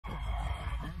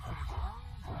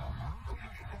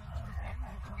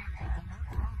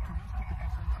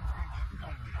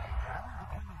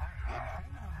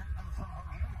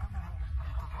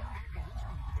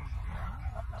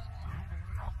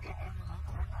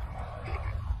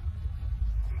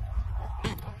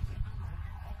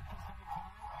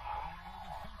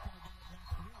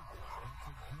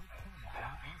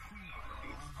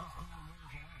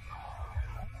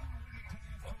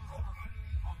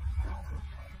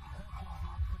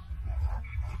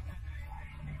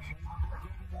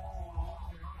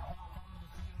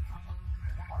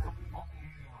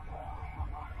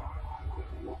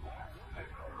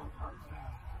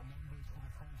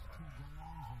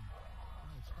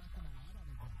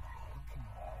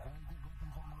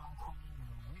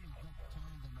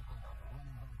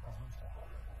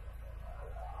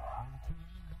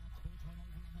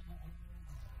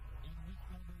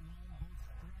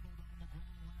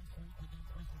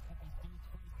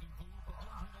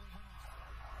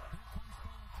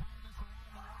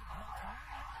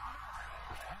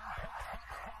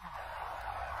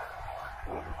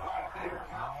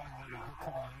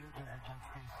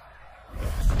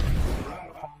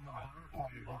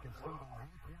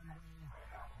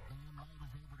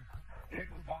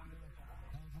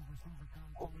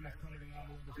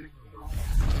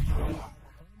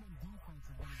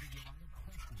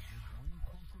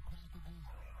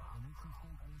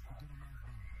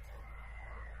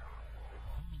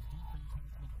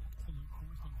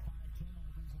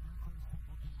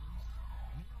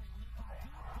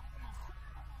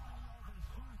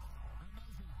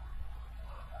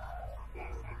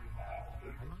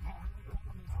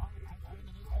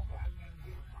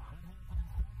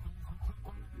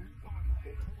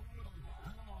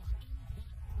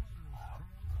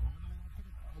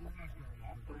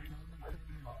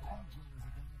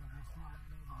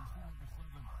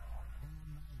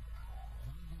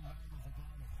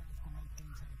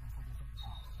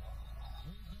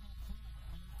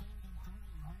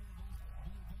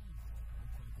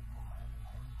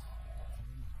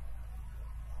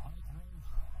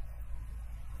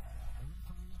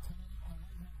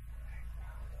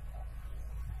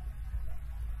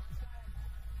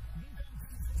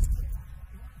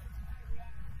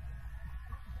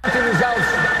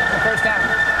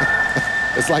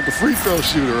It's like a free throw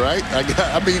shooter, right?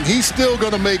 I mean, he's still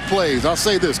going to make plays. I'll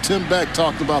say this. Tim Beck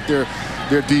talked about their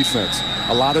defense.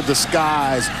 A lot of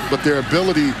disguise, but their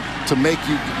ability to make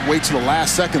you wait till the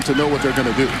last second to know what they're going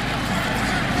to do.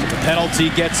 The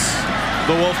penalty gets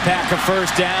the Wolfpack a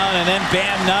first down, and then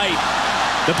Bam Knight.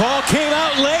 The ball came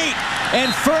out late,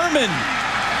 and Furman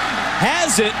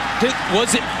has it.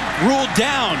 Was it ruled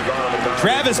down?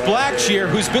 Travis Blackshear,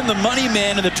 who's been the money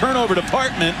man in the turnover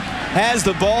department, has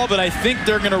the ball, but I think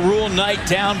they're going to rule Knight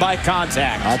down by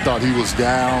contact. I thought he was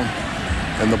down,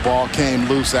 and the ball came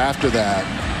loose after that.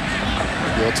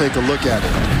 They'll take a look at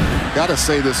it. Got to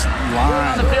say this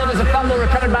line. On the field is a fumble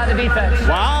recovered by the defense.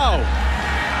 Wow.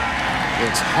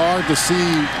 It's hard to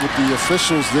see with the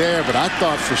officials there, but I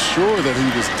thought for sure that he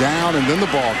was down, and then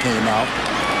the ball came out.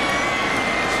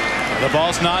 The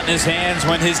ball's not in his hands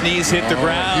when his knees hit the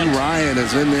ground. Hugh Ryan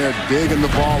is in there digging the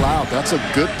ball out. That's a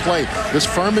good play. This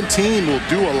Furman team will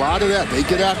do a lot of that. They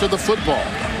get after the football.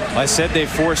 I said they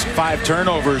forced 5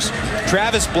 turnovers.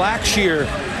 Travis Blackshear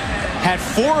had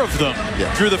 4 of them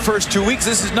through the first 2 weeks.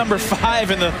 This is number 5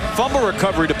 in the fumble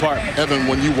recovery department. Evan,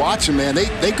 when you watch them, man,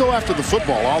 they go after the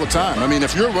football all the time. I mean,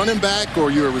 if you're a running back or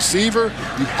you're a receiver,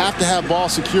 you have to have ball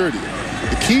security.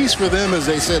 The keys for them is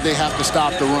they said they have to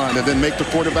stop the run and then make the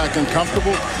quarterback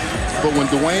uncomfortable. But when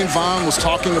Dwayne Vaughn was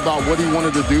talking about what he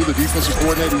wanted to do, the defensive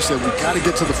coordinator, he said, we got to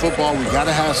get to the football. We got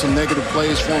to have some negative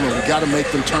plays for them. We got to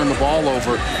make them turn the ball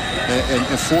over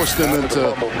and force them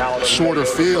into shorter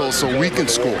fields so we can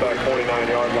score.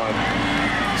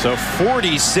 So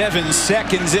 47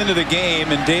 seconds into the game,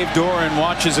 and Dave Doran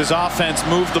watches his offense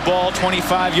move the ball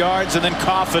 25 yards and then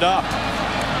cough it up.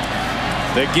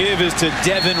 The give is to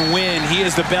Devin Wynn. He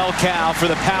is the bell cow for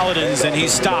the Paladins, and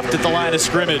he's stopped at the line of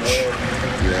scrimmage.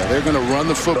 Yeah, they're going to run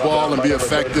the football and be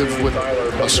effective with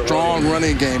a strong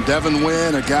running game. Devin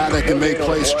Wynn, a guy that can make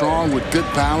plays strong with good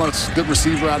balance, good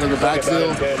receiver out of the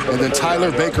backfield. And then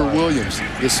Tyler Baker-Williams,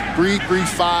 this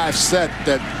 3-3-5 set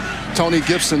that Tony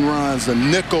Gibson runs. The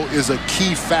nickel is a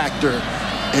key factor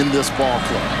in this ball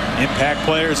club. Impact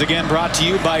players again brought to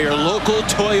you by your local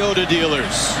Toyota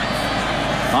dealers.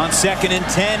 On 2nd and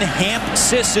 10, Hamp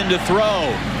Sisson to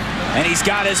throw. And he's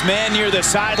got his man near the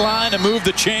sideline to move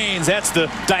the chains. That's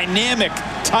the dynamic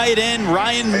tight end,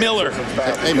 Ryan Miller.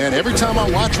 Hey, man, every time I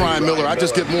watch Ryan Miller, I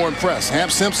just get more impressed.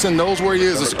 Hamp Simpson knows where he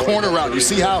is. It's corner route. You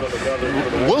see how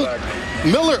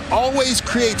Miller always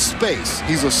creates space.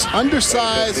 He's an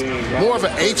undersized, more of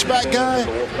an H-back guy,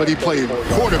 but he played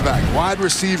quarterback, wide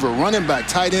receiver, running back,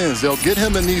 tight ends. They'll get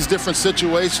him in these different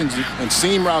situations and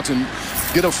seam routes and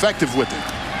get effective with him.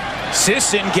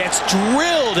 Sisson gets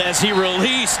drilled as he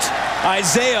released.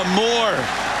 Isaiah Moore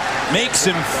makes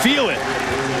him feel it,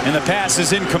 and the pass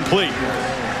is incomplete.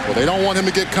 Well, they don't want him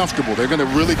to get comfortable. They're going to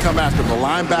really come after him. The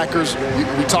linebackers,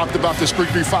 we talked about this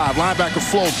 3-3-5. Linebacker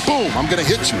flow, boom, I'm going to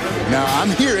hit you. Now, I'm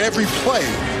here every play,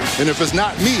 and if it's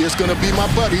not me, it's going to be my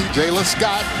buddy, Jalen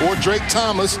Scott, or Drake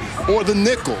Thomas, or the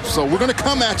nickel. So we're going to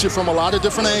come at you from a lot of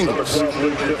different angles.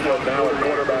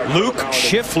 Luke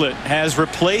Shiflett has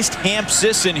replaced Hamp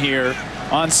Sisson here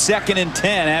on 2nd and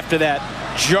 10 after that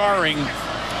jarring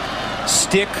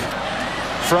stick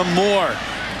from Moore.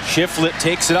 Shiflett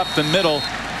takes it up the middle.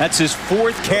 That's his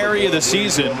 4th carry of the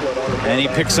season, and he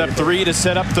picks up 3 to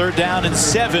set up 3rd down and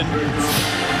 7.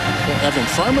 Evan,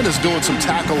 Furman is doing some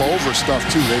tackle over stuff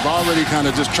too. They've already kind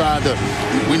of just tried to,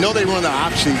 we know they run the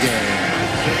option game.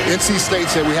 NC State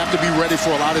said we have to be ready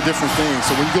for a lot of different things.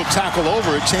 So when you go tackle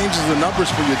over, it changes the numbers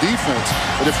for your defense.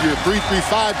 But if you're a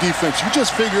 3-3-5 defense, you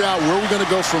just figure out where we're going to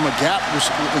go from a gap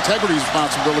integrity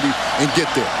responsibility and get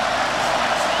there.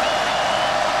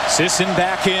 Sisson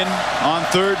back in on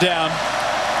 3rd down.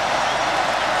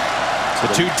 The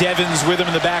 2 Devins with him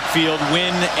in the backfield,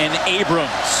 Wynn and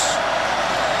Abrams.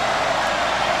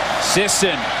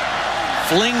 Sisson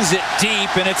flings it deep,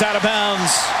 and it's out of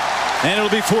bounds, and it'll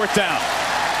be 4th down.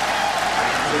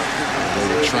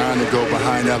 They were trying to go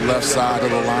behind that left side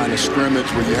of the line of scrimmage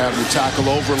where you have the tackle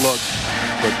overlook,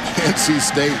 but NC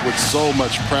State with so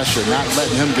much pressure, not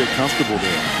letting him get comfortable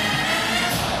there.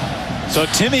 So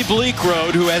Timmy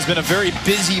Bleekrode, who has been a very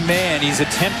busy man, he's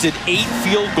attempted 8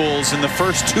 field goals in the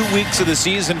first 2 weeks of the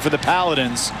season for the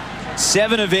Paladins.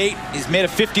 7 of 8. He's made a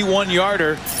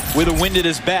 51-yarder with a wind at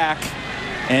his back.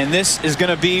 And this is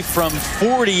going to be from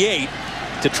 48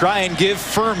 to try and give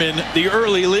Furman the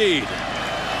early lead.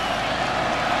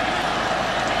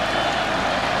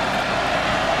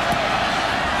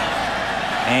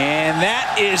 And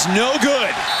that is no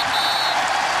good.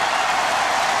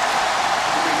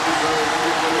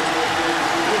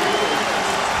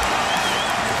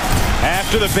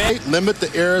 to the bench. Limit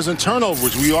the errors and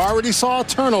turnovers. We already saw a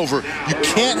turnover. You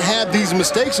can't have these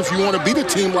mistakes if you want to beat a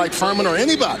team like Furman or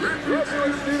anybody.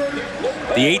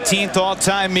 The 18th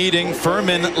all-time meeting.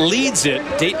 Furman leads it,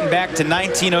 dating back to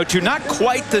 1902. Not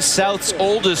quite the South's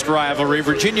oldest rivalry.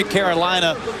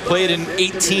 Virginia-Carolina played in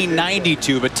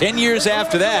 1892, but 10 years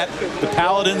after that, the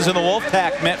Paladins and the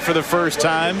Wolfpack met for the first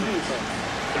time.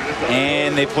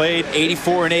 And they played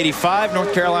 84 and 85.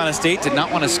 North Carolina State did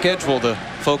not want to schedule the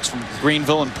folks from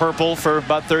Greenville and Purple for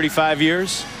about 35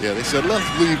 years. Yeah, they said,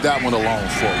 let's leave that one alone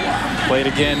for a while. Played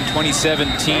again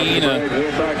 2017, a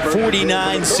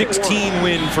 49-16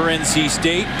 win for NC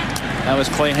State. That was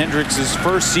Clay Hendricks'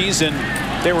 first season.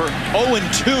 They were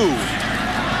 0-2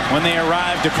 when they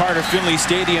arrived to Carter Finley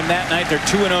Stadium that night. They're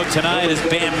 2-0 tonight as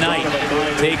Bam Knight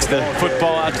takes the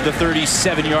football out to the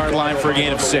 37-yard line for a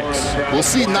gain of 6. We'll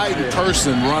see Knight in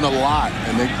person run a lot,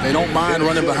 and they don't mind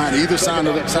running behind either side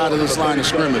of this line of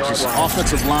scrimmage. This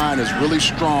offensive line is really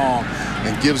strong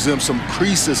and gives them some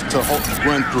creases to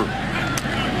run through.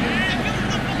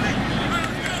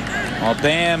 Well,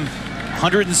 Bam,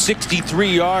 163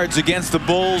 yards against the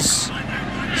Bulls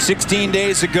 16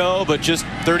 days ago, but just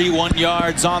 31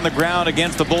 yards on the ground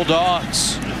against the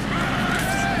Bulldogs.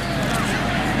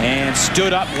 And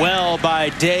stood up well by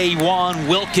Dawan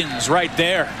Wilkins right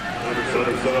there.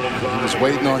 He was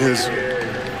waiting on his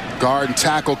guard and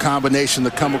tackle combination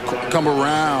to come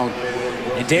around.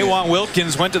 And Dawan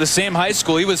Wilkins went to the same high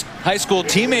school. He was high school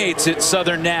teammates at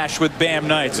Southern Nash with Bam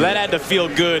Knight, so that had to feel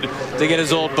good to get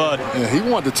his old bud. Yeah, he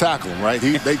wanted to tackle him, right?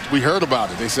 We heard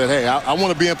about it. They said, hey, I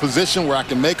want to be in position where I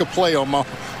can make a play on my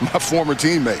former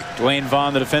teammate. Dwayne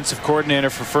Vaughn, the defensive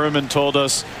coordinator for Furman, told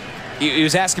us, he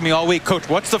was asking me all week, Coach,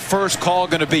 what's the first call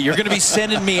going to be? You're going to be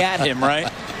sending me at him, right?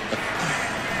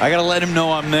 I got to let him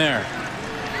know I'm there.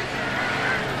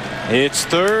 It's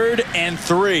 3rd and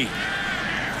 3.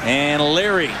 And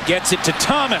Leary gets it to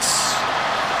Thomas.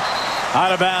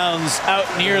 Out of bounds, out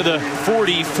near the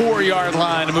 44-yard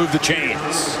line to move the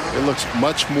chains. It looks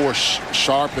much more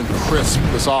sharp and crisp,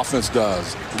 this offense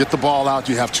does. Get the ball out.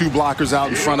 You have 2 blockers out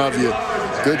in front of you.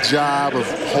 Good job of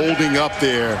holding up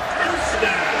there.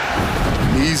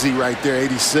 Easy right there,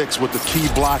 86 with the key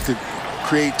block to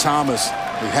create Thomas.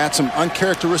 They had some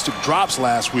uncharacteristic drops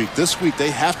last week. This week, they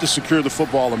have to secure the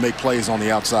football and make plays on the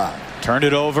outside. Turned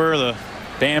it over. The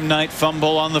Bam Knight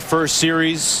fumble on the first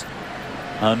series.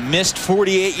 A missed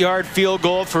 48-yard field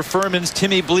goal for Furman's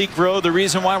Timmy Bleekrode. The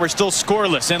reason why we're still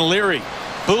scoreless. And Leary,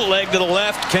 bootleg to the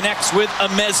left, connects with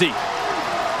Amezi.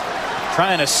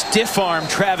 Trying to stiff arm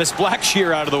Travis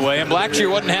Blackshear out of the way, and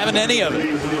Blackshear wasn't having any of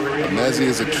it. Amezi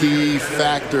is a key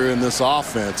factor in this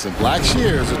offense, and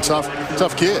Blackshear is a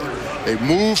tough kid. They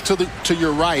move to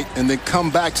your right and then come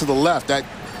back to the left. That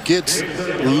gets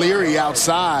Leary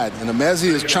outside, and Amezi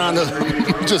is trying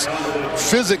to just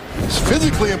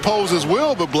physically impose his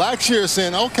will, but Blackshear is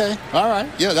saying, okay, all right,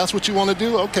 yeah, that's what you want to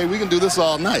do. Okay, we can do this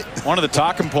all night. One of the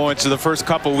talking points of the first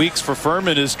couple weeks for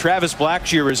Furman is Travis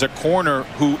Blackshear is a corner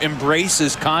who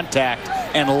embraces contact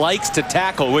and likes to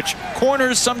tackle, which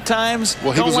corners sometimes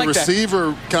well, he was a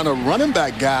receiver, kind of running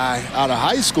back guy out of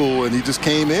high school, and he just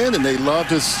came in, and they loved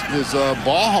his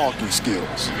ball hawking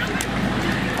skills.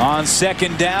 On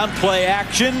 2nd down, play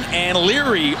action, and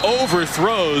Leary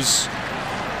overthrows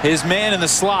his man in the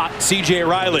slot, C.J.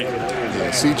 Riley. Yeah,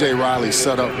 C.J. Riley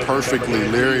set up perfectly.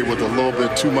 Leary with a little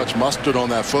bit too much mustard on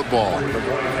that football.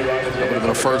 That would have been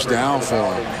a first down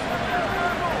for him.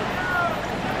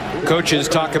 Coaches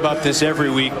talk about this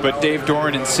every week, but Dave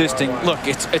Doran insisting, look,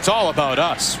 it's all about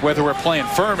us. Whether we're playing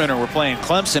Furman or we're playing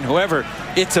Clemson, whoever,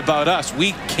 it's about us.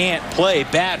 We can't play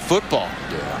bad football.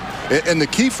 Yeah. And the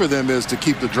key for them is to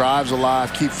keep the drives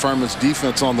alive, keep Furman's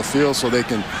defense on the field so they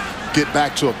can get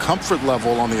back to a comfort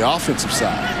level on the offensive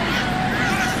side.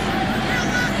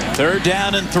 3rd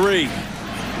down and 3.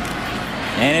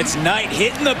 And it's Knight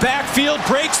hitting the backfield,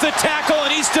 breaks the tackle,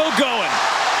 and he's still going.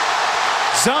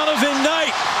 Zonovan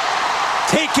Knight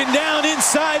taken down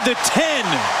inside the 10.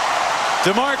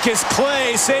 DeMarcus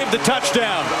Clay saved the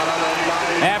touchdown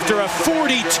after a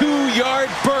 42-yard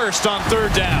burst on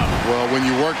 3rd down. Well, when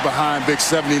you work behind Big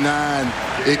 79,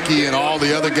 Icky and all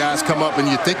the other guys come up and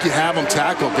you think you have them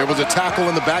tackled. There was a tackle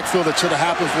in the backfield that should have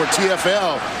happened for a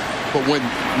TFL. But when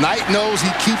Knight knows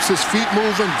he keeps his feet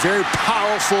moving, very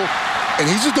powerful, and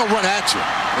he's just going to run at you.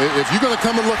 If you're going to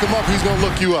come and look him up, he's going to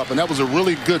look you up. And that was a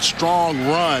really good, strong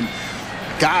run.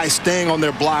 Guys staying on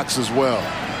their blocks as well.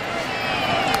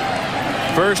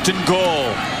 1st and goal.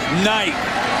 Knight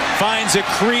finds a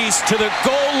crease to the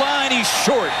goal line. He's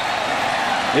short.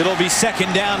 It'll be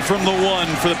second down from the 1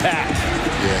 for the Pack.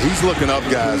 Yeah, he's looking up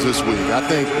guys this week. I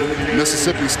think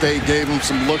Mississippi State gave him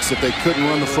some looks that they couldn't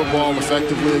run the football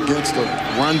effectively against a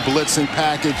run blitzing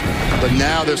package, but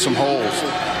now there's some holes.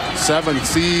 7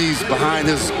 sees behind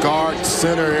his guard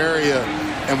center area,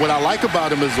 and what I like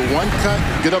about him is the one cut,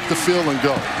 get up the field and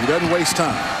go. He doesn't waste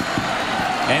time.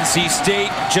 NC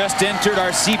State just entered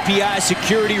our CPI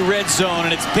security red zone,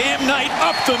 and it's Bam Knight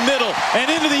up the middle and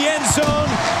into the end zone.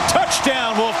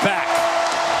 Touchdown, Wolfpack.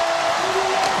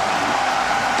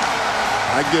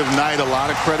 I give Knight a lot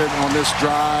of credit on this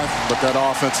drive, but that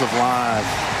offensive line,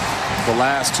 the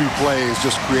last 2 plays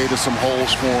just created some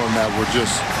holes for him that were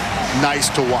just nice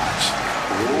to watch.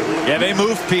 Yeah, they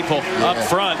moved people up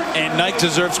front, and Knight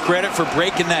deserves credit for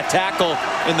breaking that tackle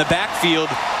in the backfield.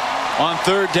 On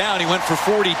 3rd down, he went for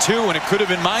 42, and it could have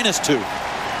been -2.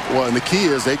 Well, and the key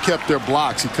is they kept their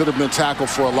blocks. He could have been tackled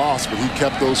for a loss, but he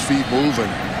kept those feet moving.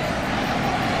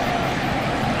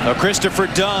 Christopher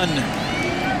Dunn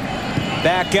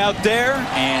back out there,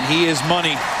 and he is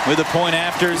money with the point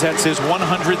afters. That's his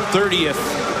 130th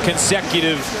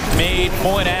consecutive made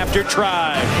point after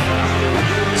try.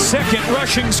 Second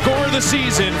rushing score of the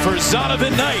season for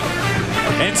Zonovan Knight.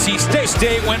 NC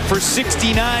State went for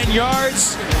 69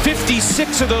 yards.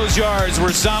 56 of those yards were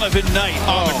Zonovan Knight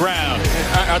on the ground.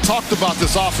 I talked about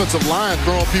this offensive line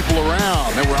throwing people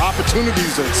around. There were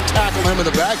opportunities to tackle him in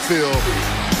the backfield,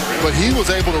 but he was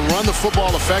able to run the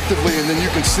football effectively, and then you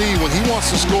can see when he wants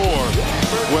to score,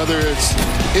 whether it's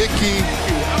Ickey,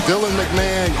 Dylan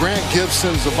McMahon, Grant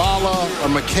Gibson, Zavala, or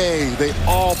McKay, they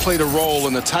all played a role,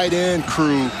 and the tight end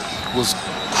crew was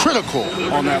critical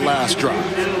on that last drive.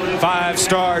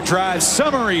 5-star drive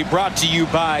summary brought to you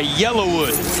by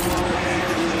Yellowwood.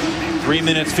 3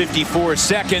 minutes 54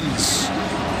 seconds.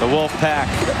 The Wolfpack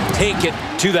take it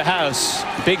to the house.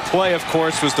 Big play, of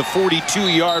course, was the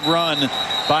 42-yard run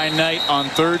by Knight on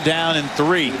 3rd down and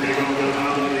 3.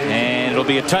 And it'll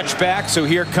be a touchback, so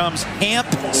here comes Hamp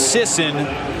Sisson.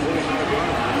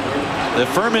 The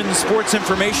Furman sports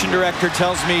information director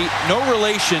tells me no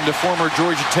relation to former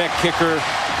Georgia Tech kicker,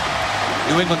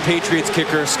 New England Patriots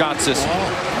kicker Scott Sisson.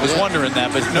 I was wondering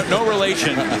that, but no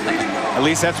relation. At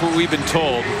least that's what we've been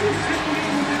told.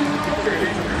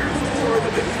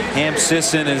 Hamp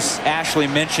Sisson, as Ashley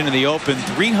mentioned in the open,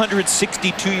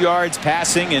 362 yards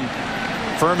passing in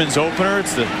Furman's opener.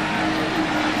 It's the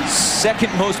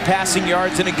 2nd most passing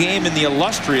yards in a game in the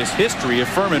illustrious history of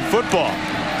Furman football.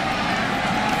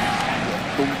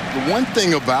 The one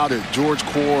thing about it, George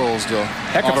Quarles, the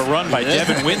heck of a run by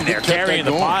Devin Wynn there, carrying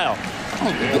the pile.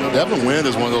 Devin Wynn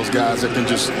is one of those guys that can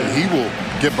he will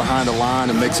get behind the line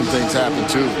and make some things happen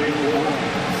too.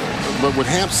 But with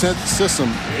Hamp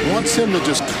Sisson, wants him to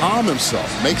just calm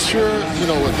himself. Make sure,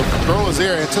 if the throw is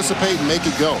there, anticipate and make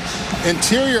it go.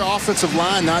 Interior offensive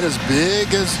line not as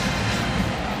big as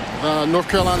North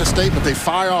Carolina State, but they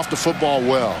fire off the football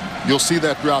well. You'll see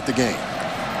that throughout the game.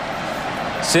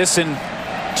 Sisson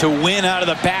to win out of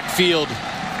the backfield,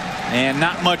 and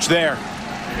not much there.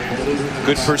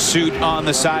 Good pursuit on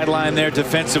the sideline there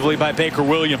defensively by Baker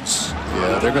Williams.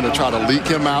 Yeah, they're going to try to leak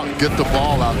him out, get the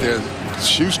ball out there.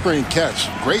 Shoestring catch.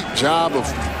 Great job of,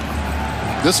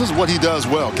 this is what he does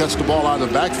well, catch the ball out of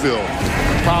the backfield.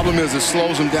 The problem is it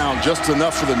slows him down just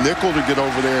enough for the nickel to get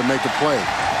over there and make a play.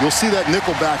 You'll see that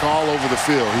nickel back all over the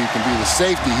field. He can be the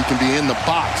safety, he can be in the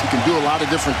box, he can do a lot of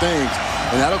different things,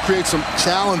 and that'll create some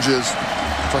challenges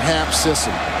for Hamp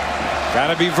Sisson. Got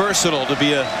to be versatile to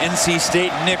be a NC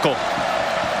State nickel.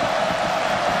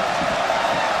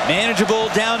 Manageable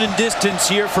down in distance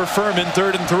here for Furman,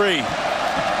 3rd and 3.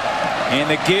 And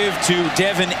the give to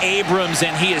Devin Abrams,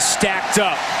 and he is stacked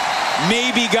up.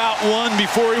 Maybe got one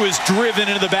before he was driven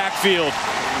into the backfield.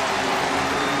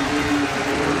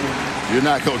 You're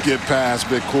not going to get past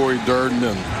big Corey Durden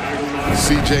and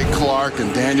C.J. Clark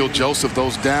and Daniel Joseph.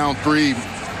 Those down 3,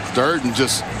 Durden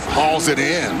just hauls it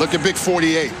in. Look at big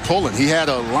 48 pulling. He had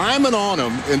a lineman on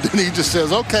him, and then he just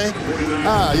says, okay,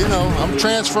 I'm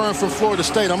transferring from Florida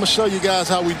State. I'm going to show you guys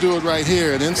how we do it right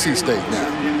here at NC State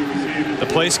now. The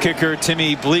place kicker,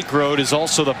 Timmy Bleekrode, is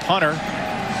also the punter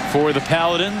for the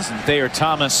Paladins. And Thayer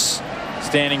Thomas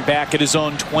standing back at his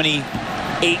own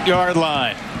 28-yard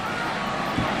line.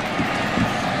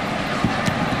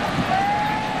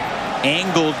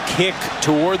 Angled kick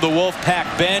toward the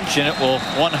Wolfpack bench, and it will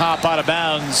one hop out of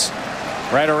bounds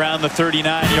right around the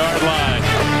 39-yard line.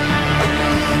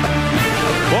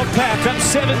 Wolfpack up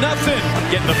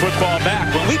 7-0, getting the football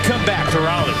back when we come back to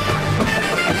Raleigh.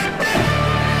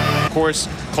 Of course,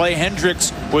 Clay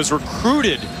Hendricks was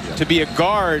recruited to be a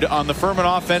guard on the Furman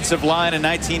offensive line in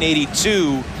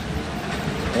 1982.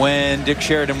 when Dick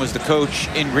Sheridan was the coach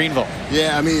in Greenville.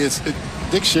 Yeah, I mean,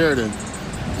 Dick Sheridan,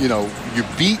 you know, you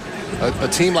beat a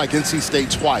team like NC State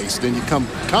twice, then you come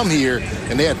here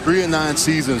and they had 3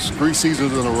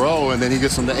 seasons in a row, and then he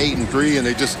gets them to 8-3, and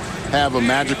they just have a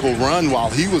magical run while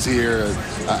he was here.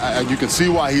 You can see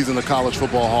why he's in the College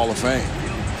Football Hall of Fame.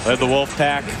 Led the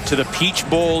Wolfpack to the Peach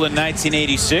Bowl in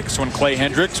 1986 when Clay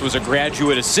Hendricks was a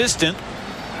graduate assistant.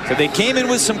 So they came in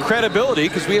with some credibility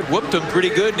because we had whooped them pretty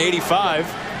good in '85,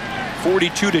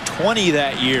 42-20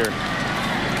 that year.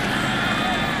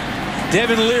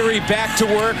 Devin Leary back to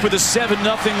work with a 7-0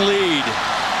 lead.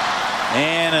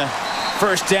 And a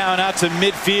first down out to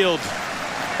midfield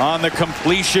on the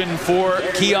completion for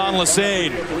Keon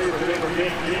Lesane.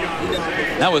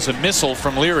 That was a missile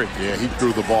from Leary. Yeah, he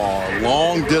threw the ball a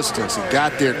long distance. He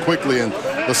got there quickly, and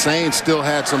Lesane still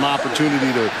had some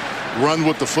opportunity to run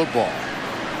with the football.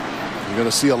 You're going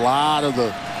to see a lot of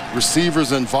the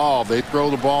receivers involved. They throw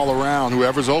the ball around.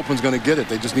 Whoever's open is going to get it.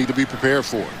 They just need to be prepared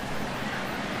for it.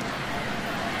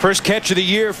 First catch of the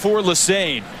year for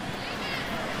Lesane.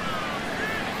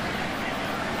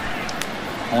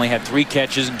 Only had 3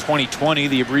 catches in 2020,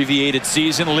 the abbreviated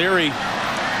season. Leary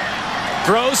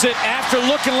throws it after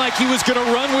looking like he was going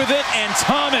to run with it, and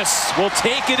Thomas will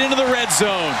take it into the red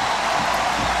zone.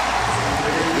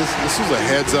 This was a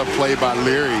heads-up play by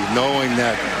Leary, knowing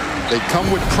that they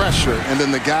come with pressure, and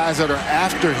then the guys that are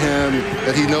after him,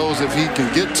 that he knows if he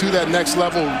can get to that next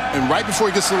level, and right before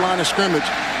he gets to the line of scrimmage,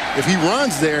 if he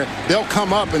runs there, they'll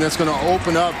come up, and it's going to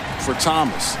open up for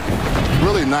Thomas.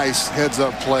 Really nice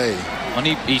heads-up play. And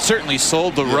he certainly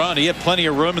sold the run. He had plenty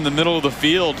of room in the middle of the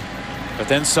field, but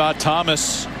then saw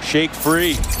Thomas shake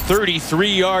free.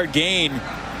 33-yard gain.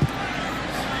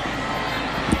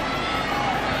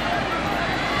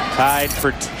 Tied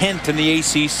for 10th in the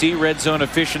ACC red zone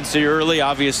efficiency early.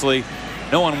 Obviously,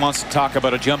 no one wants to talk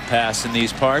about a jump pass in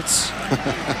these parts.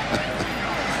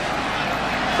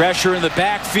 Pressure in the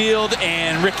backfield,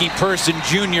 and Ricky Person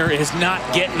Jr. is not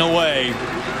getting away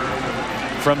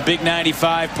from Big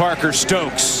 95 Parker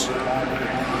Stokes.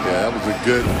 Yeah, that was a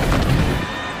good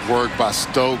work by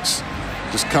Stokes,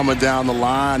 just coming down the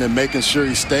line and making sure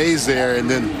he stays there, and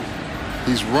then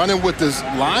he's running with this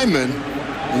lineman,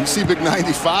 and you see Big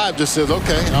 95 just says,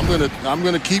 okay, I'm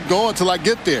gonna keep going till I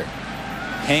get there.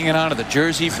 Hanging on to the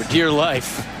jersey for dear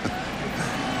life.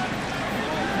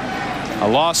 A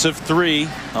loss of 3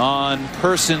 on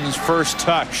Person's first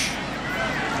touch.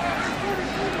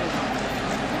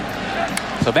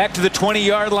 So back to the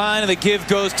 20-yard line, and the give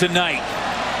goes to Knight.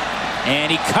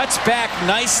 And he cuts back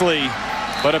nicely,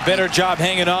 but a better job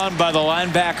hanging on by the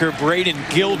linebacker Braden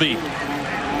Gilby.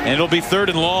 And it'll be 3rd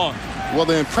and long. Well,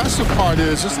 the impressive part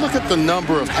is just look at the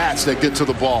number of hats that get to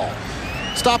the ball.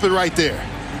 Stop it right there.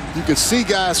 You can see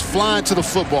guys flying to the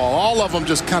football, all of them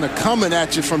just kind of coming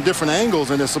at you from different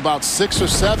angles, and it's about 6 or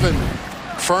 7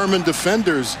 Furman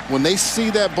defenders. When they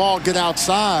see that ball get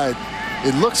outside,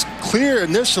 it looks clear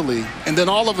initially, and then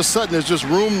all of a sudden there's just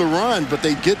room to run, but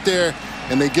they get there,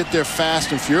 and they get there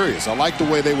fast and furious. I like the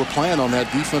way they were playing on that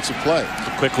defensive play.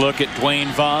 A quick look at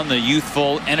Dwayne Vaughn, the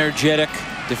youthful, energetic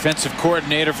defensive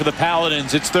coordinator for the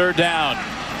Paladins. It's 3rd down.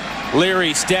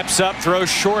 Leary steps up, throws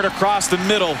short across the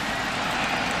middle.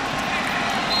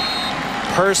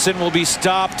 Person will be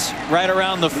stopped right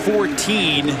around the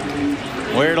 14,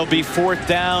 where it'll be 4th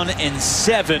down and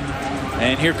 7.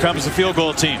 And here comes the field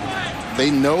goal team. They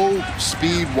know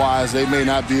speed-wise they may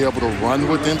not be able to run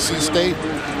with NC State,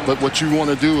 but what you want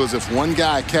to do is if one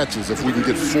guy catches, if we can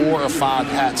get 4 or 5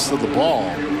 hats to the ball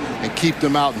and keep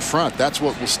them out in front, that's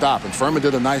what will stop. And Furman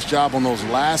did a nice job on those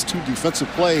last 2 defensive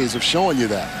plays of showing you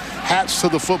that. Hats to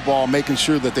the football, making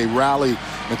sure that they rally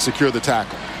and secure the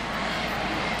tackle.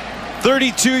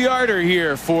 32-yarder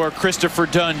here for Christopher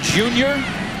Dunn Jr.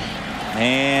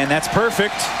 And that's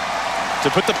perfect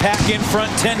to put the Pack in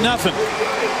front 10-0.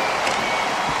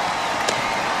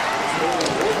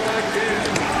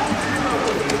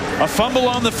 A fumble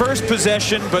on the first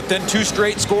possession, but then 2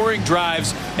 straight scoring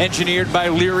drives engineered by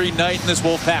Leary, Knight, and this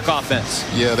Wolfpack offense.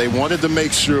 Yeah, they wanted to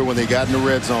make sure when they got in the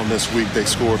red zone this week they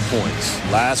scored points.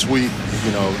 Last week,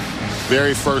 you know,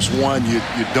 very first one, you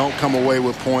don't come away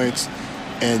with points,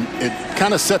 and it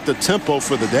kind of set the tempo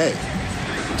for the day.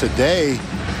 Today,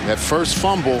 that first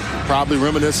fumble, probably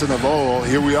reminiscent of, oh,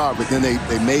 here we are, but then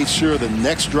they made sure the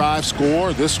next drive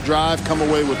score, this drive come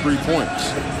away with 3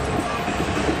 points.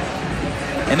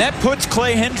 And that puts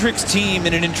Clay Hendricks' team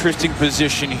in an interesting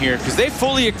position here because they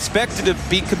fully expected to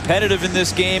be competitive in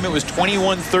this game. It was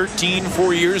 21-13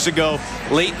 4 years ago,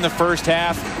 late in the first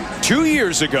half. 2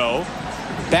 years ago,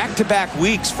 back-to-back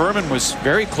weeks, Furman was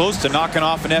very close to knocking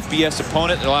off an FBS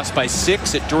opponent. They lost by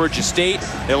 6 at Georgia State.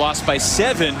 They lost by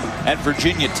 7 at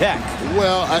Virginia Tech.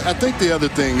 Well, I think the other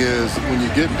thing is when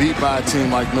you get beat by a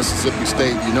team like Mississippi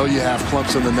State, you know you have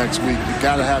Clemson the next week. You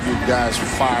got to have your guys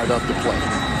fired up to play.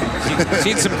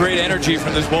 Seen some great energy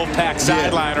from this Wolfpack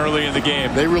sideline early in the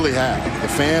game. They really have. The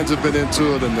fans have been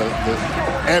into it, and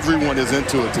everyone is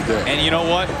into it today. And you know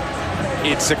what?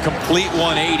 It's a complete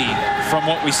 180 from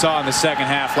what we saw in the second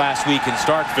half last week in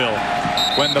Starkville,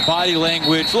 when the body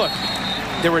language, look,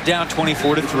 they were down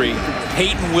 24-3.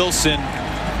 Peyton Wilson,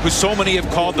 who so many have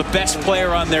called the best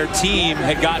player on their team,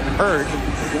 had gotten hurt,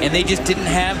 and they just didn't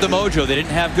have the mojo. They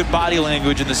didn't have good body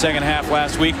language in the second half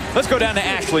last week. Let's go down to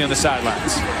Ashley on the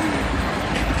sidelines.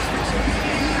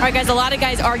 All right, guys, a lot of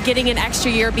guys are getting an extra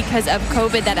year because of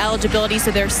COVID, that eligibility, so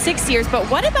they're 6 years. But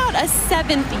what about a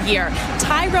 7th year?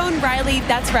 Tyrone Riley,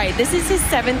 that's right, this is his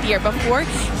 7th year. Before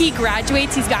he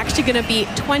graduates, he's actually going to be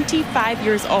 25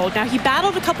 years old. Now, he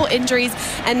battled a couple injuries,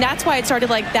 and that's why it started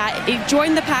like that. He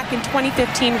joined the pack in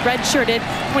 2015, redshirted.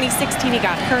 2016, he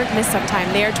got hurt, missed some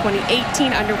time there.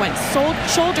 2018, underwent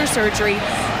shoulder surgery,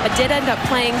 but did end up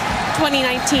playing.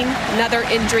 2019, another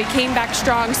injury, came back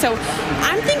strong. So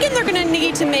I'm thinking they're going to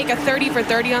need to make a 30 for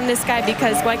 30 on this guy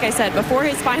because, like I said, before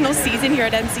his final season here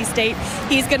at NC State,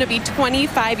 he's going to be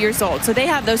 25 years old. So they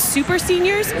have those super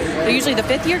seniors. They're usually the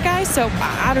 5th year guys. So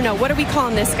I don't know. What are we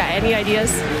calling this guy? Any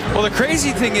ideas? Well, the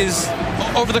crazy thing is,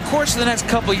 over the course of the next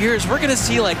couple of years, we're going to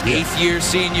see like 8th year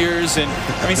seniors. And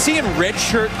I mean, seeing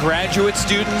redshirt graduate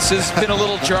students has been a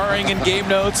little jarring in game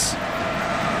notes.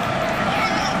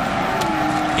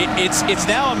 It's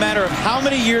now a matter of how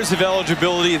many years of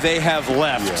eligibility they have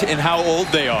left and how old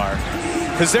they are.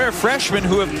 Because there are freshmen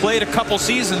who have played a couple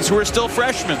seasons who are still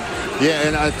freshmen. Yeah,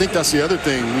 and I think that's the other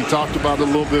thing. We talked about it a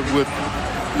little bit with,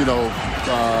 you know,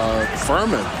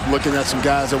 Furman, looking at some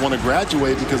guys that want to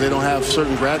graduate because they don't have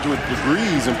certain graduate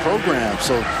degrees and programs.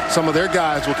 So some of their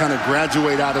guys will kind of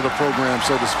graduate out of the program,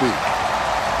 so to speak.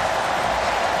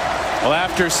 Well,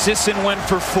 after Sisson went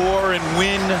for 4 and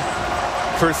Wynn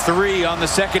for 3 on the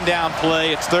second down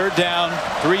play, it's 3rd down,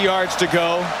 3 yards to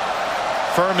go.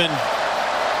 Furman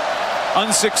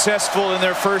unsuccessful in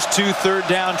their first 2 third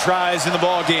down tries in the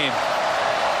ball game.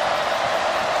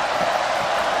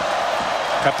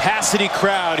 Capacity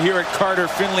crowd here at Carter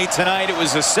Finley tonight. It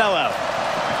was a sellout.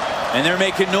 And they're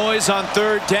making noise on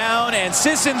 3rd down, and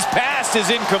Sisson's pass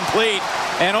is incomplete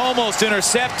and almost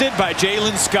intercepted by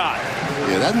Jalen Scott.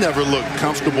 Yeah, that never looked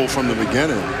comfortable from the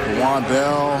beginning. Juan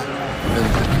Bell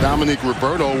and Dominique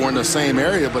Roberto were in the same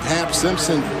area, but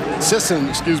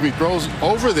Sisson, throws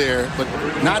over there, but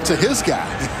not to his guy.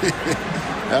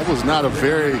 That was not a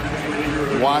very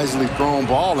wisely thrown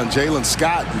ball, and Jalen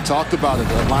Scott, we talked about it,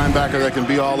 a linebacker that can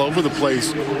be all over the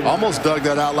place, almost dug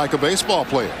that out like a baseball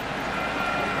player.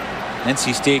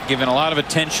 NC State giving a lot of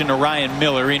attention to Ryan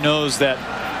Miller. He knows that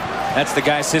that's the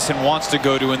guy Sisson wants to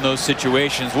go to in those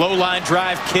situations. Low line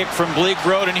drive kick from Bleak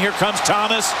Road, and here comes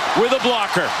Thomas with a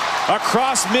blocker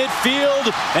across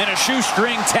midfield and a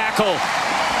shoestring tackle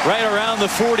right around the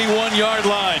 41-yard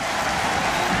line.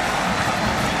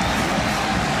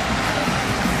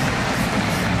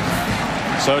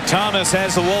 So Thomas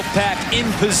has the Wolfpack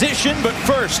in position, but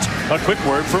first, a quick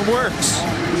word from Works.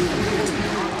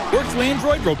 Works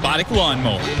Landroid Robotic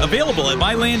Lawnmower. Available at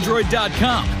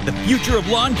mylandroid.com. The future of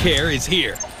lawn care is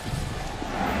here.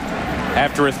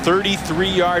 After a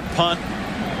 33-yard punt,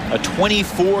 a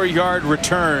 24-yard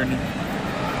return,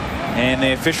 and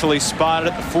they officially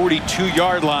spotted at the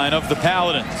 42-yard line of the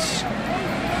Paladins.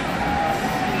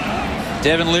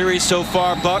 Devin Leary so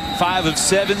far, Buck, 5 of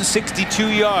 7, 62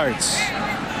 yards.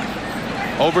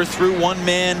 Overthrew one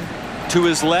man to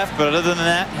his left, but other than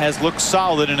that, has looked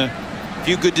solid in a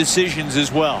few good decisions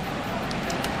as well.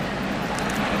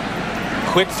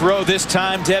 Quick throw this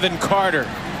time, Devin Carter.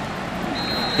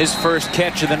 His first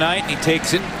catch of the night, and he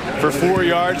takes it for 4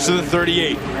 yards to the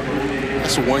 38.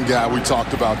 That's the one guy we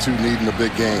talked about, too, needing a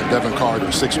big game. Devin Carter,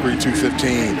 6'3",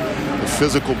 215, the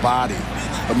physical body.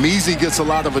 Amizi gets a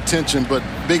lot of attention, but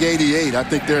big 88, I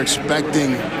think they're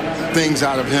expecting things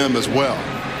out of him as well.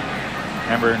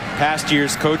 Remember, in past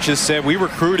years, coaches said we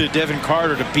recruited Devin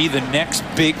Carter to be the next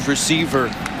big receiver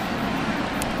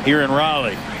here in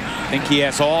Raleigh. I think he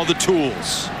has all the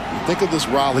tools. Think of this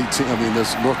Raleigh team,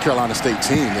 this North Carolina State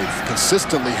team. They've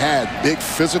consistently had big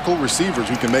physical receivers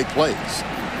who can make plays.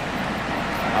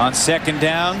 On second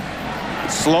down,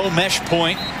 slow mesh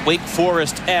point, Wake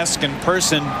Forest-esque, and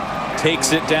Person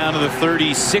takes it down to the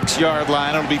 36-yard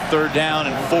line. It'll be 3rd down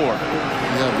and 4. You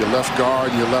have your left guard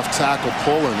and your left tackle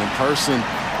pulling, and Person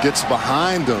gets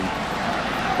behind them.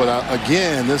 But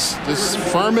again, this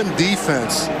Furman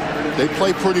defense, they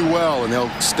play pretty well, and they'll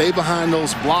stay behind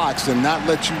those blocks and not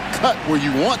let you cut where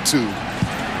you want to.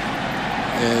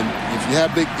 And if you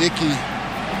have big Icky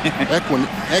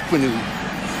Equinu,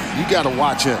 you got to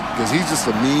watch him because he's just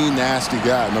a mean, nasty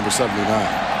guy, number 79.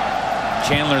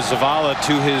 Chandler Zavala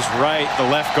to his right. The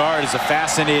left guard is a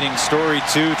fascinating story,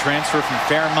 too. Transfer from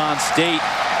Fairmont State.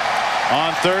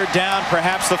 On third down,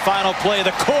 perhaps the final play of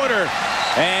the quarter,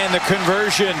 and the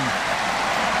conversion.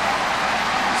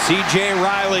 C.J.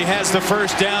 Riley has the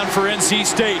first down for NC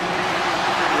State.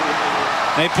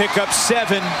 They pick up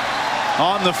 7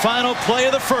 on the final play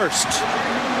of the first.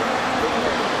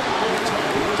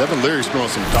 Devin Leary's throwing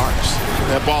some darts.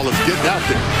 That ball is getting out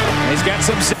there. He's got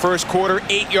some first quarter,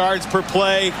 8 yards per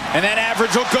play, and that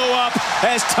average will go up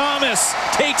as Thomas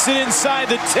takes it inside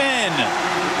the 10.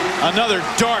 Another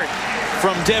dart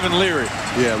from Devin Leary.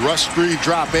 Yeah, rush 3,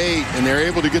 drop 8, and they're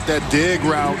able to get that dig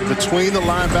route between the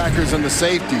linebackers and the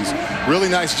safeties. Really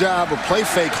nice job of play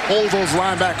fake, hold those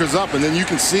linebackers up, and then you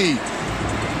can see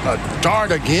a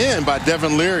dart again by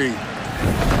Devin Leary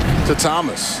to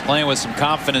Thomas. Playing with some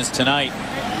confidence tonight.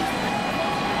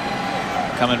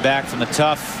 Coming back from the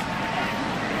tough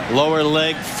lower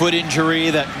leg foot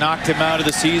injury that knocked him out of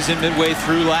the season midway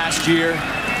through last year.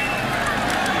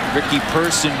 Ricky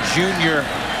Person Jr.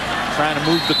 trying to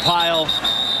move the pile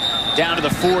down to the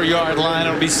 4-yard line.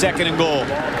 It'll be 2nd and goal.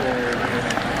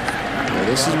 Yeah,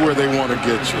 this is where they want to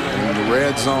get you. In the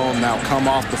red zone, now come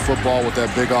off the football with that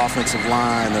big offensive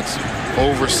line that's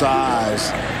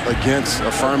oversized against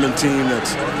a Furman team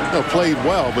that's played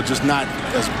well, but just not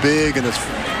as big and as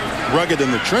rugged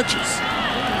in the trenches.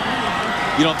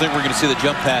 You don't think we're going to see the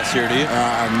jump pass here, do you?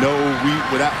 I know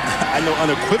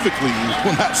unequivocally we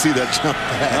will not see that jump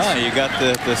pass. Oh, you got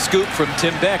the scoop from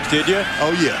Tim Beck, did you?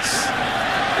 Oh, yes.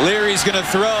 Leary's going to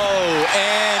throw,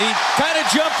 and he kind of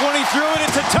jumped when he threw it.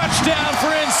 It's a touchdown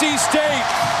for NC State.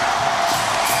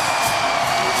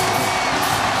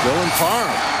 Dylan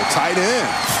Parham, the tight end.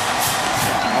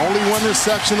 Only 1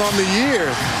 reception on the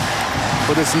year,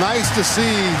 but it's nice to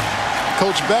see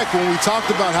Coach Beck, when we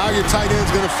talked about how your tight end's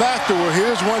going to factor, well,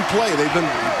 here's one play. They've been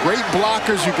great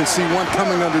blockers. You can see one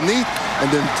coming underneath,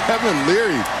 and then Devin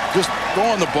Leary just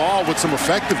throwing the ball with some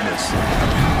effectiveness.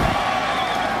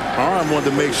 Parham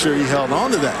wanted to make sure he held on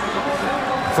to that.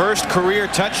 First career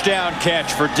touchdown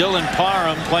catch for Dylan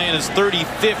Parham, playing his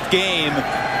 35th game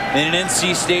in an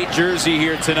NC State jersey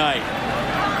here tonight.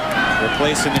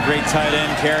 Replacing the great tight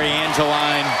end, Kerry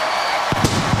Angeline,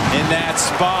 in that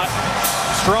spot.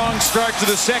 Strong start to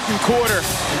the 2nd quarter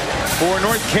for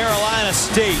North Carolina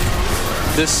State.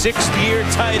 The 6th-year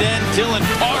tight end, Dylan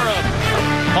Parham,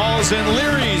 hauls in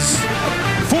Leary's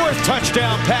 4th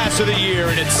touchdown pass of the year,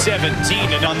 and it's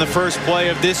 17. On the first play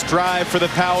of this drive for the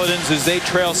Paladins as they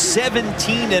trail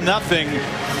 17-0.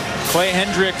 Clay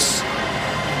Hendricks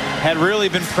had really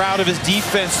been proud of his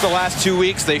defense the last 2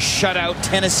 weeks. They shut out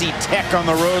Tennessee Tech on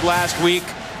the road last week.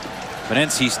 But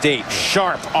NC State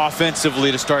sharp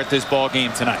offensively to start this ball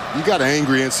game tonight. You got an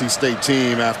angry NC State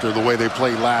team after the way they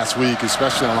played last week,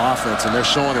 especially on offense, and they're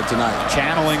showing it tonight.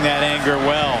 Channeling that anger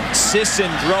well.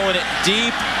 Sisson throwing it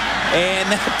deep, and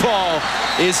that ball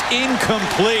is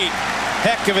incomplete.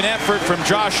 Heck of an effort from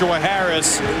Joshua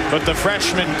Harris, but the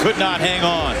freshman could not hang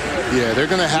on. Yeah, they're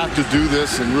going to have to do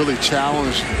this and really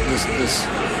challenge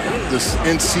this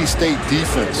NC State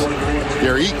defense.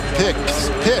 Derek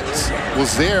Pitts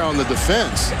was there on the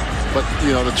defense, but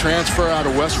the transfer out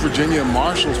of West Virginia,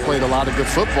 Marshall's played a lot of good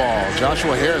football.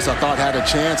 Joshua Harris, I thought, had a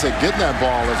chance at getting that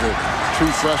ball as a true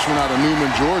freshman out of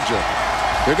Newman, Georgia.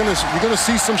 You're gonna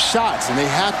see some shots, and they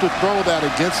have to throw that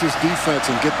against this defense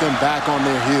and get them back on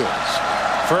their heels.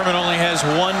 Furman only has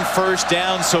 1 first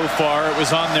down so far. It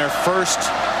was on their first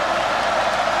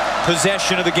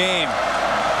possession of the game.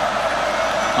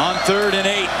 On 3rd and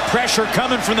 8, pressure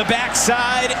coming from the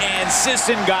backside, and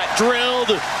Sisson got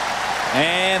drilled.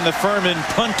 And the Furman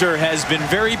punter has been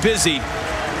very busy,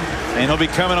 and he'll be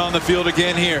coming on the field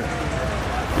again here.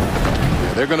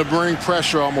 Yeah, they're going to bring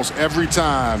pressure almost every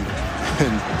time.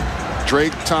 And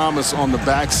Drake Thomas on the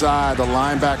backside, the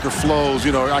linebacker flows.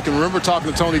 I can remember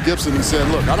talking to Tony Gibson. He said,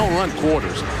 look, I don't run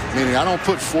quarters, meaning I don't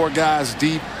put 4 guys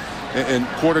deep in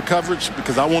quarter coverage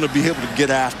because I want to be able to get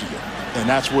after you. And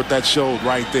that's what that showed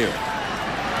right there.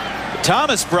 The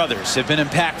Thomas brothers have been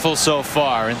impactful so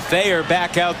far, and Thayer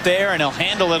back out there, and he'll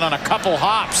handle it on a couple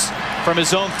hops from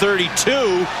his own 32.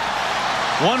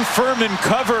 One Furman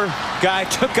cover guy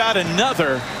took out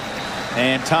another,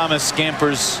 and Thomas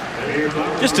scampers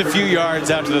just a few yards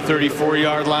out to the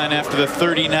 34-yard line after the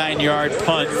 39-yard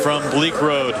punt from Bleak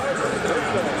Road.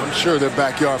 I'm sure their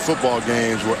backyard football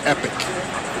games were epic.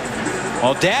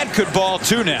 Well, Dad could ball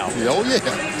too now. Oh,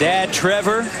 yeah. Dad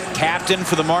Trevor, captain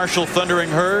for the Marshall Thundering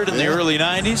Herd in the early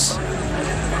 90s.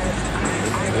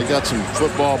 They got some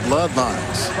football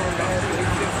bloodlines.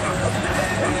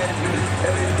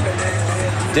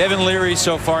 Devin Leary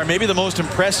so far, maybe the most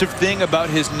impressive thing about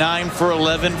his 9 for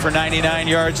 11 for 99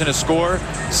 yards and a score,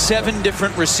 7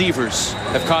 different receivers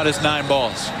have caught his 9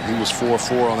 balls. He was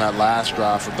 4-4 on that last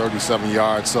drive for 37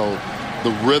 yards. So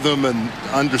the rhythm and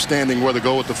understanding where to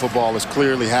go with the football is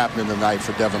clearly happening tonight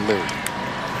for Devin Leary.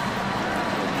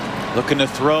 Looking to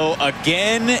throw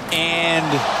again, and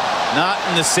not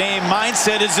in the same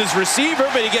mindset as his receiver,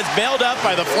 but he gets bailed out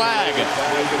by the flag.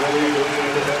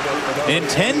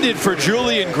 Intended for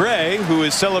Julian Gray, who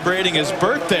is celebrating his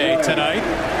birthday tonight.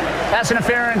 Pass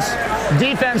interference.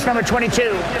 Defense number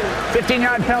 22.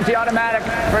 15-yard penalty automatic.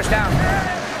 First down.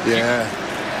 Yeah.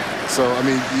 So, I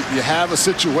mean, you have a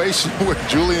situation where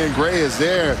Julian Gray is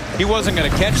there. He wasn't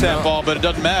going to catch that ball, but it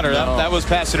doesn't matter. No. That was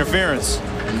pass interference.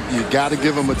 You got to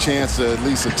give him a chance to at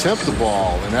least attempt the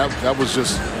ball, and that was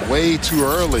just way too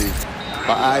early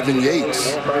by Ivan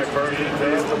Yates.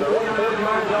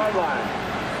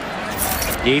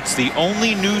 Yates, the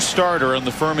only new starter on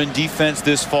the Furman defense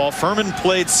this fall. Furman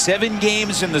played 7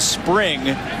 games in the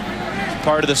spring,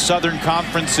 part of the Southern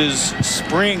Conference's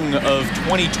spring of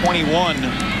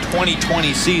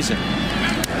 2021-2020 season.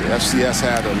 The FCS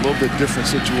had a little bit different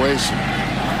situation.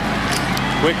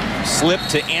 Quick slip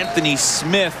to Anthony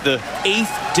Smith, the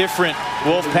 8th different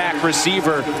Wolfpack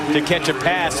receiver to catch a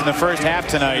pass in the first half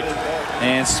tonight.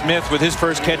 And Smith, with his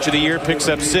first catch of the year, picks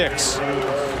up 6.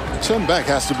 Tim Beck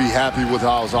has to be happy with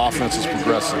how his offense is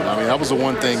progressing. I mean, that was the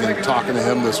one thing in talking to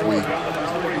him this week,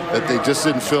 that they just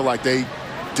didn't feel like they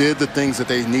did the things that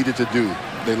they needed to do.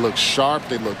 They look sharp,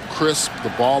 they look crisp,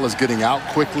 the ball is getting out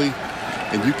quickly,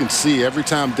 and you can see every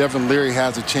time Devin Leary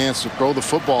has a chance to throw the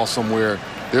football somewhere,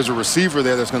 there's a receiver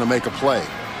there that's going to make a play.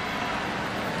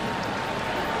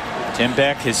 Tim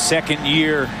Beck, his 2nd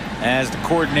year as the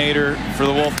coordinator for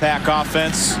the Wolfpack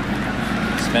offense.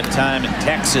 Spent time in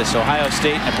Texas, Ohio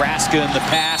State, Nebraska in the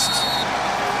past.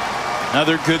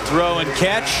 Another good throw and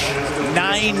catch.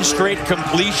 9 straight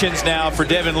completions now for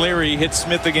Devin Leary. Hits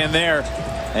Smith again there,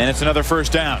 and it's another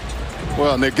first down.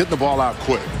 Well, and they're getting the ball out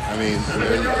quick. I mean,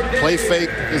 play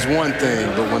fake is one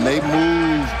thing, but when they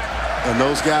move and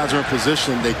those guys are in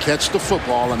position, they catch the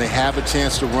football and they have a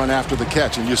chance to run after the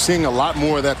catch. And you're seeing a lot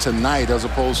more of that tonight as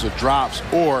opposed to drops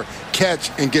or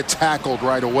catch and get tackled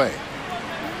right away.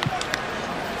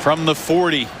 From the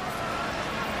 40.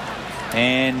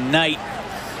 And Knight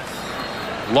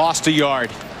lost a yard.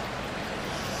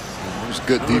 There's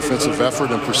good defensive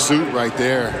effort and pursuit right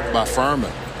there by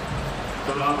Furman.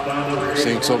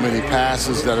 Seeing so many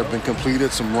passes that have been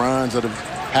completed, some runs that have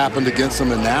happened against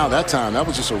them, and now that time that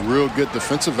was just a real good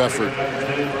defensive effort.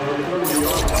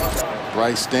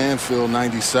 Bryce Stanfield,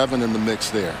 97 in the mix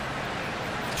there.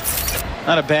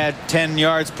 Not a bad 10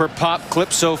 yards per pop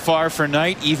clip so far for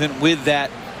Knight, even with that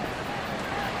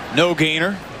no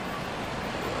gainer.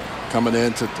 Coming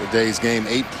into today's game,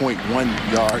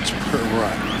 8.1 yards per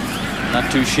run. Not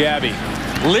too shabby.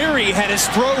 Leary had his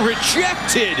throw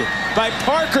rejected by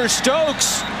Parker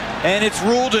Stokes, and it's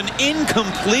ruled an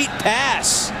incomplete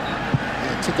pass.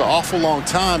 It took an awful long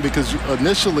time because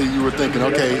initially you were thinking,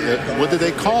 okay, what did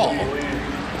they call?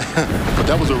 But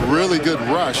that was a really good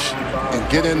rush, and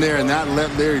get in there and not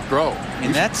let Leary throw.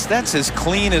 And that's as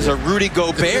clean as a Rudy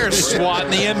Gobert swat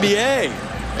in the NBA.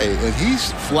 Hey, and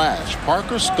he's flashed.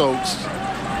 Parker Stokes,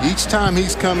 each time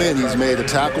he's come in, he's made a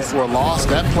tackle for a loss.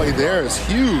 That play there is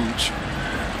huge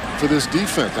for this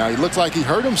defense. Now, he looks like he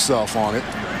hurt himself on it.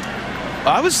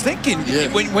 I was thinking,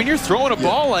 when you're throwing a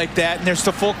ball like that and there's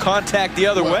the full contact the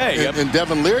other way. And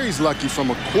Devin Leary's lucky from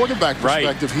a quarterback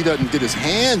perspective. He doesn't get his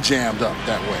hand jammed up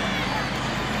that way.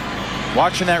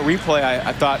 Watching that replay,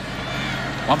 I thought,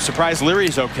 well, I'm surprised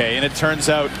Leary's okay. And it turns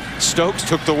out Stokes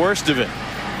took the worst of it.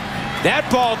 That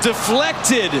ball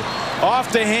deflected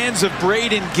off the hands of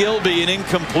Braden Gilby and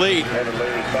incomplete.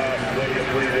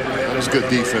 That was good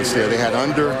defense there. They had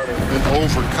under and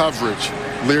over coverage.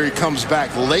 Leary comes back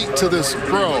late to this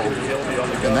throw,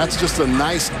 and that's just a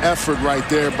nice effort right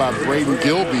there by Braden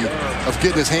Gilby of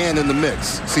getting his hand in the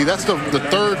mix. See, that's the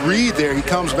 3rd read there. He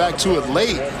comes back to it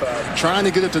late, trying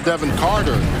to get it to Devin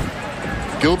Carter.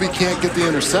 Gilby can't get the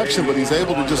interception, but he's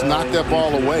able to just knock that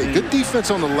ball away. Good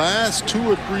defense on the last 2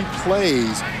 or 3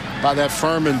 plays by that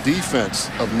Furman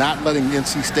defense of not letting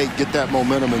NC State get that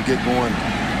momentum and get going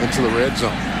into the red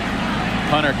zone.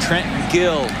 Punter Trenton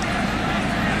Gill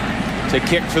to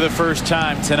kick for the first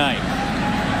time tonight.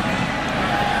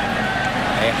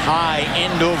 A high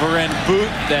end-over-end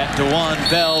boot that DeJuan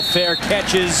Bell fair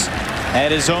catches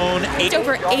at his own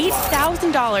over $8,000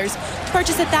 to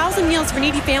purchase 1,000 meals for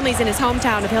needy families in his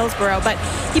hometown of Hillsborough. But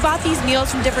he bought these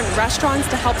meals from different restaurants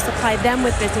to help supply them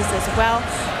with business as well.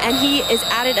 And he is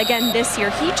at it again this year.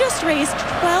 He just raised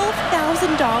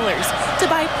 $12,000 to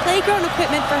buy playground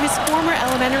equipment for his former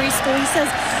elementary school. He says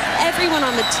everyone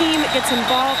on the team gets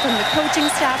involved, from the coaching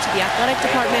staff to the athletic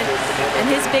department. And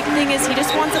his big thing is he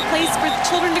just wants a place for the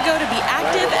children to go to be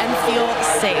active and feel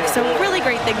safe. So a really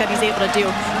great thing that he's able to do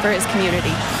for his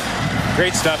community.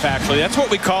 Great stuff, actually. That's what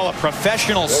we call a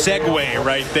professional segue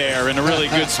right there, and a really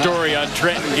good story on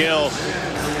Trenton Gill.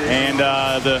 And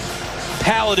the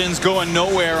Paladins going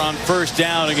nowhere on first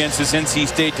down against this NC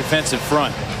State defensive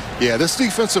front. Yeah, this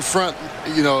defensive front,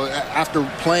 you know, after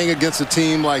playing against a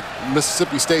team like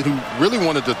Mississippi State, who really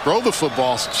wanted to throw the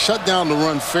football, shut down the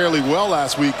run fairly well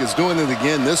last week, is doing it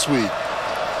again this week.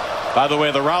 By the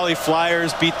way, the Raleigh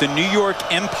Flyers beat the New York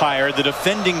Empire, the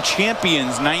defending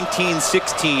champions,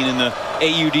 19-16 in the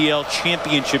AUDL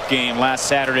championship game last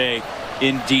Saturday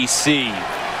in D.C.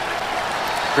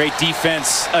 Great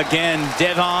defense again.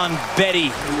 Devon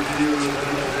Betty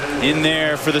in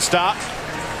there for the stop.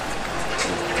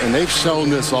 And they've shown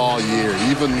this all year,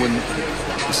 even when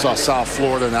you saw South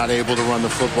Florida not able to run the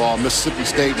football. Mississippi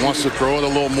State wants to throw it a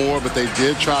little more, but they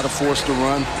did try to force the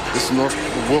run. This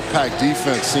Wolfpack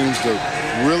defense seems to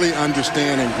really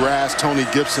understand and grasp Tony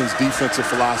Gibson's defensive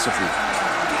philosophy.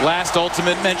 Last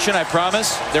ultimate mention, I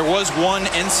promise. There was one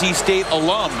NC State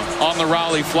alum on the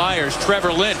Raleigh Flyers,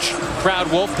 Trevor Lynch, proud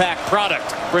Wolfpack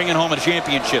product, bringing home a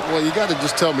championship. Well, you got to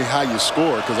just tell me how you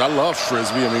score, because I love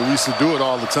Frisbee. I mean, we used to do it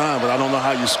all the time, but I don't know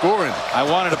how you score in it. I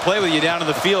wanted to play with you down in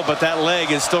the field, but that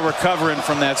leg is still recovering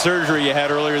from that surgery you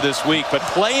had earlier this week. But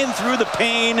playing through the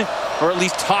pain, or at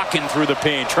least talking through the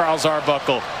pain, Charles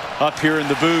Arbuckle up here in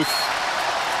the booth.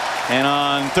 And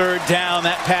on third down,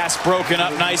 that pass broken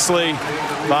up nicely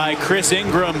by Chris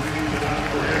Ingram.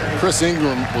 Chris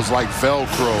Ingram was like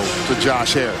Velcro to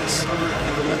Josh Harris.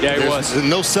 Yeah, he was.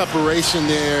 No separation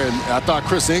there, and I thought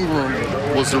Chris Ingram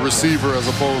was the receiver as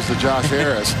opposed to Josh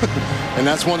Harris. And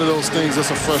that's one of those things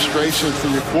that's a frustration for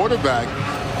your quarterback.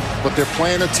 But they're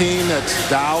playing a team that's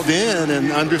dialed in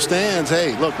and understands,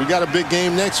 hey, look, we got a big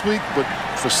game next week, but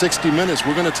for 60 minutes,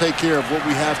 we're going to take care of what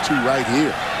we have to right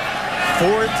here.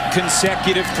 Fourth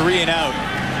consecutive 3-and-out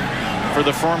for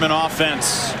the Furman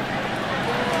offense.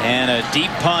 And a deep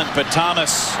punt, but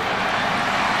Thomas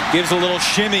gives a little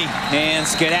shimmy and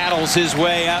skedaddles his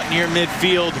way out near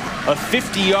midfield. A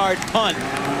 50-yard punt,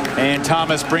 and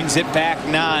Thomas brings it back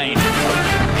 9.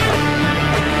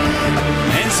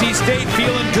 NC State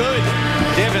feeling good.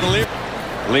 Devin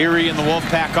Leary in the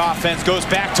Wolfpack offense goes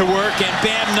back to work, and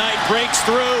Bam Knight breaks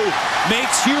through,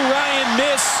 makes Hugh Ryan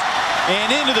miss.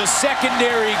 And into the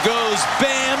secondary goes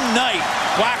Bam Knight.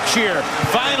 Blackshear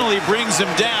finally brings him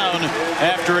down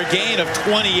after a gain of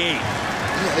 28.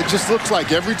 Yeah, it just looks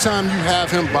like every time you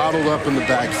have him bottled up in the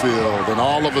backfield, and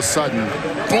all of a sudden,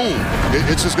 boom,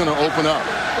 it's just going to open up.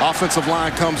 Offensive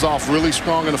line comes off really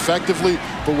strong and effectively,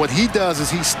 but what he does is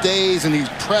he stays and he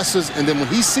presses, and then when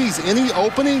he sees any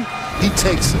opening, he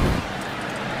takes it.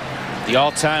 The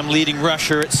all-time leading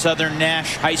rusher at Southern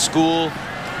Nash High School.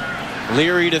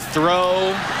 Leary to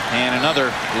throw, and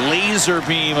another laser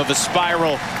beam of a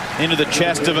spiral into the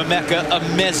chest of Emeka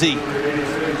Emezi.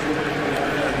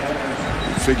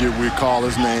 Figured we'd call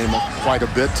his name quite a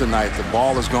bit tonight. The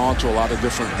ball has gone to a lot of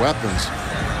different weapons.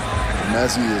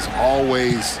 Emezi is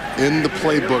always in the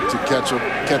playbook to catch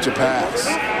a pass.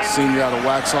 Senior out of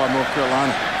Waxhaw, North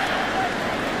Carolina.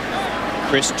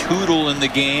 Chris Tootle in the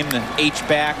game, the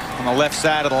H-back on the left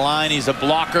side of the line. He's a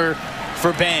blocker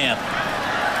for Bam.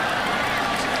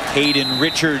 Hayden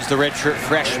Richards, the redshirt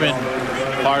freshman,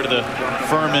 part of the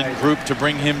Furman group to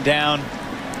bring him down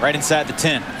right inside the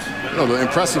 10. You know, the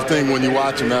impressive thing when you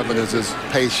watch him, Evan, is his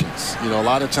patience. You know, a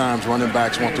lot of times running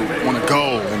backs want to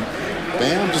go, and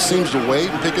Bam just seems to wait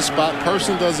and pick a spot.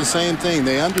 Person does the same thing.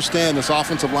 They understand this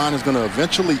offensive line is going to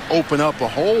eventually open up a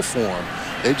hole for him.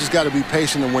 They've just got to be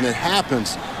patient, and when it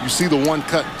happens, you see the one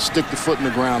cut, stick the foot in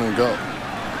the ground and go.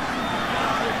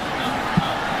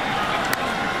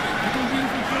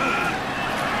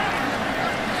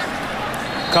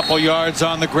 Couple yards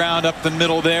on the ground up the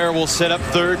middle there will set up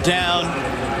third down.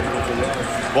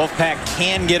 Wolfpack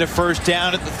can get a first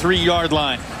down at the 3-yard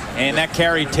line, and that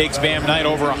carry takes Bam Knight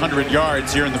over 100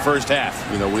 yards here in the first half.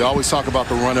 You know, we always talk about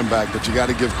the running back, but you got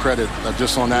to give credit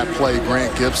just on that play.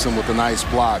 Grant Gibson with a nice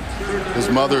block. His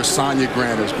mother is Sonia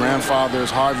Grant. His grandfather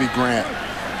is Harvey Grant.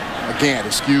 Again,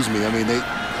 excuse me. I mean,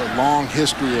 a long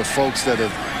history of folks that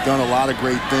have done a lot of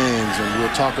great things, and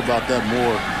we'll talk about that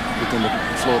more within the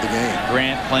flow of the game.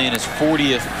 Grant playing his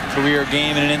 40th career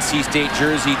game in an NC State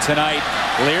jersey tonight.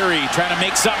 Leary trying to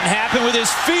make something happen with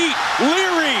his feet.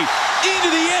 Leary into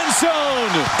the end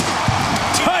zone.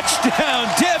 Touchdown,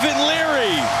 Devin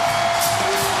Leary.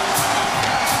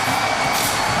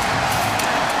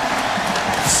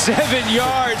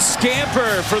 Seven-yard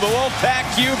scamper for the Wolfpack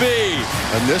QB.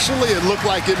 Initially, it looked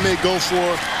like it may go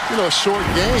for, a short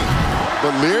game.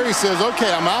 But Leary says,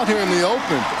 okay, I'm out here in the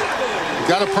open.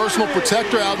 Got a personal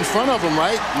protector out in front of him,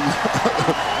 right?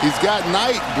 He's got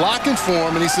Knight blocking for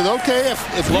him, and he said, okay,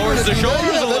 if lowers the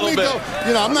shoulders a little bit. Go.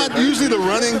 I'm not usually the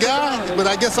running guy, but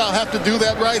I guess I'll have to do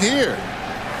that right here.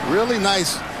 Really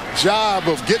nice job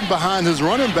of getting behind his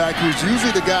running back, who's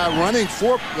usually the guy running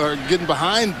for or getting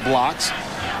behind blocks.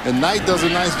 And Knight does a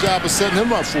nice job of setting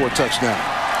him up for a touchdown.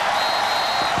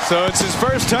 So it's his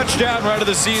first touchdown run of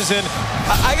the season.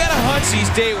 I got a hunch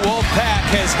State Wolfpack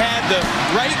has had the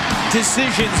right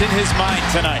decisions in his mind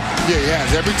tonight. Yeah, he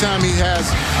has. Every time he has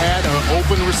had an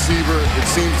open receiver, it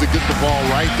seems to get the ball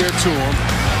right there to him.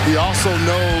 He also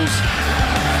knows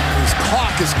his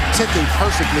clock is ticking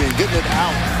perfectly and getting it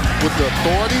out with the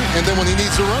authority, and then when he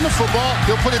needs to run the football,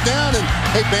 he'll put it down and,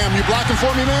 hey, Bam, you blocking for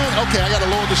me, man? Okay, I got to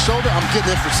lower the shoulder. I'm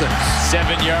getting it for 6.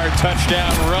 7-yard touchdown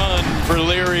run for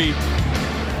Leary,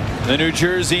 the New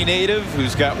Jersey native,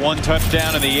 who's got 1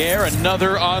 touchdown in the air,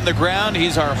 another on the ground.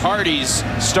 He's our Hardy's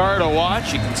star to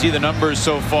watch. You can see the numbers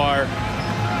so far,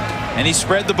 and he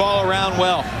spread the ball around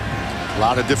well. A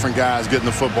lot of different guys getting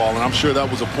the football, and I'm sure that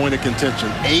was a point of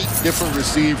contention. 8 different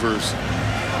receivers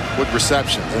with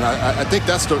receptions, and I think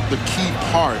that's the key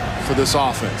part for this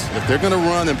offense. If they're going to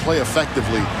run and play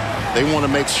effectively, they want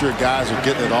to make sure guys are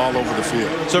getting it all over the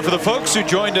field. So for the folks who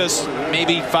joined us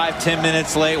maybe 5-10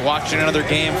 minutes late, watching another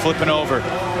game, flipping over,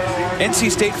 NC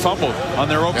State fumbled on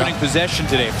their opening possession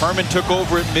today. Furman took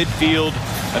over at midfield,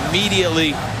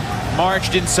 immediately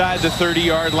marched inside the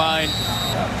 30-yard line,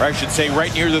 or I should say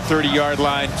right near the 30-yard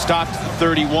line, stopped at the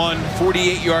 31.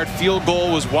 48-yard field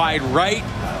goal was wide right.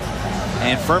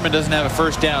 And Furman doesn't have a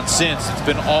first down since. It's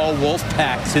been all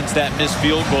Wolfpack since that missed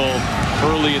field goal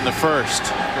early in the first.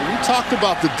 We talked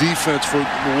about the defense for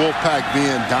the Wolfpack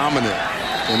being dominant,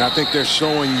 and I think they're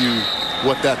showing you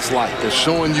what that's like. They're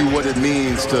showing you what it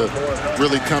means to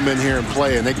really come in here and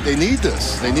play, and they need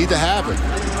this. They need to have it.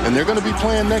 And they're going to be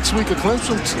playing next week a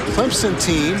Clemson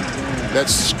team that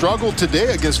struggled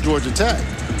today against Georgia Tech.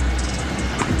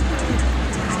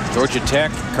 Georgia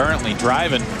Tech currently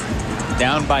driving,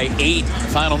 down by 8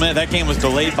 final minute. That game was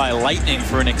delayed by lightning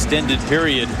for an extended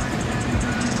period.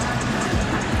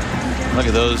 Look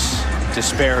at those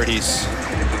disparities.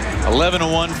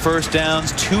 11-1 first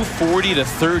downs, 240 to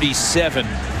 37.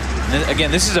 And again,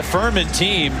 this is a Furman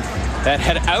team that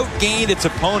had outgained its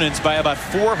opponents by about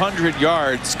 400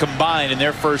 yards combined in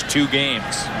their first 2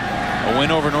 games. A win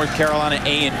over North Carolina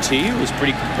A&T was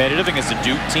pretty competitive against a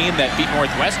Duke team that beat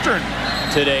Northwestern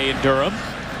today in Durham.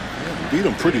 Beat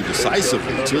them pretty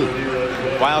decisively, too.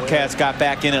 Wildcats got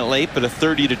back in it late, but a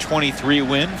 30-23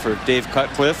 win for Dave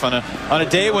Cutcliffe on a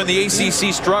day when the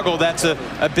ACC struggled. That's a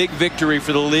big victory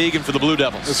for the league and for the Blue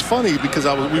Devils. It's funny because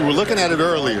we were looking at it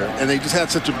earlier, and they just had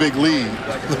such a big lead.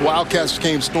 The Wildcats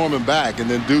came storming back, and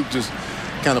then Duke just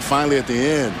kind of finally at the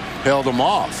end held them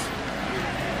off.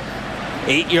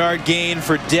 8-yard gain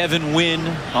for Devin Wynn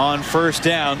on first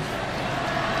down.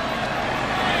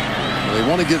 They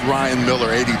want to get Ryan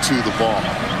Miller 82 the ball.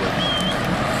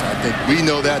 I think we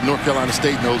know that. North Carolina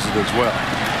State knows it as well.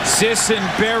 Sisson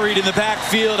buried in the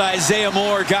backfield. Isaiah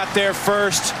Moore got there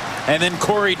first, and then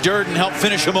Corey Durden helped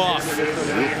finish him off.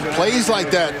 Plays like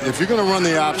that, if you're going to run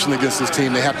the option against this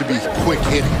team, they have to be quick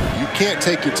hitting. You can't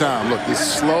take your time. Look,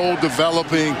 this slow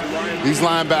developing. These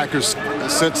linebackers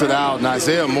sense it out, and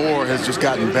Isaiah Moore has just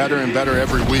gotten better and better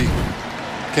every week.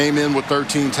 Came in with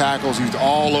 13 tackles. He's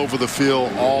all over the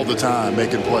field all the time,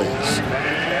 making plays.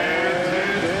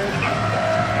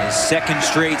 His second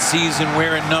straight season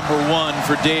wearing number 1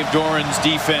 for Dave Doran's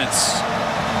defense.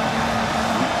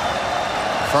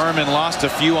 Furman lost a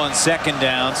few on second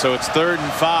down, so it's 3rd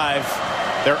and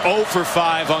 5. They're 0 for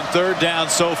 5 on 3rd down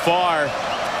so far.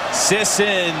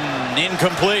 Sisson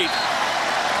incomplete.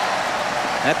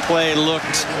 That play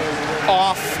looked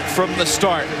off from the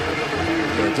start.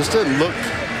 It just didn't look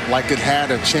like it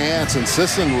had a chance, and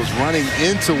Sisson was running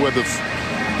into where the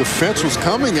fence was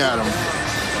coming at him.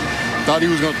 Thought he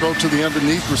was going to throw to the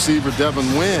underneath receiver, Devin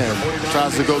Wynn.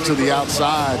 Tries to go to the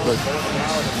outside, but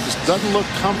just doesn't look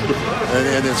comfortable.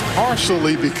 And it's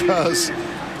partially because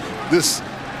this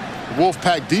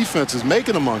Wolfpack defense is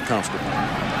making him uncomfortable.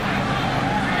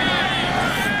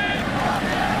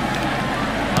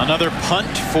 Another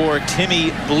punt for Timmy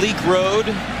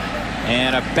Bleekrode.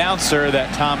 And a bouncer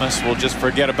that Thomas will just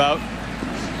forget about.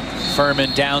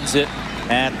 Furman downs it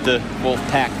at the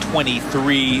Wolfpack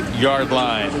 23-yard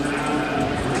line.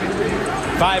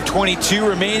 5:22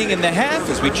 remaining in the half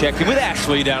as we check in with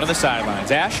Ashley down on the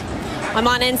sidelines. Ash? I'm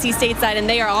on NC State side, and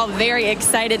they are all very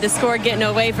excited. The score getting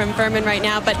away from Furman right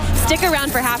now. But stick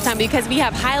around for halftime because we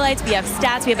have highlights, we have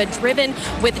stats, we have a driven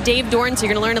with Dave Dorn, so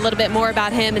you're going to learn a little bit more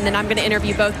about him, and then I'm going to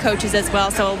interview both coaches as well.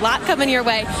 So a lot coming your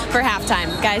way for halftime,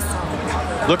 guys.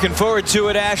 Looking forward to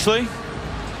it, Ashley.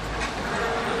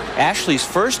 Ashley's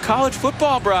first college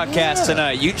football broadcast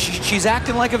tonight. She's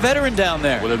acting like a veteran down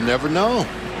there. Would have never known.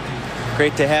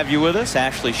 Great to have you with us,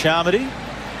 Ashley Shamity.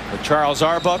 With Charles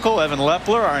Arbuckle, Evan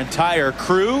Lepler, our entire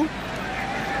crew.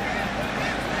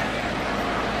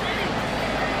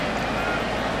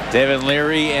 Devin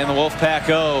Leary and the Wolfpack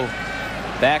O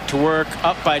back to work,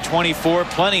 up by 24,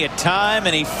 plenty of time,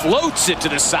 and he floats it to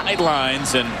the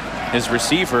sidelines, and his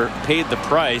receiver paid the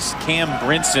price. Cam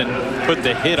Brinson put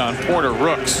the hit on Porter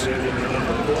Rooks.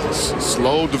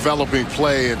 Slow developing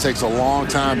play. It takes a long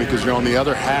time because you're on the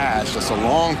other hash. That's a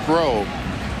long throw.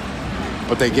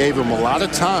 But they gave him a lot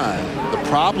of time. The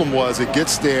problem was it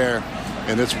gets there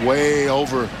and it's way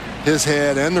over his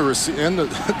head and the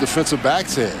defensive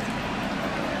back's head.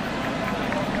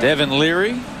 Devin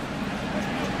Leary.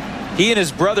 He and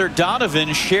his brother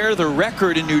Zonovan share the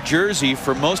record in New Jersey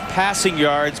for most passing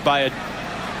yards by a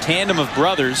tandem of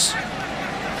brothers.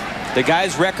 The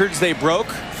guys' records they broke,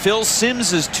 Phil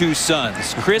Simms' two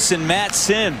sons, Chris and Matt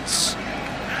Simms.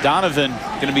 Zonovan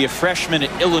going to be a freshman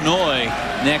at Illinois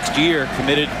next year,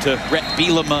 committed to Rhett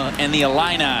Bielema and the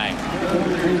Illini.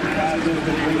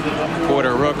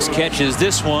 Porter Rooks catches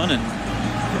this one,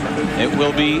 and it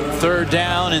will be 3rd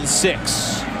down and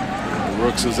 6.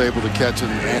 Rooks is able to catch it.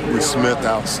 Anthony Smith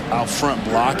out front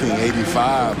blocking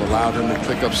 85 allowed him to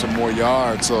pick up some more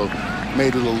yards, so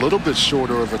made it a little bit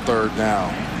shorter of a 3rd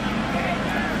down.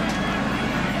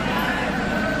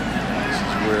 This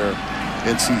is where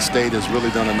NC State has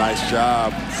really done a nice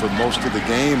job for most of the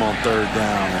game on 3rd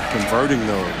down and converting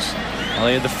those. Well,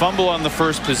 they had the fumble on the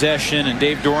first possession, and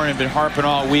Dave Doran had been harping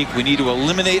all week. We need to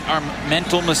eliminate our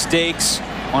mental mistakes.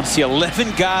 I want to see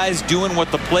 11 guys doing what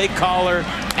the play caller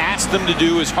asked them to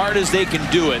do as hard as they can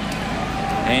do it.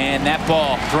 And that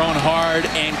ball thrown hard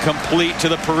and complete to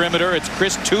the perimeter. It's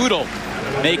Chris Tootle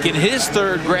making his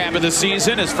 3rd grab of the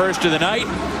season, his first of the night.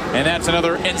 And that's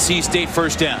another NC State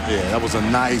 1st down. Yeah, that was a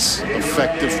nice,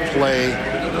 effective play.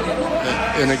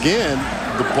 And again,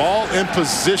 the ball in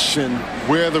position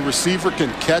where the receiver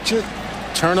can catch it,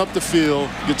 turn up the field,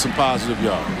 get some positive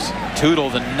yards. Tootle,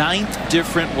 the 9th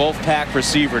different Wolfpack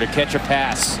receiver to catch a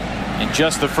pass in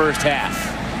just the first half.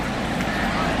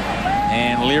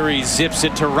 And Leary zips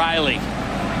it to Riley.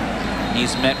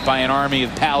 He's met by an army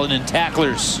of Paladin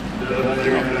tacklers.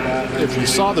 If you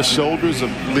saw the shoulders of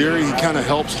Leary, he kind of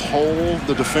helps hold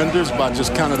the defenders by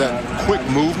just kind of that quick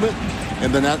movement,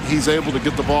 and then he's able to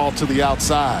get the ball to the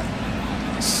outside.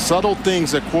 Subtle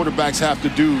things that quarterbacks have to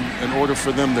do in order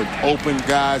for them to open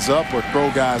guys up or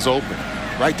throw guys open.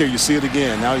 Right there, you see it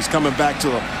again. Now he's coming back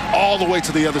to all the way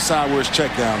to the other side where his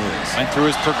check down is. Went through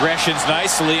his progressions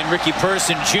nicely, and Ricky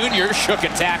Person Jr. shook a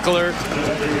tackler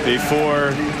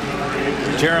before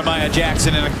Jeremiah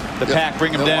Jackson and the pack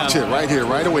bring him down. Watch it right here,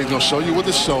 right away. He's going to show you with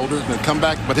his shoulders and then come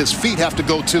back, but his feet have to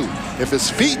go too. If his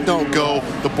feet don't go,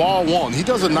 the ball won't. He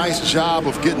does a nice job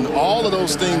of getting all of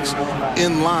those things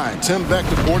in line. Tim Beck,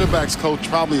 the quarterback's coach,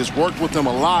 probably has worked with him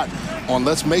a lot on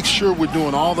let's make sure we're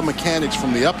doing all the mechanics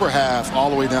from the upper half all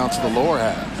the way down to the lower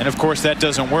half. And of course that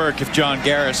doesn't work if John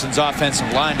Garrison's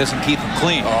offensive line doesn't keep him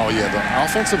clean. Oh yeah, the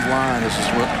offensive line has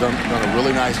just done a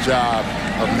really nice job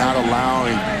of not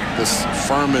allowing this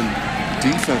Furman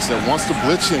defense that wants to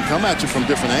blitz you and come at you from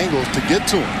different angles to get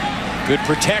to him. Good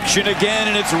protection again,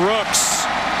 and it's Rooks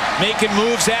making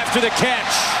moves after the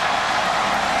catch.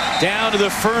 Down to the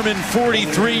Furman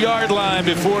 43-yard line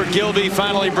before Gilby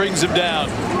finally brings him down.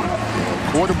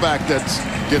 Quarterback that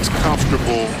gets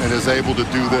comfortable and is able to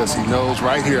do this. He knows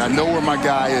right here, I know where my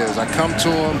guy is. I come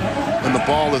to him and the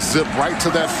ball is zipped right to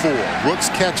that 4. Rooks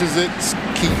catches it,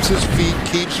 keeps his feet,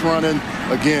 keeps running.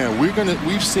 Again,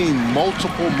 we've seen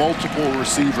multiple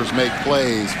receivers make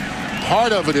plays.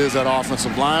 Part of it is that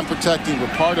offensive line protecting, but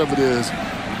part of it is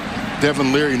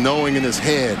Devin Leary knowing in his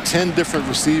head 10 different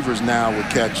receivers now with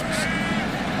catches.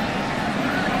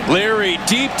 Leary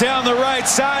deep down the right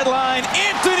sideline.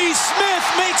 Anthony Smith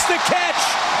makes the catch,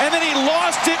 and then he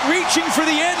lost it reaching for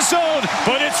the end zone,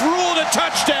 but it's ruled a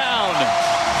touchdown.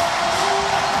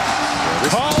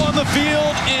 Call on the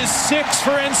field is 6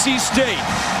 for NC State.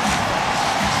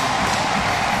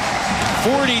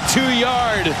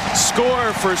 42-yard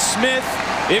score for Smith.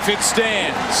 if it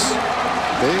stands.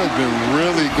 They have been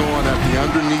really going at the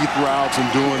underneath routes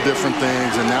and doing different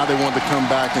things, and now they want to come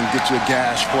back and get you a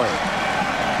gash play.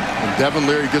 And Devin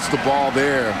Leary gets the ball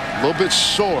there, a little bit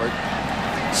short.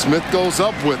 Smith goes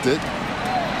up with it.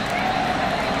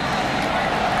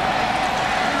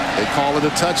 They call it a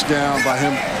touchdown by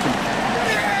him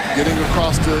getting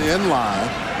across the end line.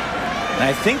 And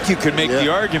I think you could make the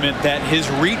argument that his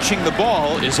reaching the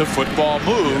ball is a football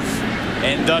move,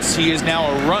 and thus he is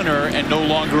now a runner and no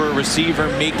longer a receiver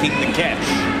making the catch.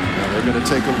 Now they're going to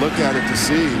take a look at it to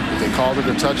see if they called it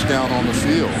a touchdown on the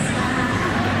field.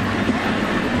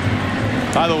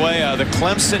 By the way, the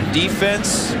Clemson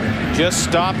defense just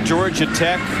stopped Georgia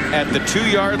Tech at the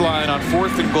 2-yard line on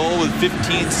 4th and goal with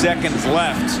 15 seconds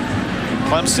left.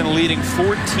 Clemson leading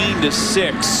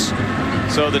 14-6.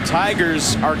 So the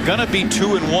Tigers are going to be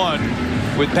 2-1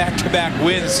 with back-to-back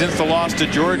wins since the loss to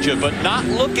Georgia, but not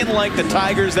looking like the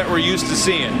Tigers that we're used to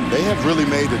seeing. They have really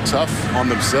made it tough on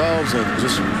themselves, and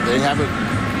just they haven't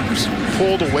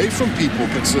pulled away from people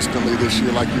consistently this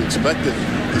year like you expected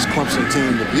this Clemson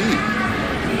team to be.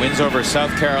 Wins over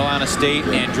South Carolina State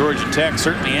and Georgia Tech.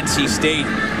 Certainly NC State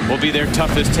will be their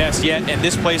toughest test yet, and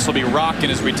this place will be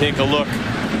rocking as we take a look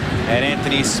at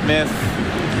Anthony Smith.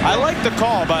 I like the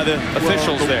call by the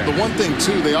officials there. The one thing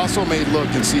too, they also made look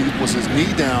and see was his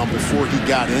knee down before he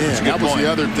got in. That was the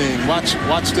other thing. Watch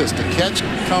this. The catch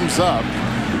comes up,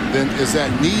 then is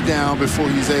that knee down before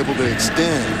he's able to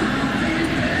extend.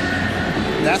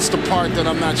 That's the part that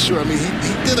I'm not sure. I mean, he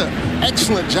did an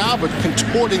excellent job of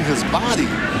contorting his body,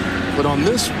 but on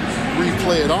this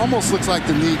replay, it almost looks like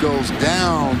the knee goes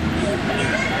down.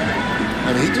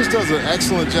 I mean, he just does an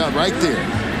excellent job right there.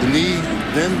 The knee,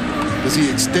 then is he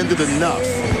extended enough?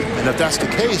 And if that's the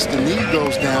case, the knee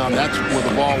goes down. That's where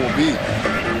the ball will be.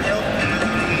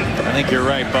 I think you're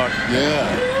right, Buck. Yeah.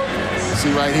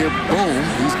 See right here, boom,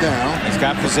 he's down. He's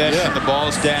got possession. The ball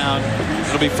is down.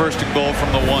 It'll be 1st and goal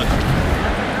from the 1.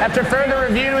 After further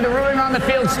review, the ruling on the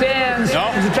field stands. It's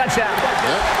a touchdown.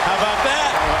 Yep. How about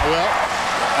that? Well,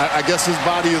 I guess his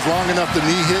body is long enough, the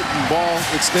knee hit and ball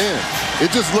extend. It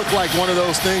just looked like one of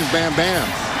those things, bam, bam.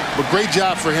 But great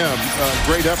job for him.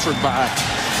 Great effort by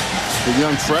the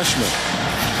young freshman.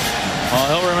 Well,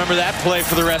 he'll remember that play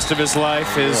for the rest of his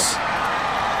life. His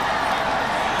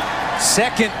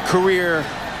second career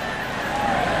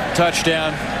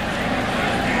touchdown.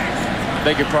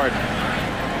 Beg your pardon.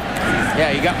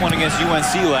 Yeah, he got one against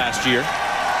UNC last year.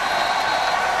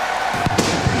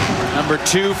 Number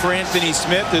 2 for Anthony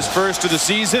Smith, his first of the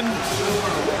season.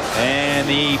 And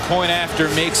the point after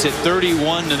makes it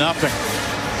 31-0.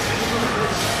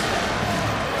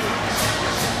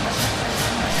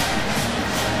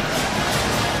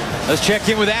 Let's check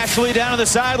in with Ashley down on the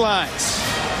sidelines.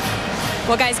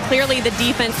 Well, guys, clearly the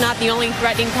defense not the only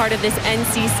threatening part of this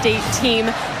NC State team.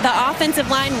 The offensive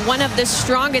line, one of the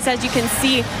strongest, as you can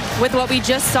see with what we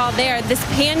just saw there. This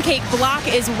pancake block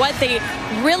is what they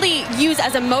really use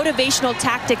as a motivational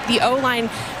tactic. The O-line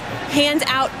hands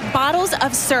out bottles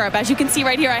of syrup. As you can see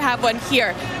right here, I have one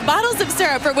here. Bottles of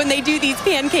syrup for when they do these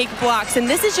pancake blocks. And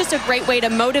this is just a great way to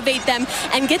motivate them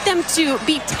and get them to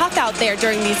be tough out there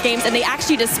during these games. And they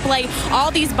actually display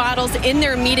all these bottles in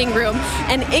their meeting room.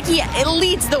 And Icky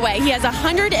leads the way. He has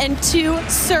 102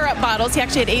 syrup bottles. He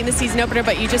actually had 8 in the season opener,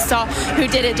 but you just saw who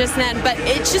did it just then. But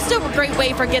it's just a great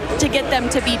way to get them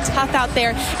to be tough out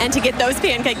there and to get those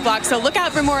pancake blocks. So look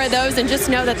out for more of those, and just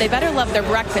know that they better love their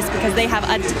breakfast because they have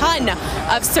a ton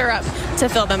of syrup to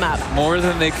fill them up. More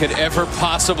than they could ever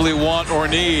possibly want or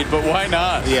need, but why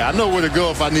not? Yeah, I know where to go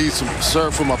if I need some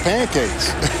syrup for my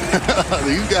pancakes.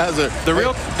 These guys are...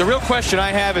 The real question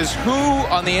I have is who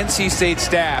on the NC State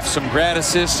staff, some grad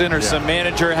assistant or some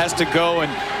manager, has to go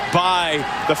and buy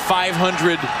the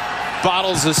 500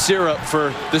 bottles of syrup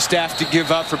for the staff to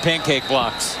give out for pancake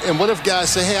blocks? And what if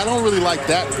guys say, hey, I don't really like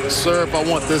that syrup, I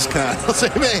want this kind? I'll say,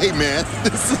 hey man,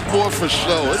 this is more for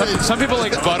show. Some people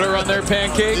like butter on their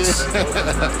pancakes.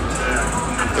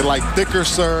 They like thicker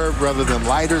syrup rather than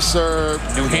lighter syrup.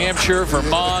 New Hampshire,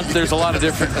 Vermont, there's a lot of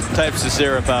different types of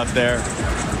syrup out there.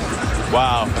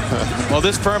 Wow. Well,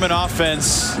 this Furman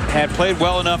offense had played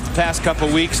well enough the past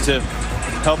couple weeks to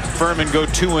help Furman go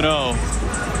 2-0.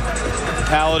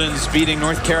 Paladins beating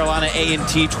North Carolina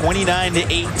A&T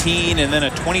 29-18, and then a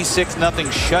 26-0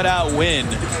 shutout win.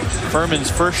 Furman's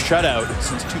first shutout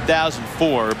since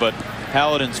 2004, but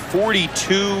Paladins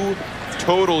 42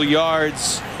 total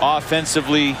yards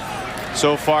offensively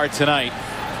so far tonight.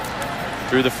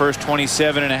 Through the first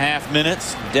 27.5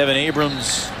 minutes, Devin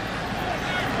Abrams,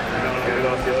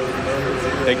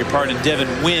 beg your pardon, Devin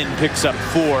Wynn picks up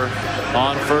 4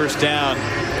 on first down.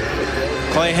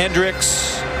 Clay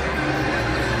Hendricks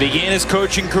Began his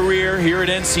coaching career here at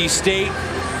NC State.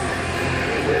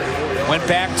 Went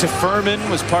back to Furman,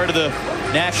 was part of the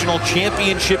national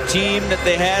championship team that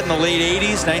they had in the late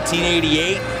 80s,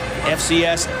 1988.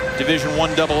 FCS Division I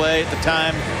AA at the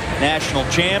time, national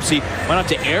champs. He went up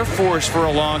to Air Force for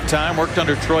a long time, worked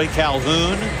under Troy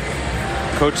Calhoun,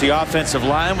 coached the offensive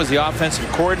line, was the offensive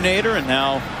coordinator, and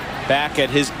now back at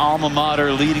his alma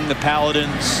mater leading the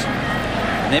Paladins.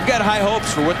 And they've got high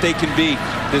hopes for what they can be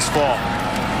this fall.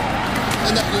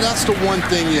 And that's the one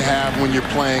thing you have when you're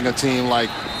playing a team like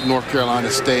North Carolina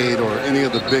State or any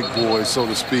of the big boys, so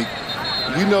to speak.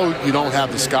 You know you don't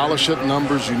have the scholarship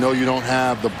numbers. You know you don't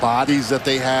have the bodies that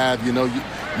they have. You know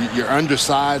you're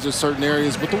undersized in certain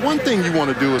areas. But the one thing you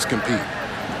want to do is compete.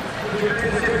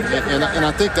 And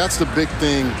I think that's the big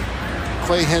thing.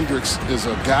 Clay Hendricks is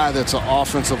a guy that's an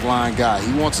offensive line guy.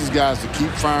 He wants his guys to keep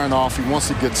firing off. He wants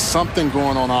to get something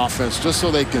going on offense just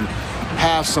so they can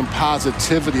have some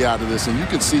positivity out of this. And you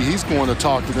can see he's going to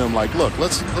talk to them like, look,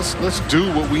 let's do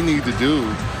what we need to do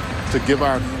to give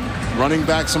our running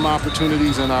back some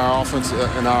opportunities and our offense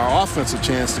a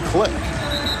chance to click.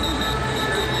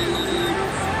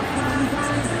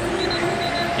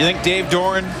 You think Dave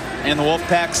Doran and the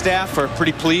Wolfpack staff are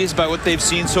pretty pleased by what they've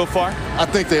seen so far? I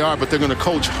think they are, but they're going to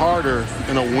coach harder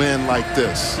in a win like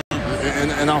this.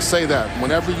 And I'll say that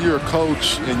whenever you're a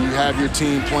coach and you have your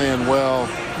team playing well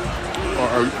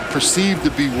or perceived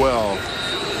to be well,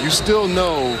 you still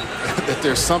know that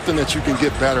there's something that you can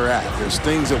get better at. There's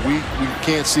things that we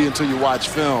can't see until you watch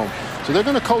film. So they're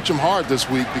going to coach them hard this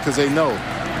week because they know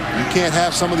you can't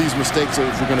have some of these mistakes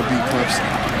if we're going to beat Clemson.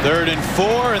 3rd and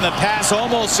 4, and the pass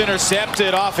almost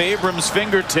intercepted off Abrams'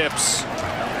 fingertips.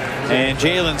 And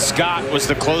Jalen Scott was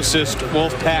the closest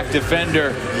Wolfpack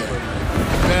defender.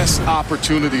 Best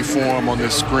opportunity for him on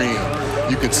this screen.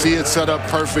 You can see it set up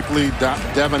perfectly.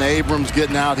 Devin Abrams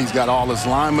getting out. He's got all his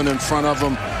linemen in front of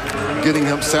him,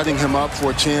 setting him up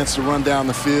for a chance to run down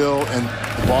the field, and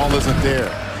the ball isn't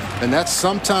there. And that's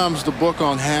sometimes the book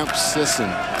on Hamp Sisson.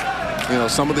 You know,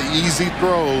 some of the easy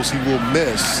throws he will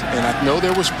miss. And I know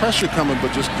there was pressure coming,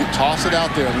 but just toss it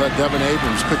out there and let Devin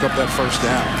Abrams pick up that first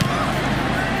down.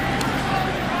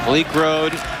 Bleak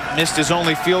Road missed his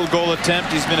only field goal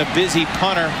attempt. He's been a busy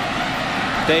punter.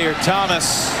 Thayer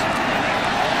Thomas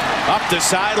up the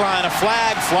sideline. A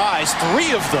flag flies.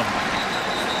 3 of them.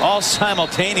 All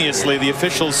simultaneously. The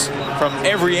officials from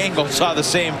every angle saw the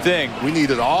same thing. We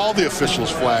needed all the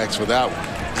officials' flags for that one.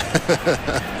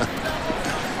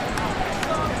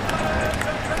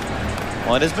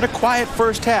 Well, it has been a quiet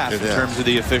first half in terms of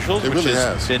the officials, which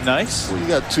has been nice. Well, you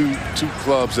got two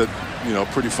clubs that, you know,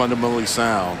 pretty fundamentally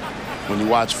sound. When you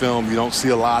watch film, you don't see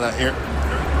a lot of air.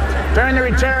 During the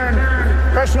return,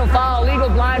 personal foul, legal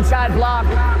blindside block,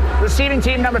 receiving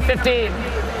team number 15.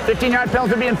 15-yard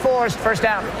penalty being enforced, first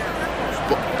down.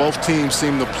 Both teams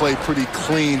seem to play pretty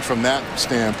clean from that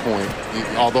standpoint,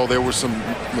 although there were some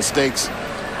mistakes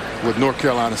with North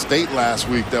Carolina State last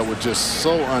week that were just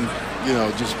so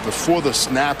just before the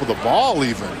snap of the ball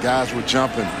even, guys were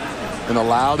jumping in a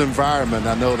loud environment.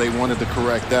 I know they wanted to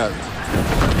correct that.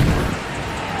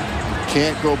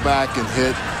 Can't go back and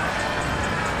hit.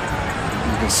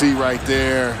 You can see right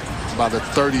there by the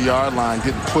 30-yard line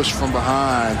getting pushed from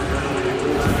behind.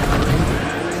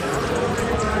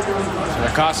 So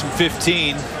that cost them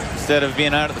 15. Instead of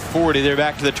being out at the 40, they're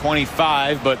back to the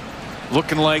 25, but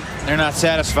looking like they're not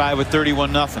satisfied with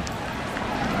 31-0.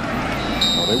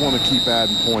 They want to keep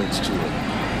adding points to it.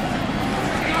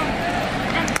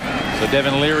 So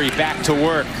Devin Leary back to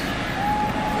work.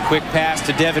 Quick pass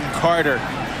to Devin Carter.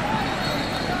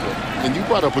 And you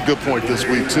brought up a good point this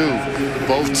week, too.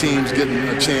 Both teams getting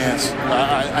a chance.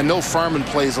 I know Furman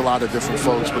plays a lot of different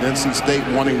folks, but NC State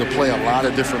wanting to play a lot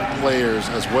of different players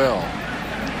as well.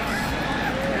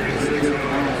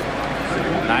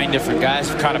 9 different guys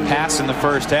have caught a pass in the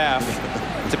first half.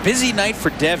 It's a busy night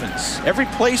for Devins. Every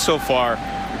play so far,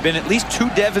 there have been at least 2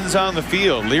 Devins on the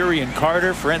field. Leary and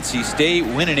Carter for NC State,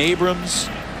 Wynn and Abrams.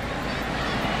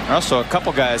 There are also a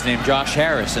couple guys named Josh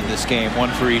Harris in this game,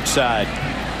 1 for each side.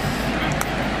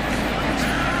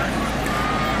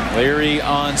 Leary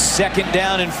on 2nd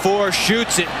down and 4,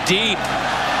 shoots it deep.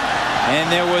 And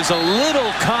there was a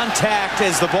little contact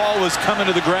as the ball was coming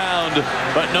to the ground,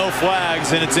 but no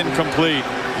flags, and it's incomplete.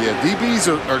 Yeah, DBs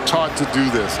are taught to do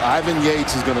this. Ivan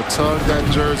Yates is going to tug that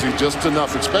jersey just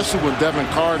enough, especially when Devin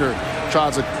Carter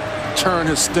tries to turn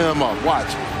his stem up.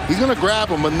 Watch. He's going to grab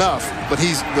him enough, but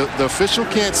the official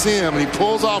can't see him, and he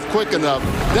pulls off quick enough.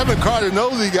 Devin Carter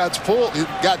knows he got pulled,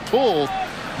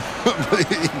 but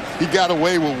he got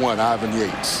away with one, Ivan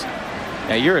Yates.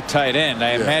 Now, you're a tight end.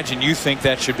 I imagine you think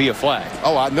that should be a flag.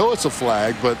 Oh, I know it's a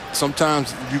flag, but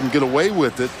sometimes you can get away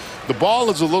with it. The ball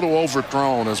is a little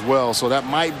overthrown as well, so that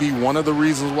might be one of the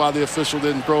reasons why the official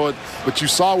didn't throw it. But you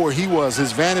saw where he was.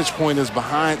 His vantage point is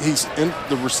behind. He's in,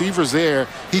 the receiver's there.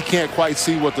 He can't quite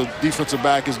see what the defensive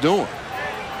back is doing.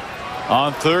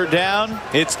 On third down,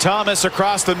 it's Thomas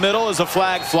across the middle as a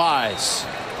flag flies.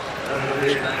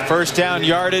 First down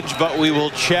yardage, but we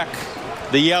will check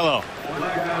the yellow.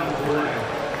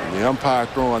 The umpire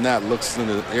throwing that looks in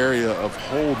an area of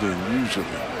holding usually.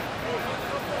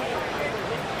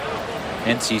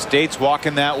 NC State's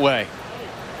walking that way.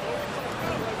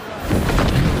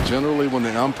 Generally, when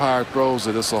the umpire throws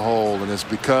it, it's a hold, and it's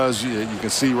because you can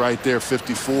see right there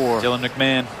 54. Dylan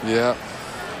McMahon. Yeah.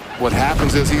 What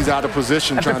happens is he's out of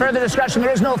position. After further discussion,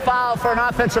 there is no foul for an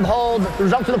offensive hold. The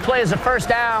result of the play is a first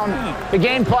down. The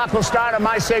game clock will start on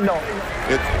my signal.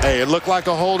 It looked like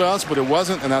a hold to us, but it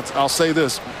wasn't. And I'll say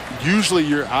this. Usually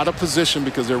you're out of position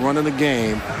because they're running the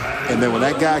game. And then when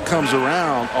that guy comes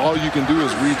around, all you can do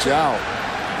is reach out.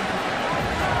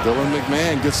 Dylan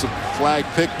McMahon gets the flag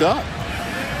picked up.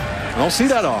 I don't see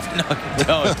that often.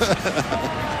 No,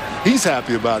 don't. He's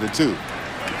happy about it, too.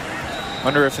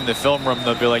 Wonder if in the film room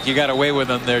they'll be like, you got away with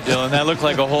him there, Dylan. That looked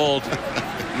like a hold.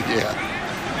 Yeah.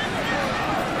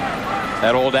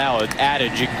 That old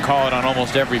adage, you can call it on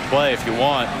almost every play if you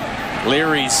want.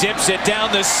 Leary zips it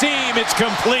down the seam. It's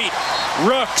complete.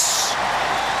 Rooks.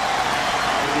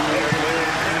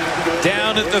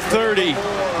 Down at the 30.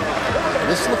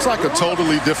 This looks like a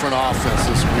totally different offense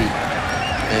this week.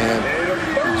 And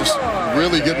just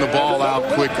really getting the ball out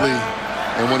quickly.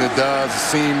 And when it does,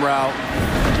 seam route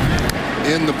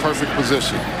in the perfect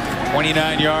position.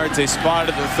 29 yards. They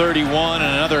spotted the 31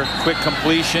 and another quick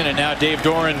completion. And now Dave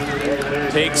Doran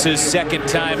takes his second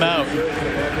timeout.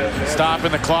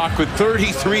 Stopping the clock with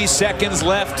 33 seconds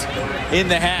left in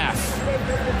the half.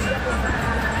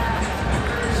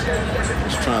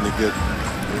 Just trying to get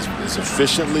as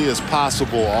efficiently as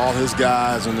possible all his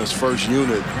guys in this first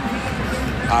unit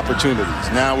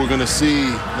opportunities. Now we're going to see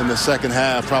in the second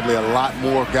half probably a lot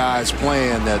more guys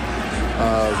playing that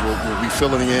will be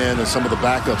filling in and some of the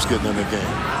backups getting in the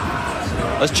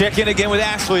game. Let's check in again with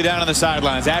Ashley down on the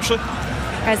sidelines. Ashley?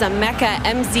 As Emeka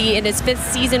MZ in his 5th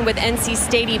season with NC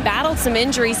State, he battled some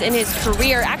injuries in his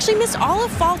career. Actually missed all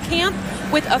of fall camp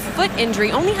with a foot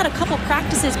injury. Only had a couple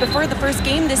practices before the first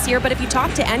game this year, but if you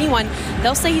talk to anyone,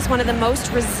 they'll say he's one of the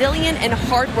most resilient and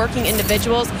hardworking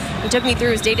individuals. He took me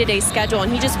through his day-to-day schedule,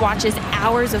 and he just watches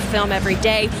hours of film every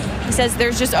day. He says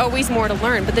there's just always more to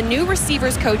learn. But the new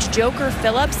receivers coach, Joker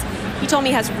Phillips, he told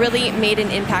me has really made an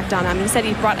impact on him. He said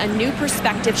he brought a new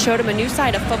perspective, showed him a new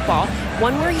side of football,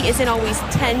 one where he isn't always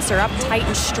tense or uptight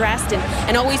and stressed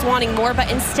and always wanting more, but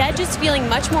instead just feeling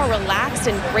much more relaxed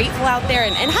and grateful out there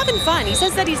and having fun. He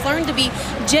says that he's learned to be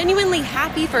genuinely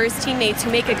happy for his teammates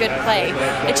who make a good play.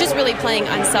 It's just really playing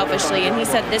unselfishly, and he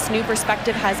said this new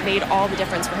perspective has made all the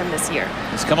difference for him this year.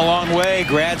 He's come a long way.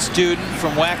 Grad student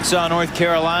from Waxhaw, North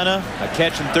Carolina, a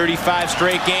catch in 35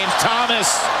 straight games.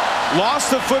 Thomas lost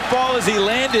the football as he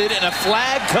landed, and a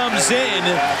flag comes in,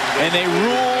 and they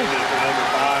rule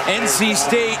NC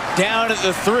State down at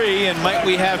the 3, and might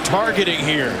we have targeting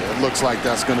here? It looks like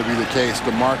that's going to be the case.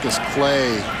 DeMarcus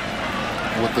Clay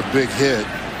with the big hit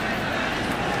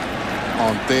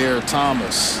on Thayer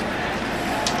Thomas.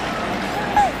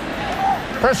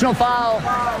 Personal foul,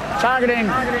 targeting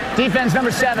defense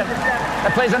number 7.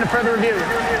 That plays under further review.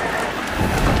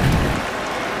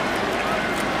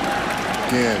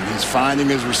 Again, he's finding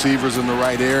his receivers in the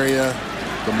right area.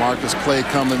 DeMarcus Clay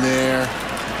coming there.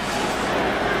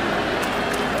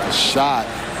 A shot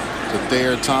to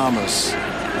Thayer Thomas.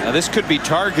 Now this could be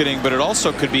targeting, but it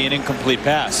also could be an incomplete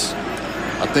pass.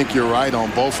 I think you're right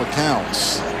on both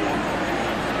accounts.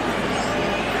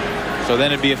 So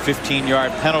then it'd be a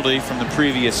 15-yard penalty from the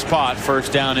previous spot.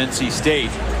 First down NC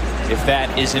State, if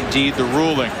that is indeed the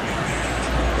ruling.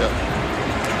 Yep.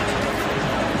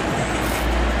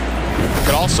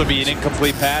 Could also be an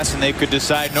incomplete pass, and they could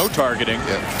decide no targeting.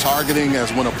 Yeah. Targeting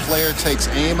as when a player takes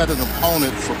aim at an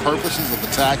opponent for purposes of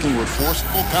attacking with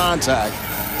forcible contact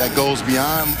that goes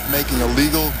beyond making a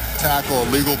legal tackle, a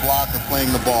legal block, or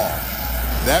playing the ball.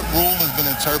 That rule has been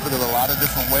interpreted a lot of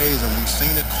different ways, and we've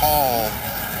seen it called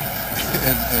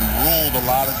and ruled a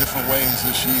lot of different ways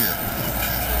this year.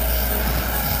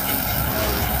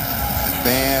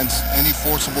 Bans any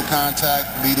forcible contact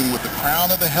leading with the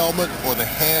crown of the helmet or the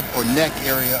head or neck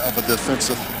area of a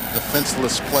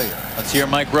defenseless player. Let's hear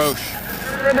Mike Roche.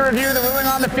 Further review, the ruling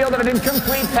on the field of an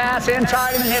incomplete pass and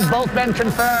targeting had both been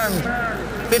confirmed.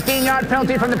 15-yard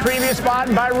penalty from the previous spot,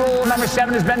 and by rule, number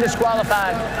 7 has been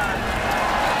disqualified.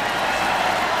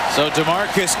 So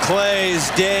DeMarcus Clay's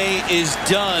day is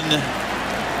done.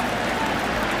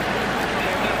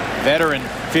 Veteran,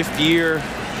 5th-year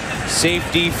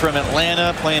safety from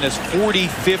Atlanta, playing his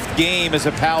 45th game as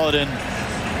a Paladin.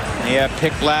 He got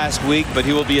picked last week, but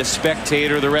he will be a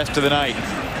spectator the rest of the night.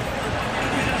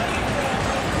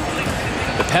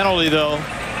 The penalty, though,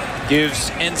 gives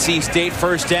NC State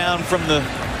first down from the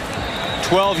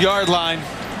 12-yard line.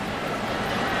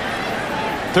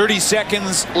 30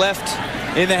 seconds left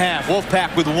in the half.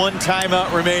 Wolfpack with 1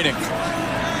 timeout remaining.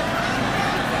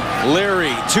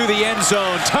 Leary to the end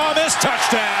zone. Thomas,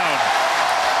 touchdown.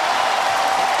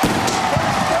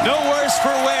 No worse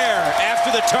for wear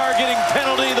after the targeting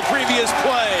penalty the previous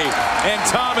play. And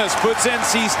Thomas puts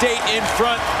NC State in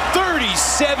front 37-0.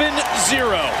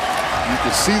 You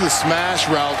can see the smash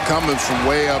route coming from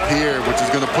way up here, which is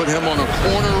going to put him on a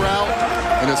corner route,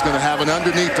 and it's going to have an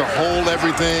underneath to hold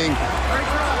everything.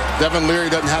 Devin Leary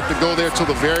doesn't have to go there till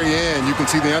the very end. You can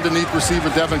see the underneath receiver,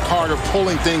 Devin Carter,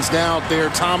 pulling things down there.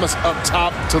 Thomas up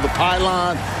top to the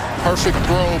pylon. Perfect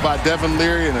throw by Devin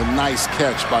Leary and a nice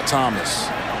catch by Thomas.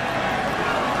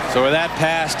 So with that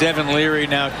pass, Devin Leary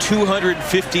now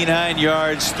 259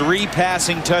 yards, 3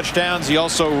 passing touchdowns. He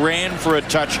also ran for a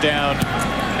touchdown.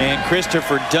 And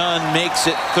Christopher Dunn makes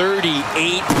it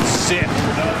 38-6.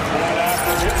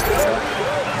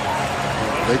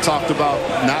 They talked about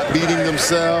not beating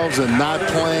themselves and not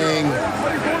playing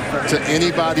to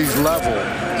anybody's level.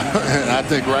 And I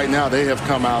think right now they have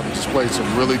come out and displayed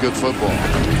some really good football.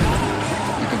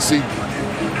 You can see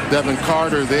Devin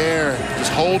Carter there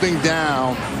just holding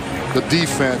down the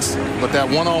defense, but that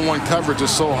one-on-one coverage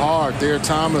is so hard there.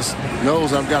 Thomas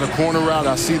knows I've got a corner route.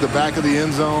 I see the back of the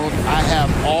end zone. I have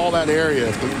all that area.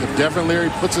 If Devin Leary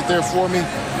puts it there for me,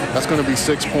 that's going to be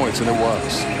 6 points, and it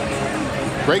was.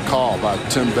 Great call by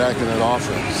Tim Beck and that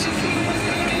offense.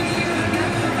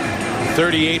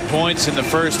 38 points in the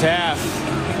first half.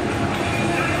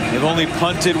 They've only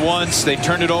punted once. They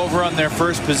turned it over on their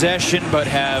first possession, but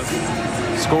have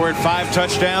scored 5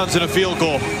 touchdowns and a field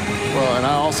goal. Well, and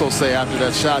I also say after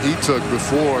that shot he took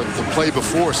before, the play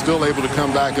before, still able to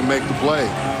come back and make the play.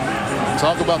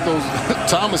 Talk about those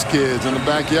Thomas kids in the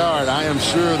backyard. I am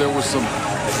sure there was some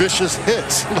vicious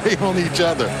hits laid on each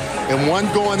other. And one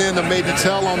going in to maybe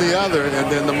tell on the other, and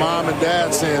then the mom and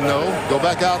dad saying, no, go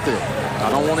back out there. I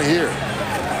don't want to hear it.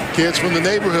 Kids from the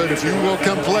neighborhood, if you will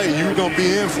come play, you're going to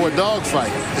be in for a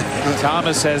dogfight.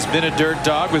 Thomas has been a dirt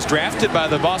dog, was drafted by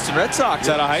the Boston Red Sox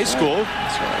out of high school.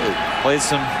 That's right. Played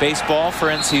some baseball for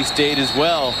NC State as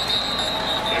well.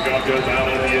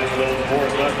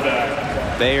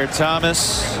 Bayer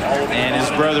Thomas and his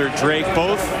brother Drake,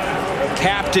 both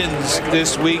captains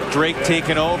this week. Drake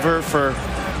taking over for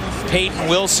Peyton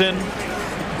Wilson.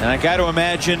 And I got to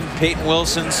imagine Peyton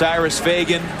Wilson, Cyrus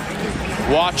Fagan,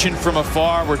 watching from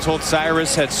afar. We're told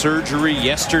Cyrus had surgery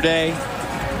yesterday.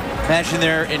 Imagine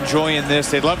they're enjoying this.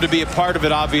 They'd love to be a part of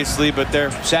it, obviously, but they're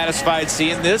satisfied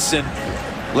seeing this. And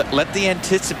let the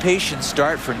anticipation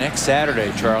start for next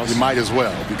Saturday, Charles. You might as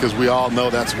well, because we all know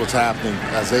that's what's happening.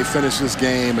 As they finish this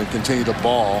game and continue to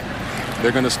ball,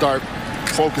 they're going to start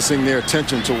focusing their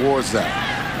attention towards that.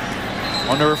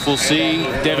 Wonder if we'll see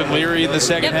Devin Leary in the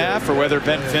second half, or whether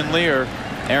Ben Finley or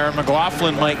Aaron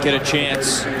McLaughlin might get a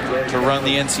chance to run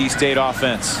the NC State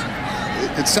offense.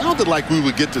 It sounded like we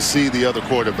would get to see the other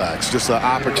quarterbacks. Just an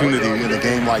opportunity in a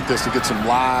game like this to get some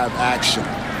live action.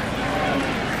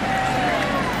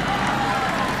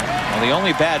 Well, the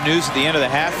only bad news at the end of the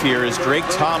half here is Drake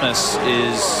Thomas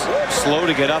is slow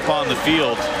to get up on the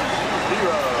field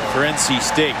for NC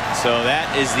State. So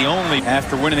that is the only,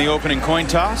 after winning the opening coin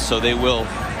toss. So they will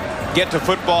get to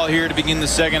football here to begin the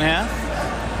second half.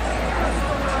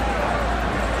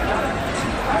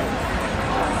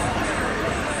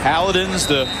 Paladins,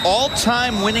 the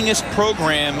all-time winningest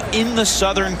program in the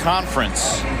Southern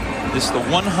Conference. This is the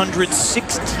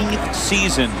 116th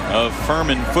season of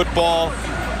Furman football.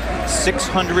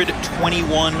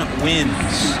 621 wins.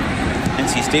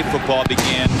 NC State football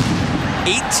began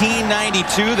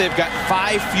 1892. They've got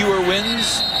 5 fewer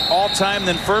wins all-time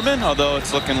than Furman, although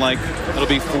it's looking like it'll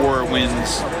be 4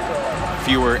 wins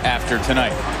fewer after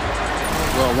tonight.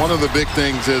 Well, one of the big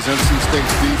things is NC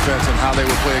State's defense and how they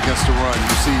would play against the run.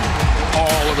 You see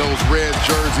all of those red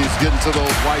jerseys getting to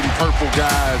those white and purple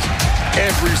guys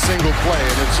every single play,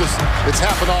 and it's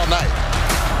happened all night.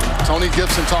 Tony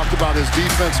Gibson talked about his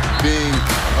defense being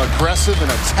aggressive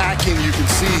and attacking. You can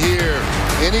see here,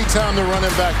 anytime the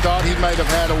running back thought he might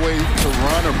have had a way to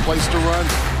run or place to run,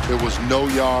 there was no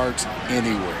yards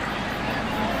anywhere.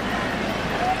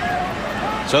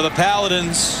 So the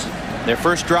Paladins Their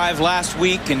first drive last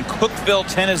week in Cookeville,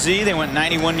 Tennessee. They went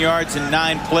 91 yards in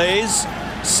 9 plays.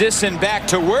 Sisson back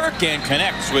to work and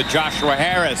connects with Joshua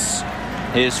Harris,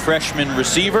 his freshman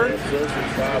receiver.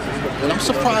 And I'm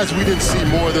surprised we didn't see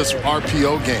more of this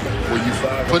RPO game where you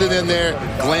put it in there,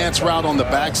 glance route on the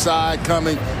backside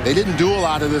coming. They didn't do a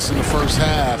lot of this in the first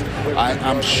half.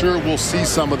 I'm sure we'll see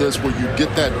some of this where you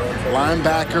get that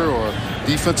linebacker or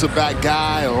defensive back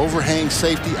guy or overhang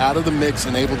safety out of the mix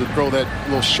and able to throw that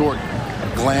little short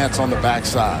glance on the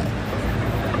backside.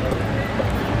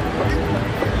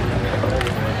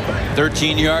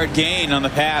 13-yard gain on the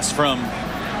pass from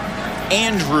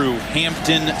Andrew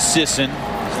Hampton Sisson.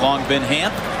 It's long been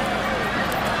Hamp.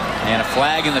 And a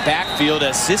flag in the backfield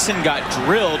as Sisson got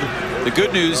drilled. The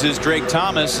good news is Drake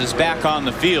Thomas is back on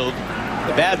the field.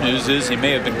 The bad news is he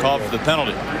may have been called for the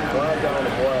penalty.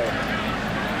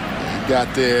 He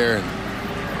got there,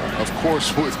 and of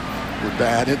course, with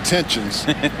bad intentions.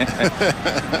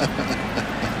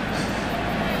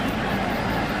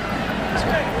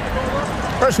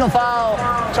 Personal foul,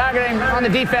 targeting on the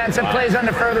defense, and plays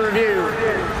under further review.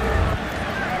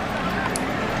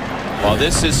 Well,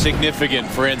 this is significant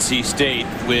for NC State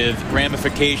with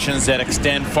ramifications that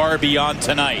extend far beyond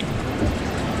tonight.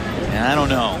 And I don't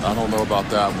know. I don't know about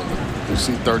that one. You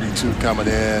see 32 coming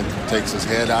in, takes his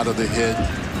head out of the hit.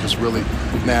 Just really,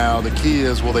 now the key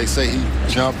is, will they say he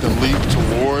jumped and leaped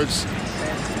towards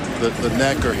the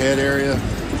neck or head area?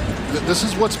 This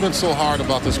is what's been so hard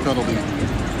about this penalty.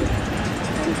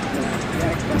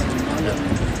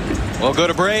 We'll go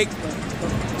to break.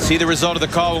 See the result of the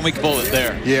call when we pull it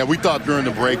there. Yeah, we thought during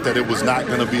the break that it was not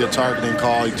going to be a targeting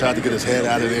call. He tried to get his head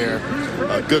out of there.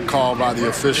 A good call by the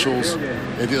officials.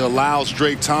 It allows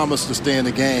Drake Thomas to stay in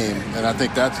the game, and I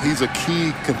think he's a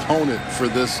key component for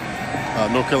this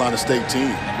North Carolina State team.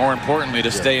 And more importantly,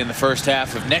 to stay in the first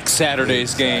half of next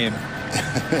Saturday's game.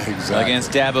 Exactly.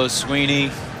 Against Dabo Sweeney,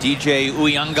 DJ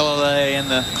Uiagalelei, and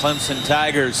the Clemson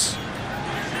Tigers.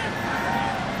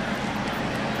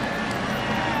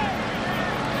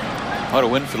 What a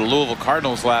win for the Louisville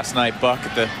Cardinals last night, Buck,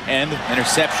 at the end.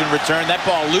 Interception return. That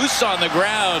ball loose on the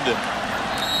ground.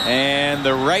 And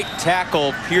the right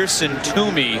tackle, Pearson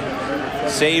Toomey,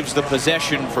 saves the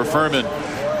possession for Furman.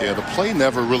 Yeah, the play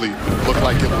never really looked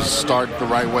like it was started the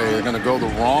right way. They're going to go the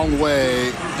wrong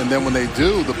way, and then when they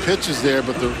do, the pitch is there,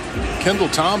 but Kendall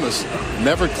Thomas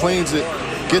never cleans it,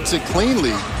 gets it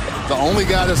cleanly. The only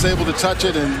guy that's able to touch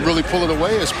it and really pull it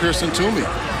away is Pearson Toomey,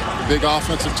 the big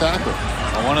offensive tackle.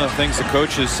 Well, one of the things the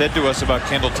coaches said to us about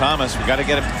Kendall Thomas, we got to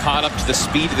get him caught up to the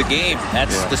speed of the game.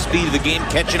 That's the speed of the game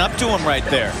catching up to him right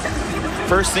there.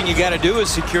 First thing you got to do is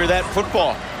secure that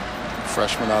football.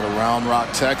 Freshman out of Round Rock,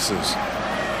 Texas.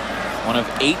 One of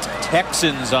 8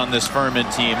 Texans on this Furman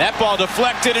team. That ball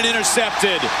deflected and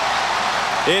intercepted.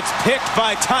 It's picked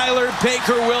by Tyler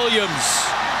Baker-Williams.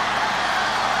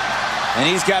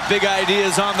 And he's got big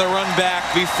ideas on the run back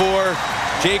before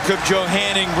Jacob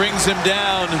Johanning brings him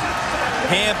down.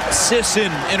 Hamp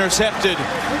Sisson intercepted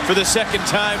for the second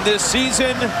time this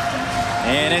season.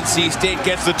 And NC State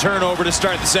gets the turnover to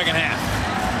start the second half.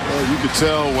 Well, you could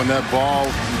tell when that ball,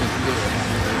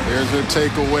 there's their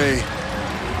takeaway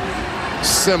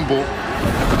symbol.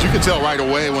 But you can tell right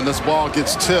away when this ball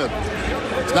gets tipped,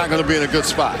 it's not going to be in a good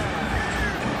spot.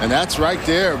 And that's right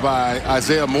there by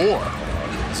Isaiah Moore.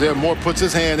 Isaiah Moore puts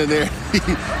his hand in there.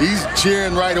 He's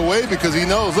cheering right away because he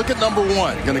knows, look at number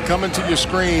 1. Going to come into your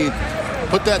screen,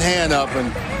 put that hand up,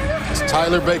 and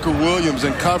Tyler Baker-Williams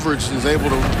in coverage is able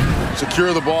to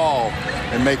secure the ball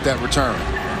and make that return.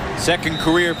 Second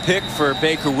career pick for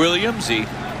Baker-Williams. He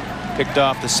picked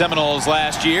off the Seminoles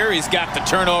last year. He's got the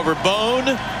turnover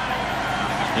bone.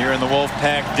 Here in the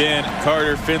Wolfpack den,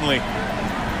 Carter Finley.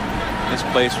 This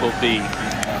place will be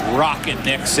rocking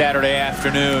next Saturday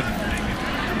afternoon.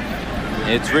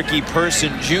 It's Ricky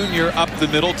Person Jr. up the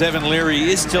middle. Devin Leary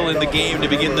is still in the game to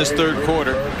begin this third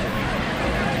quarter.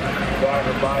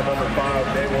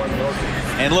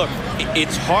 And look,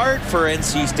 it's hard for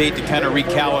NC State to kind of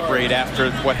recalibrate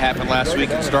after what happened last week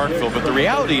in Starkville, but the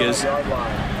reality is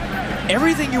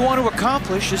everything you want to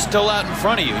accomplish is still out in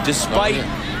front of you, despite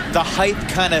the hype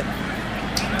kind of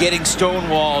getting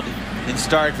stonewalled in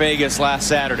Stark Vegas last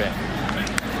Saturday.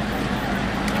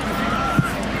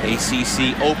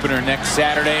 ACC opener next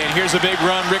Saturday, and here's a big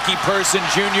run. Ricky Person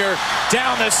Jr.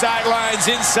 down the sidelines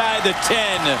inside the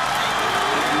 10.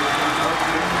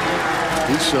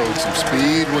 He showed some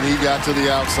speed when he got to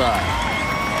the outside.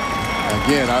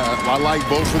 Again, I like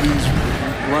both of these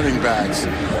running backs.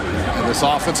 And this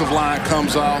offensive line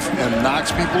comes off and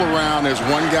knocks people around. There's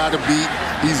one guy to beat.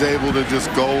 He's able to just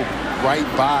go right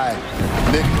by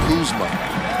Nick Kuzma.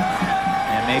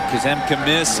 And make Kazemka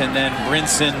miss, and then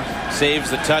Brinson saves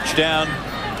the touchdown.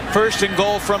 First and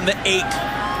goal from the 8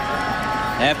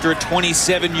 after a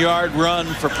 27-yard run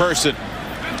for Person.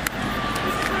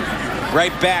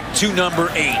 Right back to number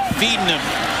 8, feeding him,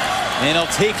 and he'll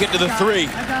take it to the 3,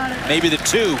 maybe the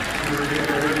 2.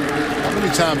 How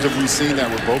many times have we seen that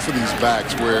with both of these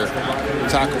backs, where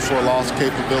tackle for a loss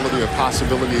capability or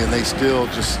possibility, and they still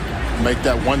just make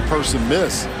that one person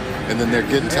miss, and then they're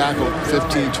getting tackled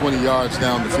 15, 20 yards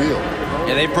down the field.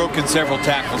 Yeah, they've broken several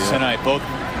tackles tonight, both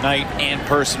Knight and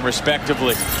Person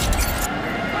respectively.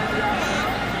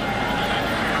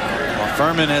 Well,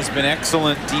 Furman has been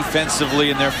excellent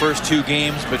defensively in their first 2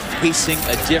 games, but facing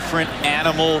a different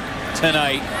animal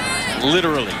tonight,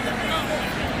 literally.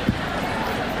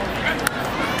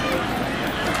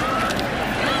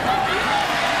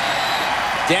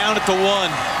 Down at the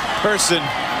 1, Person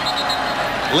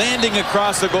landing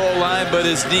across the goal line, but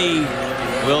his knee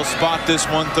will spot this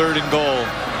one, 3rd and goal.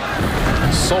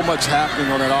 So much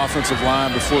happening on that offensive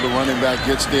line before the running back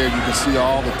gets there. You can see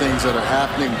all the things that are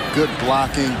happening. Good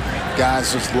blocking.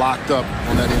 Guys just locked up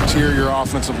on that interior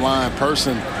offensive line.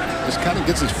 Person just kind of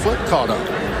gets his foot caught up.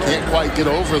 Can't quite get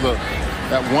over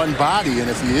that one body, and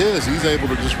if he is, he's able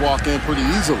to just walk in pretty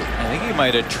easily. I think he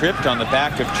might have tripped on the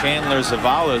back of Chandler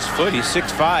Zavala's foot. He's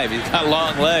 6'5". He's got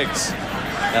long legs.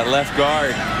 That left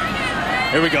guard.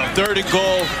 Here we go. 3rd and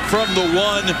goal from the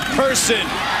 1. Person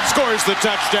scores the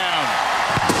touchdown.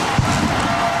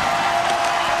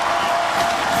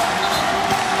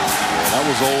 That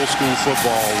was old school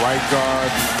football. Right guard,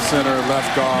 center,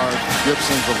 left guard,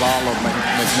 Gibson, Zavala,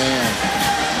 McMahon.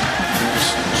 It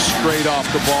was straight off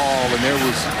the ball, and there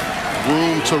was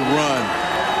room to run.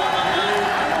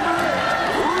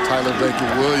 Tyler Baker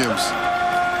Williams,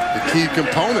 the key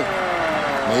component,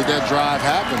 made that drive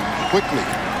happen quickly.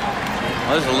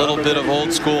 Well, there's a little bit of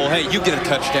old school, hey, you get a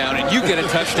touchdown, and you get a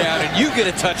touchdown, and you get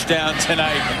a touchdown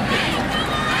tonight.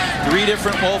 3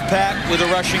 different Wolfpack with a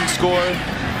rushing score,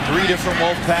 3 different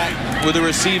Wolfpack with a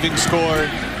receiving score.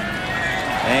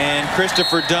 And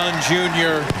Christopher Dunn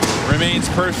Jr. remains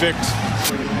perfect.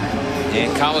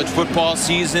 And college football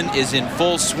season is in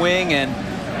full swing, and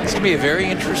it's going to be a very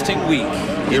interesting week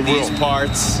in these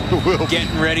parts.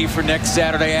 Getting ready for next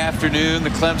Saturday afternoon, the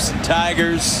Clemson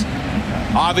Tigers.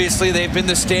 Obviously, they've been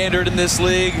the standard in this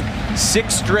league.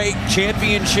 6 straight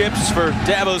championships for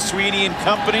Dabo Swinney and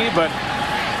company, but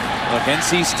look,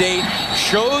 NC State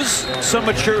shows some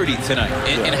maturity tonight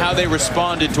in how they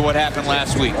responded to what happened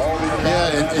last week.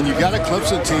 Yeah, and you got a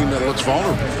Clemson team that looks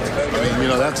vulnerable. I mean, you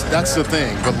know, that's the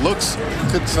thing. But looks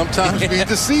could sometimes be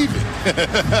deceiving.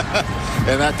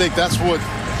 And I think that's what,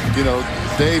 you know,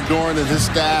 Dave Doran and his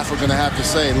staff are going to have to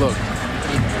say. Look,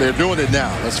 they're doing it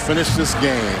now. Let's finish this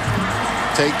game.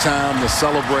 Take time to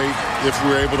celebrate if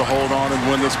we're able to hold on and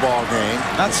win this ball game.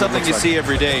 Not something you see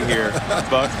every day here,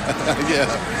 Buck. Yeah.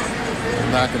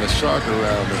 Knocking a shark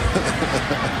around it.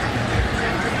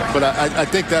 But I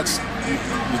think that's,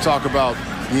 you talk about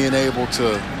being able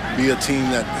to be a team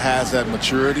that has that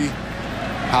maturity.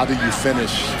 How do you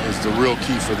finish is the real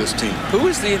key for this team. Who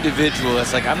is the individual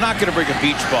that's like, I'm not going to bring a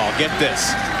beach ball, get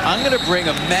this. I'm going to bring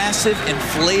a massive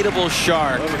inflatable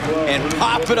shark and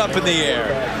pop it up in the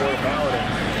air.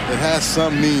 It has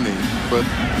some meaning, but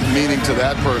meaning to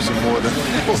that person more than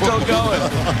still going.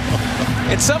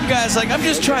 And some guys like, I'm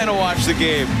just trying to watch the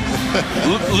game.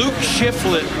 Luke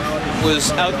Shiflett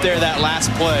was out there that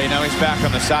last play. Now he's back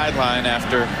on the sideline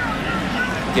after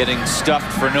getting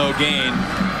stuffed for no gain.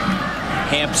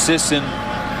 Hamp Sisson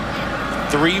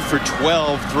 3 for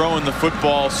 12 throwing the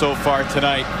football so far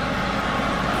tonight.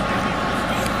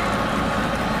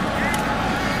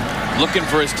 Looking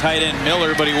for his tight end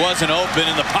Miller, but he wasn't open,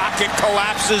 and the pocket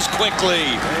collapses quickly.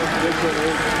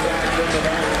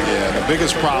 Yeah, the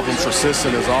biggest problem for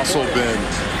Sisson has also been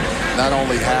not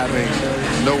only having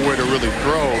nowhere to really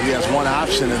throw. He has one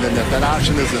option, and then if that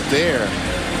option isn't there,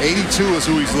 82 is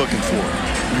who he's looking for.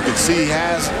 You can see he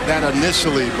has that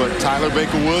initially, but Tyler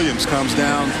Baker Williams comes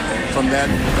down from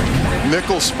that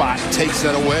nickel spot, takes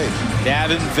that away.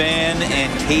 Davin Van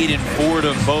and Caden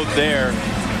Fordham both there.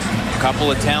 A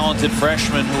couple of talented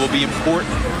freshmen who will be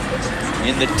important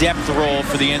in the depth role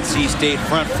for the NC State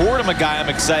front. Fordham, a guy I'm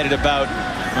excited about.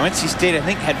 Now, NC State, I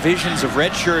think, had visions of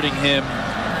redshirting him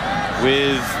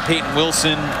with Peyton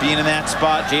Wilson being in that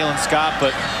spot, Jalen Scott,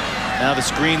 but now the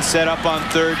screen set up on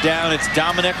 3rd down. It's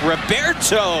Dominic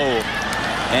Roberto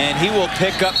And he will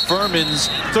pick up Furman's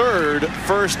 3rd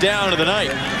first down of the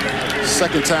night.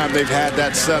 Second time they've had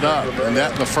that set up, and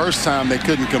that the first time they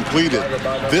couldn't complete it.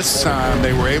 This time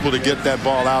they were able to get that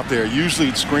ball out there. Usually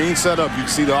it's screen setup. You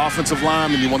see the offensive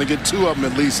line, and you want to get 2 of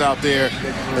them at least out there,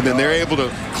 and then they're able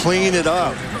to clean it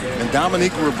up. And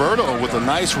Dominique Roberto with a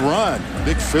nice run.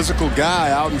 Big physical guy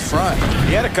out in front.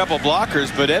 He had a couple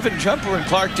blockers, but Evan Jumper and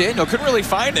Clark Daniel couldn't really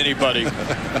find anybody.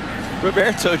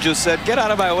 Roberto just said, "Get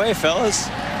out of my way, fellas."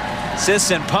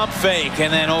 Sisson pump fake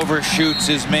and then overshoots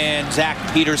his man Zach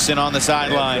Peterson on the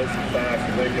sideline.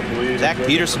 Zach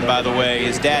Peterson, by the way,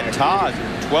 his dad Todd,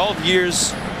 12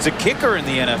 years as a kicker in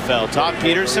the NFL. Todd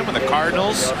Peterson with the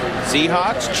Cardinals,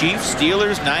 Seahawks, Chiefs,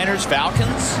 Steelers, Niners,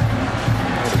 Falcons.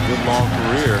 What a good long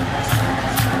career.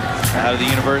 Out of the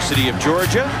University of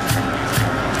Georgia.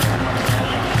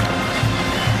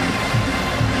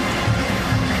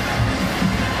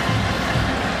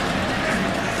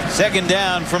 Second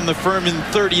down from the Furman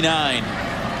 39.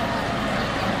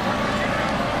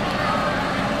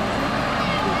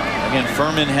 Again,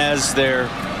 Furman has their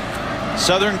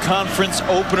Southern Conference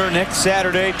opener next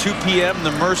Saturday, 2 p.m.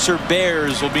 The Mercer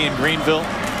Bears will be in Greenville,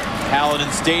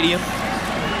 Paladin Stadium.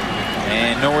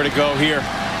 And nowhere to go here.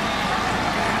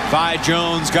 Vi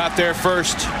Jones got there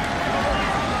first.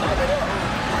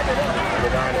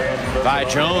 Vi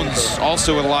Jones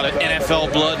also with a lot of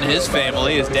NFL blood in his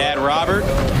family. His dad Robert,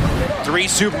 3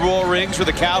 Super Bowl rings for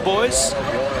the Cowboys.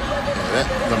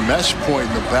 The mesh point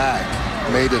in the back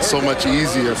made it so much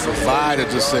easier for Vi to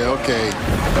just say, okay,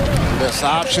 this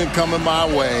option coming my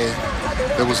way.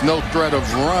 There was no threat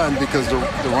of run because the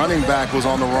running back was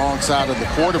on the wrong side of the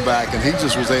quarterback, and he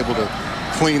just was able to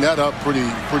clean that up pretty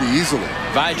easily.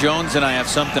 Vi Jones and I have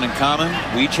something in common.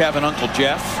 We each have an Uncle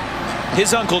Jeff.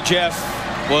 His Uncle Jeff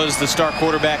was the star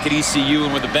quarterback at ECU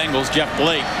and with the Bengals, Jeff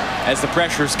Blake, as the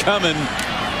pressure's coming.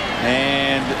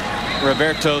 And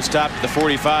Roberto stopped at the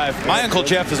 45. My Uncle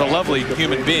Jeff is a lovely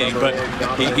human being, but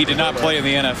he did not play in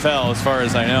the NFL as far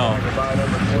as I know.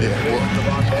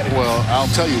 Yeah, well, I'll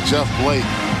tell you, Jeff Blake,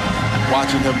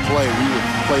 watching him play, we would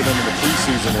play them in the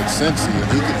preseason at Cincy,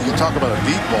 and you talk about a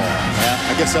deep ball.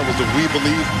 Yeah. I guess that was the We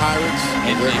Believe Pirates.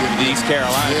 In East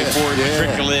Carolina before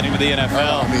matriculating with the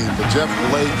NFL. I mean, but Jeff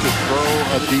Blake could throw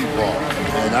a deep ball.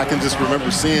 And I can just remember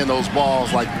seeing those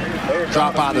balls like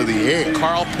drop out of the air.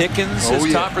 Carl Pickens,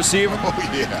 his top receiver. Oh,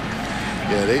 yeah.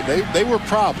 Yeah, they were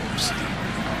problems.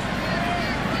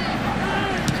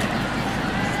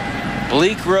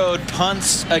 Bleak Road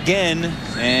punts again,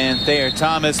 and Thayer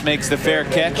Thomas makes the fair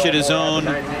catch at his own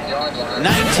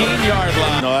 19-yard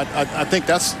line. No, I think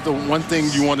that's the one thing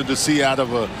you wanted to see out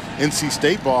of a NC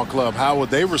State ball club. How would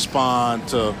they respond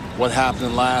to what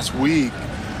happened last week?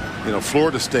 You know,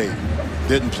 Florida State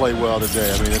didn't play well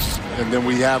today. I mean, and then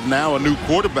we have now a new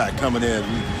quarterback coming in.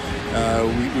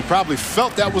 We probably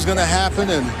felt that was going to happen,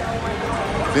 and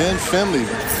Ben Finley,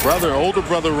 older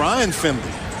brother Ryan Finley.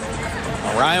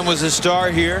 Ryan was a star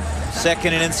here,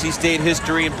 second in NC State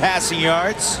history in passing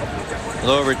yards, a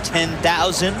little over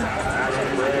 10,000.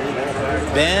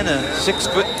 Ben, a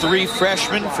 6'3"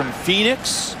 freshman from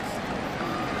Phoenix,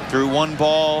 threw one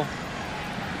ball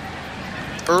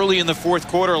early in the 4th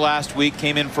quarter last week,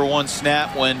 came in for 1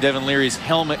 snap when Devin Leary's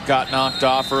helmet got knocked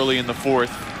off early in the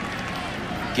 4th.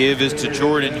 Give is to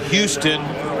Jordan Houston.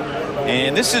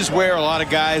 And this is where a lot of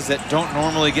guys that don't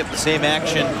normally get the same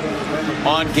action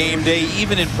on game day,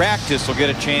 even in practice, will get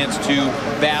a chance to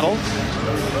battle.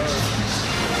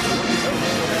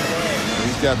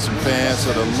 He's got some fans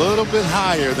that are a little bit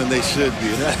higher than they should be.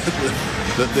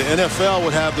 The NFL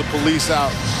would have the police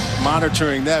out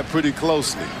monitoring that pretty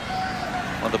closely.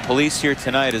 Well, the police here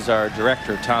tonight is our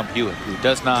director, Tom Hewitt, who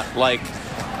does not like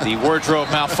the wardrobe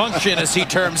malfunction, as he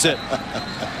terms it.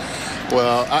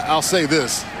 Well, I'll say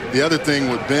this. The other thing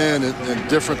with Ben, and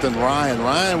different than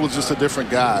Ryan was just a different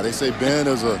guy. They say Ben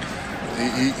is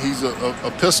he's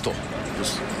a pistol.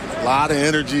 Just a lot of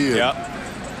energy and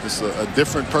just a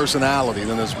different personality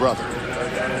than his brother.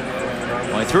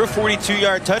 Well, he threw a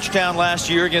 42-yard touchdown last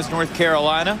year against North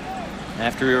Carolina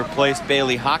after he replaced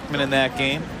Bailey Hockman in that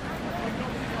game.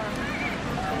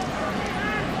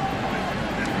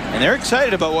 And they're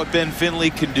excited about what Ben Finley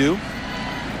can do.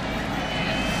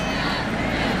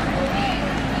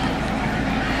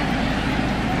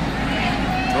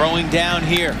 Throwing down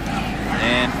here,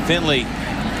 and Finley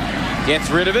gets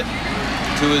rid of it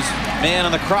to his man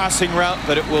on the crossing route,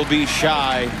 but it will be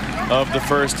shy of the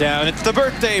first down. It's the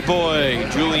birthday boy,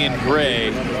 Julian Gray,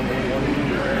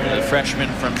 the freshman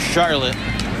from Charlotte,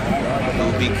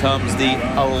 who becomes the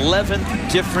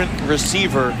 11th different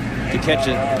receiver to catch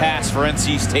a pass for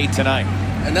NC State tonight.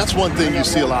 And that's one thing you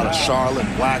see a lot of Charlotte,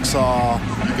 Waxhaw.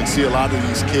 You can see a lot of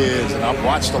these kids, and I've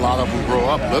watched a lot of them grow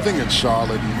up living in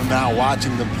Charlotte, and now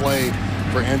watching them play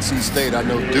for NC State. I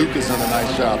know Duke has done a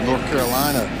nice job. North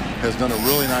Carolina has done a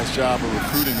really nice job of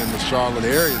recruiting in the Charlotte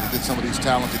area to get some of these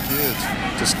talented kids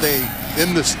to stay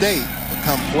in the state and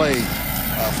come play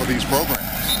for these programs.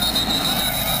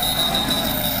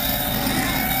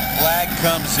 Flag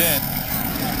comes in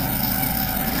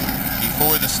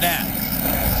before the snap.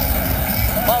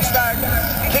 Ball start,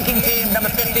 kicking team, number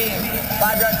 15.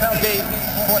 5-yard penalty,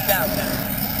 4th down.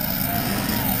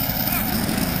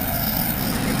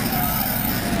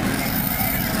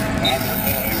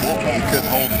 He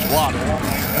couldn't hold his water.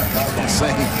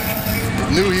 Saying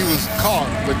knew he was caught,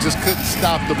 but just couldn't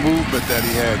stop the movement that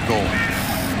he had going.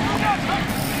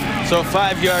 So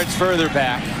 5 yards further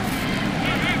back,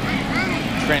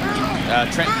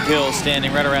 Trenton Hill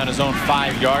standing right around his own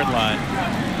 5-yard line.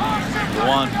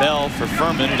 Juwan Bell for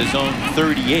Furman at his own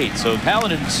 38. So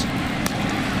Paladins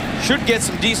should get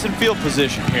some decent field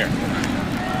position here.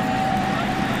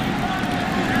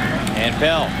 And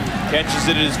Bell catches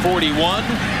it at his 41,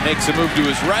 makes a move to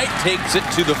his right, takes it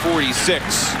to the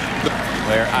 46,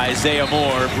 where Isaiah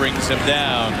Moore brings him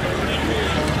down.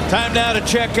 Time now to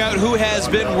check out who has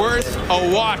been worth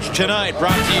a watch tonight.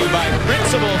 Brought to you by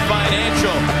Principal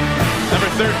Financial. Number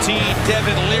 13,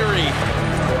 Devin Leary,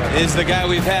 is the guy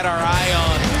we've had our eye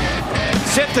on.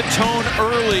 Set the tone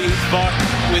early, Buck,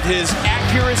 with his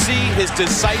accuracy, his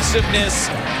decisiveness,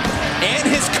 and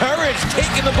his courage,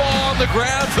 taking the ball on the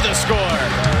ground for the score.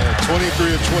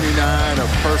 23 of 29, a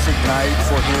perfect night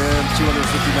for him,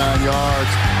 259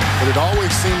 yards. But it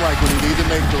always seemed like when he needed to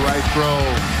make the right throw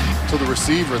to the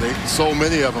receiver, so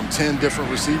many of them, 10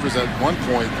 different receivers at one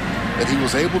point, that he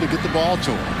was able to get the ball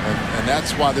to him. And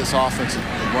that's why this offense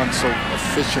runs so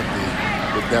efficiently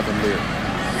with Devin Leary.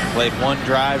 Played one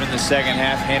drive in the second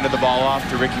half, handed the ball off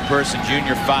to Ricky Person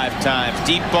Jr. 5 times.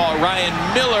 Deep ball, Ryan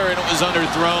Miller, and it was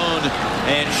underthrown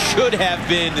and should have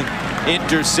been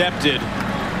intercepted.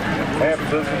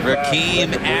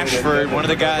 Rakeem Ashford, one of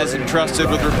the guys entrusted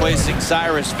with replacing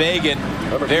Cyrus Fagan,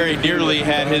 very nearly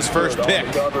had his first pick.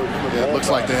 Yeah, it looks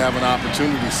like they have an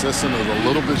opportunity. Sisson is a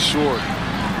little bit short.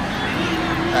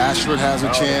 Ashford has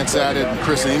a chance at it, and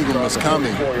Chris Ingram is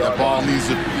coming. That ball needs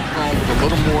to be thrown with a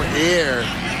little more air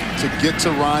to get to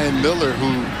Ryan Miller,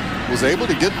 who was able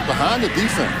to get behind the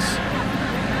defense.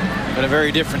 But a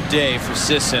very different day for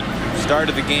Sisson.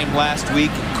 Started the game last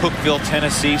week in Cookeville,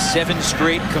 Tennessee. 7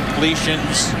 straight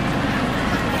completions.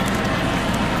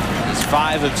 He's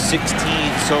 5 of 16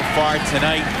 so far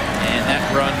tonight. And that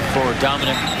run for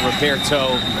Dominic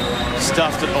Roberto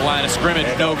stuffed at the line of scrimmage,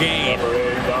 no gain.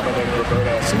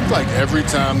 Seems like every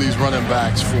time these running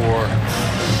backs for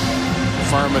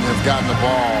Furman have gotten the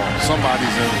ball,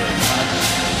 somebody's in there.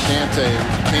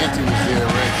 Canty was there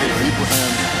right there.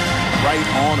 Ibrahim right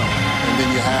on him. And then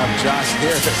you have Josh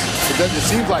Harris. It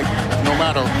seems like no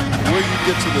matter where you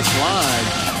get to this line,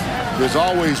 there's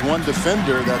always one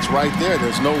defender that's right there.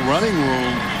 There's no running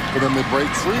room for them to break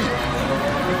free.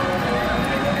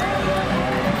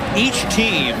 Each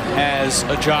team has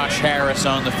a Josh Harris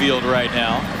on the field right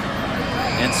now.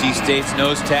 NC State's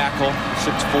nose tackle,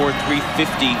 6'4",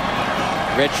 350.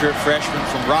 Redshirt freshman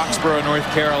from Roxborough, North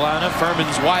Carolina.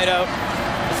 Furman's wideout,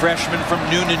 a freshman from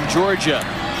Noonan, Georgia.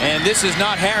 And this is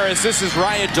not Harris, this is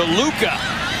Ryan DeLuca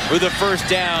with a first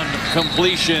down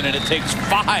completion, and it takes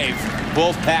 5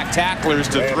 Wolfpack tacklers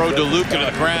to throw DeLuca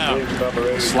to the ground.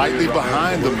 Slightly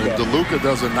behind him, and DeLuca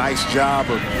does a nice job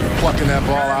of plucking that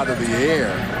ball out of the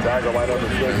air.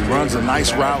 He runs a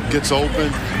nice route, gets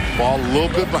open, ball a little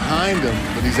bit behind him,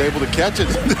 but he's able to catch it.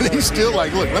 He's still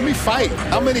like, look, let me fight.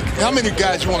 How many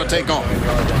guys you want to take on?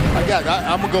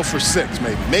 I'm gonna go for 6,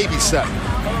 maybe 7.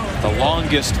 The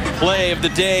longest play of the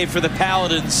day for the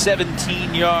Paladins,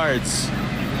 17 yards.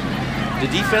 The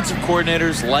defensive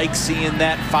coordinators like seeing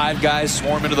that 5 guys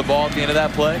swarm into the ball at the end of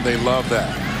that play. They love that.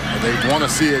 And they want to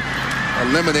see it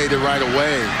eliminated right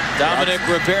away. Dominic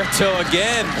Roberto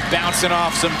again bouncing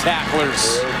off some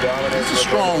tacklers. He's a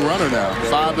strong runner now.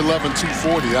 5'11",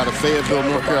 240 out of Fayetteville,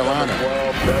 North Carolina.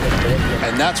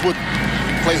 And that's what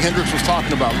Clay Hendricks was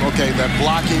talking about. Okay, that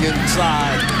blocking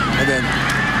inside, and then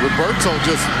Roberto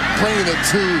just playing it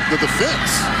to the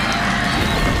defense.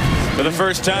 For the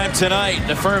first time tonight,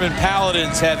 the Furman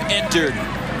Paladins have entered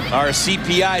our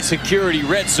CPI Security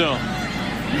Red Zone.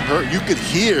 You could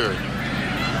hear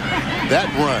that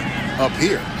run up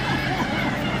here.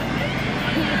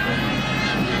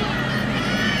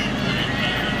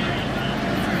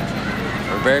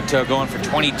 Roberto going for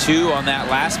 22 on that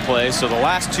last play. So the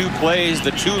last 2 plays,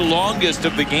 the 2 longest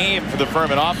of the game for the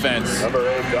Furman offense.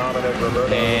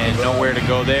 And nowhere to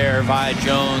go there. Vi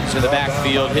Jones in the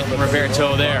backfield hitting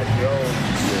Roberto there.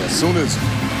 Yeah, as soon as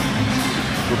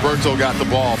Roberto got the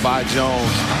ball, Vi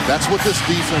Jones, that's what this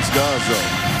defense does,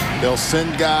 though. They'll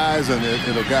send guys, and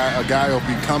a guy will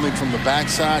be coming from the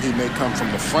backside. He may come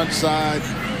from the front side.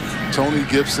 Tony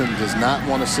Gibson does not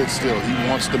want to sit still. He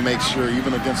wants to make sure,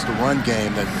 even against the run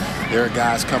game, that there are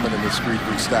guys coming in this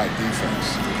 3-3 stack defense.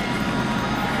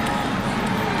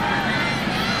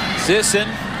 Sisson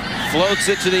floats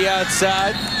it to the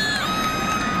outside.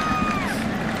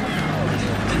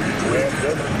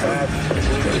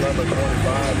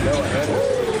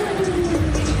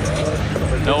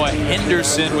 Noah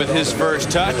Henderson with his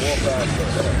first touch.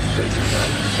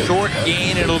 Short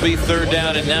gain, it'll be 3rd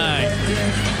down and 9.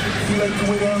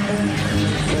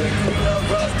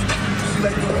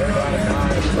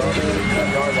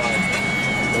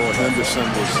 Noah Henderson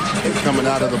was coming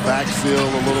out of the backfield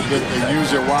a little bit. They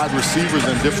use their wide receivers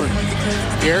in different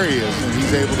areas, and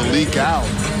he's able to leak out.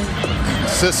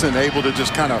 Sisson able to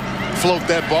just kind of float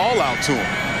that ball out to him.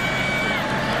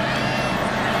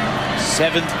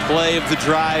 7th play of the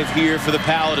drive here for the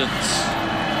Paladins.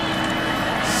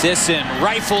 Sisson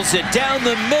rifles it down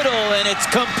the middle, and it's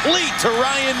complete to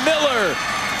Ryan Miller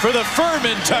for the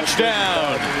Furman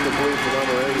touchdown.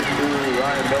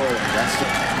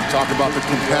 Talk about the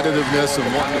competitiveness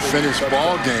and wanting to finish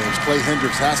ball games. Clay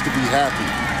Hendricks has to be happy.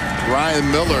 Ryan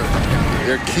Miller,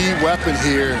 their key weapon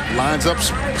here, lines up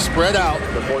spread out,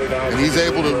 and he's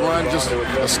able to run just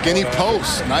a skinny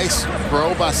post. Nice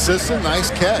throw by Sisson,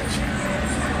 nice catch.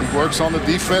 He works on the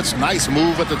defense, nice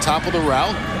move at the top of the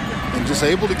route, and just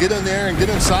able to get in there and get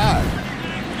inside.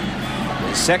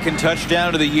 His 2nd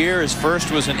touchdown of the year. His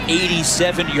first was an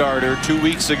 87-yarder 2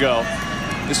 weeks ago.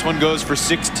 This one goes for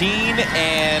 16,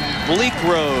 and Bleak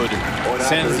Road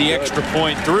sends the extra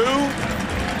point through.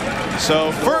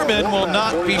 So Furman will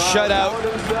not be shut out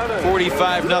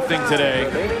 45-0 today.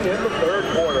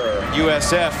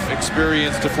 USF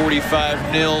experienced a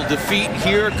 45-0 defeat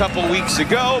here a couple weeks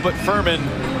ago, but Furman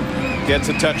gets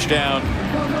a touchdown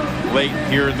late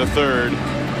here in the 3rd.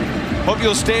 Hope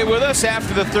you'll stay with us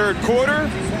after the 3rd quarter.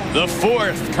 The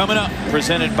 4th coming up,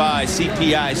 presented by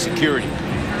CPI Security.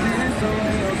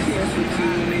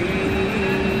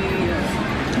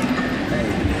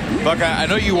 Buck, I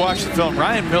know you watched the film.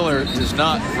 Ryan Miller does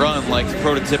not run like the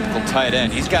prototypical tight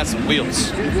end. He's got some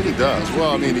wheels. He really does.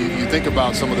 Well, I mean, you think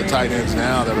about some of the tight ends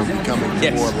now that are becoming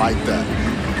more like that.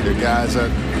 They're guys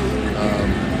that,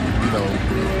 you know,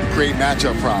 create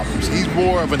matchup problems. He's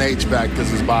more of an H-back because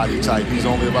his body type. He's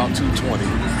only about 220. You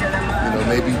know,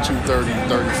 maybe 230,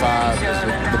 35 is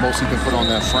the most he can put on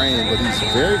that frame. But he's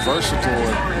very versatile.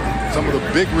 And some of the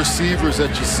big receivers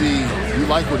that you see, you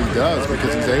like what he does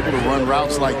because he's able to run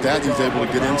routes like that. He's able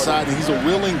to get inside, and he's a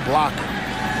willing blocker.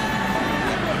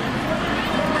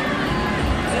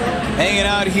 Hanging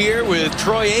out here with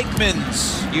Troy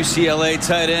Aikman's UCLA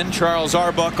tight end, Charles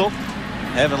Arbuckle,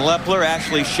 Evan Lepler,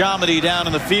 Ashley Shamedy down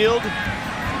in the field.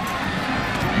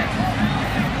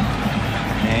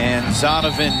 And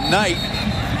Zonovan Knight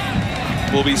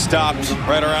will be stopped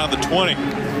right around the 20.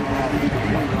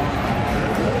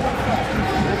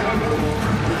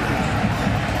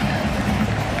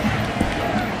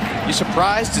 You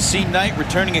surprised to see Knight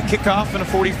returning a kickoff in a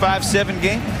 45-7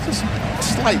 game? Just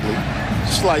slightly.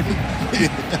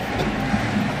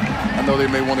 I know they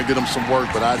may want to get him some work,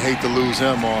 but I'd hate to lose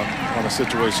him on a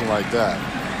situation like that.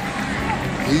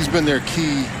 He's been their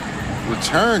key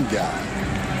return guy.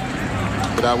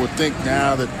 But I would think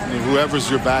now that whoever's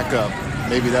your backup,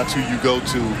 maybe that's who you go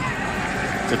to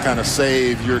kind of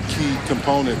save your key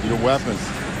component, your weapon.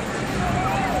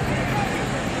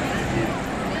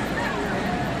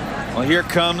 Well, here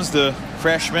comes the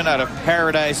freshman out of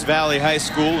Paradise Valley High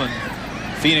School in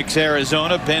Phoenix,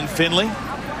 Arizona, Ben Finley.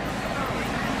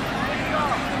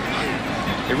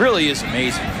 It really is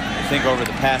amazing. I think over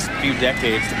the past few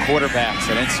decades, the quarterbacks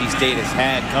that NC State has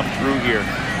had come through here.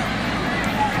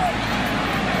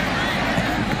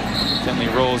 Finley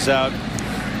rolls out,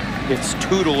 hits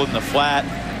Tootle in the flat,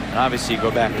 and obviously you go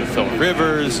back to Phil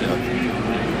Rivers and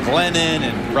Glennon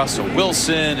and Russell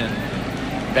Wilson and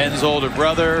Ben's older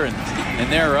brother, and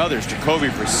there are others, Jacoby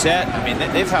Brissett. I mean,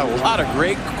 they've had a lot of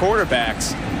great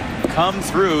quarterbacks come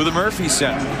through the Murphy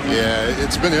Center. Yeah,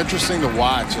 it's been interesting to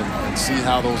watch and see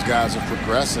how those guys have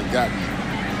progressed and gotten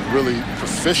really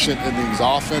proficient in these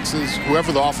offenses,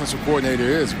 whoever the offensive coordinator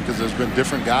is, because there's been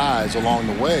different guys along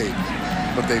the way,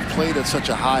 but they've played at such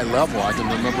a high level. I can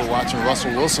remember watching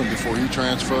Russell Wilson before he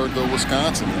transferred to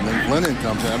Wisconsin, and then Glennon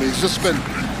comes in. I mean, it's just been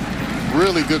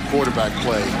really good quarterback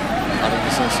play out of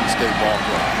this NC State ball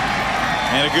club.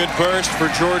 And a good burst for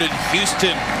Jordan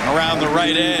Houston around the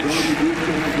right edge.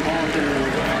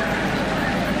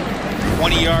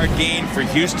 20-yard gain for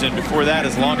Houston. Before that,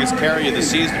 his longest carry of the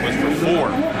season was for 4.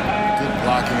 Good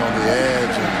blocking on the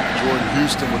edge, and Jordan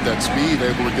Houston with that speed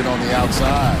able to get on the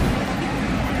outside.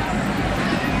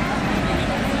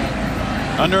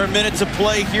 Under a minute to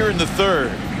play here in the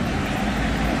third.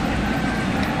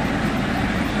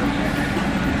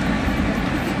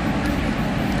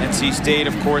 NC State,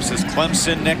 of course, is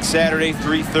Clemson next Saturday,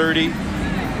 3:30.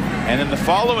 And then the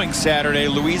following Saturday,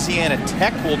 Louisiana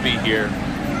Tech will be here.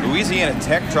 Louisiana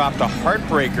Tech dropped a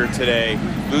heartbreaker today,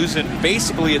 losing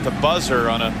basically at the buzzer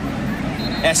on a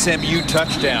SMU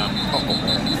touchdown.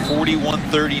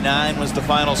 41-39 was the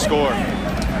final score.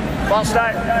 Ball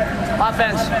start.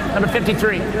 Offense, number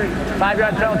 53.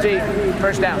 5-yard penalty,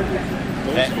 first down.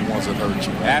 Those are the ones that hurt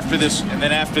you. After this, and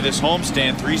then after this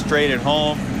homestand, 3 straight at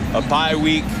home, a bye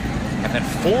week, and then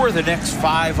 4 of the next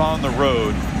 5 on the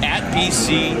road. At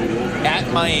BC,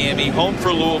 at Miami, home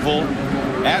for Louisville,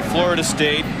 at Florida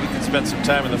State. We can spend some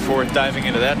time in the fourth diving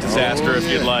into that disaster if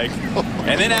you'd like.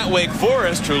 And then at Wake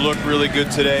Forest, who looked really good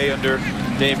today under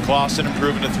Dave Clawson,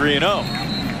 improving to 3-0.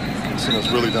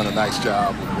 Has really done a nice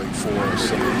job with Wake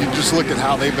Forest. I mean, you just look at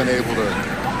how they've been able to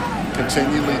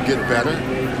continually get better.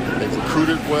 They've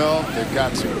recruited well. They've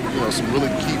got some, some really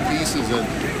key pieces. And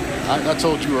I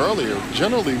told you earlier,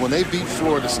 generally when they beat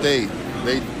Florida State,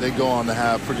 they go on to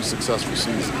have pretty successful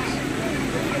seasons.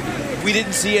 We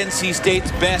didn't see NC State's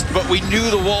best, but we knew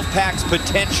the Wolfpack's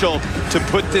potential to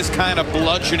put this kind of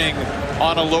bludgeoning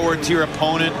on a lower tier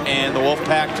opponent, and the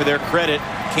Wolfpack, to their credit,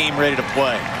 came ready to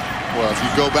play. Well, if you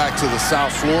go back to the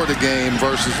South Florida game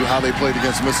versus how they played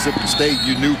against Mississippi State,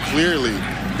 you knew clearly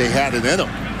they had it in them.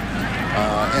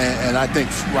 And I think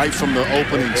right from the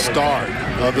opening start,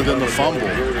 other than the fumble,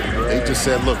 they just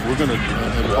said, look, we're going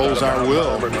to impose our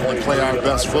will and play our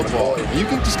best football. And you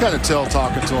can just kind of tell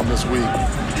talking to them this week,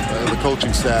 the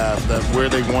coaching staff, that where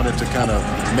they wanted to kind of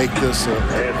make this a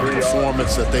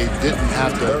performance that they didn't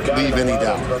have to leave any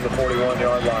doubt.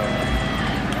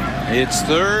 It's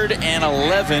 3rd and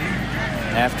 11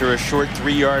 after a short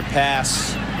 3-yard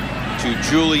pass to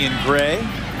Julian Gray.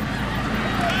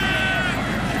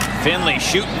 Finley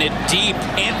shooting it deep.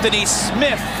 Anthony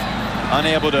Smith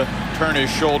unable to turn his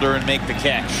shoulder and make the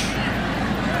catch.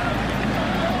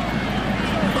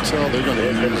 So they're going to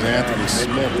use Anthony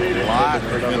Smith a lot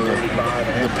in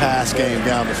the pass game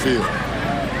down the field.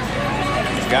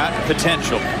 He's got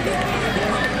potential.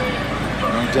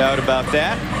 No doubt about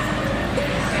that.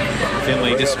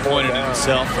 Finley disappointed in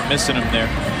himself for missing him there.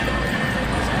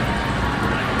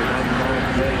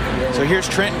 So here's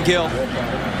Trenton Gill.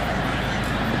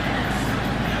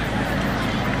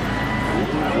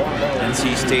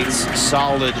 NC State's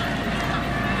solid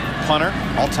punter,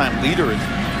 all-time leader in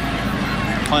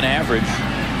punt average,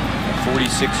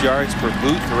 46 yards per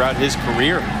boot throughout his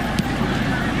career.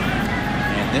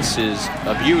 And this is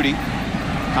a beauty.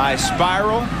 High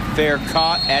spiral, fair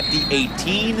caught at the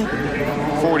 18.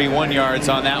 41 yards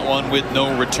on that one with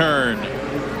no return.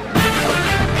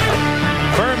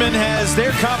 Furman has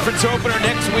their conference opener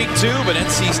next week too, but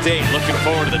NC State looking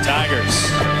forward to the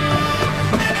Tigers.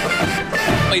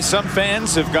 Some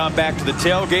fans have gone back to the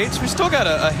tailgates. We still got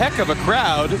a heck of a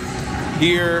crowd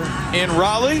here in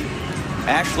Raleigh.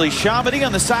 Ashley Shamedy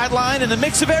on the sideline in the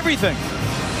mix of everything.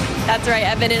 That's right,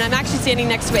 Evan, and I'm actually standing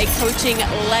next to a coaching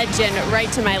legend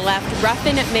right to my left,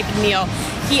 Ruffin McNeil.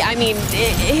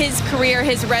 His career,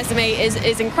 his resume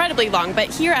is incredibly long, but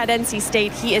here at NC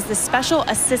State, he is the special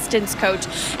assistants coach.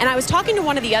 And I was talking to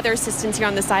one of the other assistants here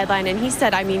on the sideline, and he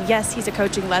said, yes, he's a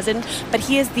coaching legend, but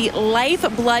he is the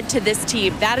lifeblood to this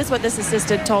team. That is what this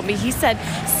assistant told me. He said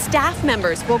staff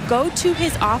members will go to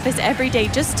his office every day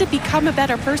just to become a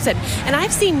better person. And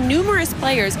I've seen numerous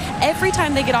players, every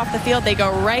time they get off the field, they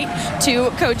go right to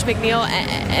Coach McNeil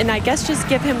and I guess just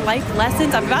give him life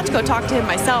lessons. I'm about to go talk to him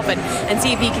myself and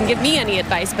see if he can give me any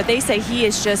advice, but they say he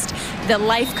is just the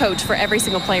life coach for every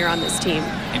single player on this team.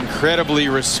 Incredibly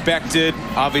respected,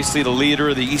 obviously the leader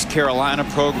of the East Carolina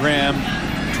program,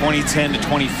 2010 to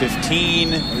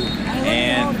 2015,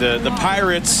 and the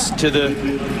Pirates, to the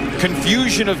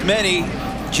confusion of many,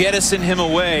 jettisoned him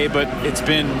away, but it's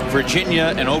been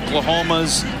Virginia and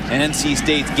Oklahoma's and NC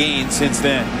State's gain since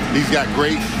then. He's got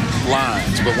great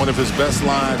lines, but one of his best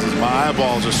lines is, my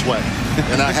eyeballs are sweating.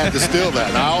 And I had to steal that.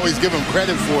 And I always give him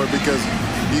credit for it because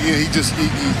he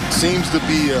seems to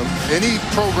be, any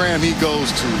program he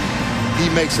goes to, he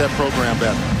makes that program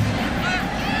better.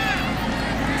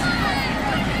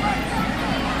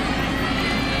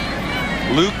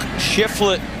 Luke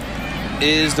Shiflett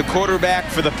is the quarterback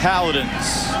for the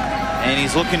Paladins, and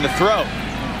he's looking to throw.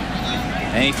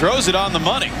 And he throws it on the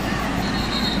money.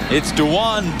 It's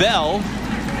DeJuan Bell,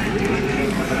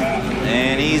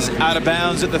 and he's out of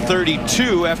bounds at the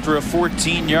 32 after a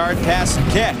 14-yard pass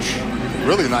and catch.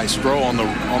 Really nice throw on the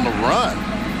run.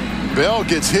 Bell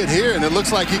gets hit here, and it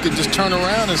looks like he can just turn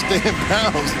around and stay in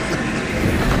bounds.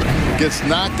 Gets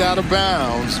knocked out of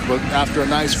bounds, but after a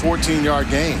nice 14-yard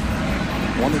gain.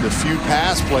 One of the few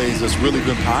pass plays that's really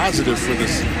been positive for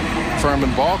this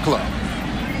Furman ball club.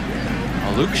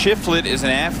 Well, Luke Shiflett is an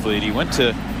athlete. He went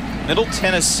to Middle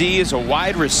Tennessee as a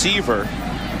wide receiver.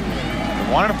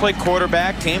 Wanted to play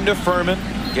quarterback, came to Furman,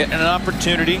 getting an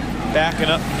opportunity, backing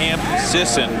up Camp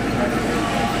Sisson.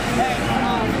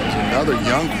 Another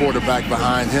young quarterback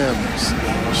behind him.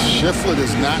 Shiflett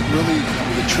is not really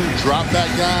the true drop back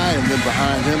guy, and then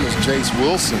behind him is Jace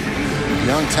Wilson,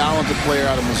 young talented player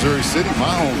out of Missouri City,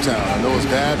 my hometown. I know his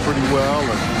dad pretty well,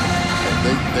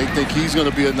 and they think he's going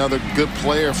to be another good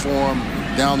player for him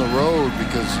down the road,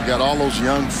 because you got all those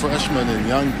young freshmen and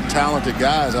young talented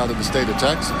guys out of the state of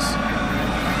Texas.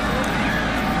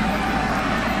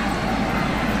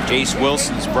 Jace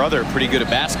Wilson's brother, pretty good at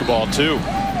basketball too.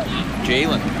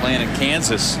 Jalen playing in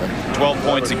Kansas, 12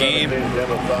 points a game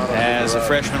as a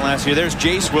freshman last year. There's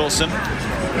Jace Wilson.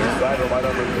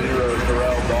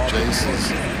 Jason's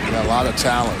got a lot of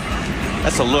talent.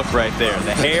 That's a look right there.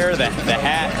 The hair, the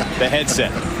hat, the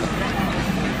headset,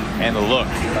 and the look.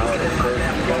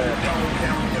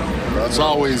 It's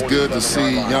always good to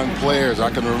see young players. I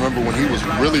can remember when he was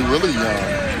really, really young,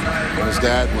 and his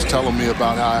dad was telling me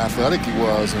about how athletic he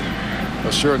was,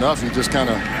 and sure enough, he just kind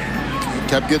of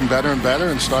kept getting better and better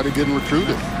and started getting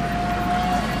recruited.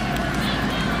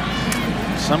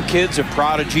 Some kids are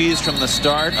prodigies from the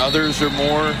start. Others are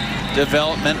more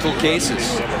developmental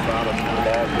cases.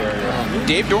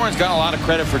 Dave Doran's got a lot of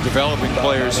credit for developing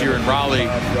players here in Raleigh.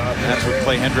 And that's what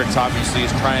Clay Hendricks obviously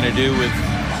is trying to do with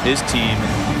his team.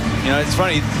 You know, it's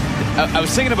funny. I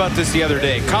was thinking about this the other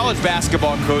day. College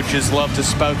basketball coaches love to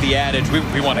spout the adage,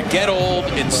 we want to get old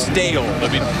and stay old.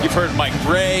 I mean, you've heard Mike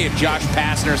Bray and Josh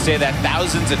Pastner say that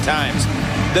thousands of times.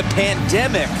 The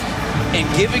pandemic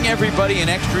and giving everybody an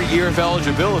extra year of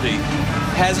eligibility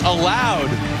has allowed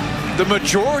the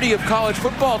majority of college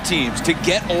football teams to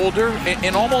get older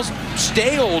and almost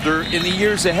stay older in the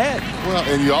years ahead. Well,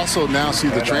 and you also now see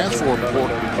the transfer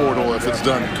portal, if it's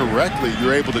done correctly,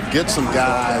 you're able to get some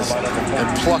guys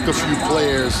and pluck a few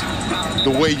players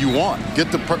the way you want. Get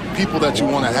the people that you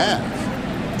want to have.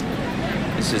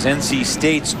 This is NC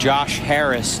State's Josh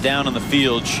Harris down on the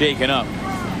field, shaken up.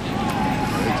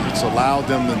 It's allowed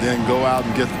them to then go out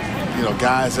and get, you know,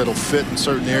 guys that'll fit in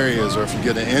certain areas, or if you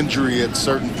get an injury at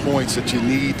certain points that you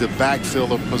need to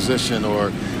backfill a position,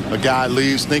 or a guy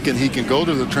leaves thinking he can go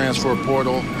to the transfer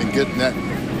portal and get in that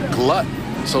glut,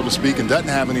 so to speak, and doesn't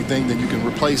have anything, then you can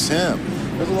replace him.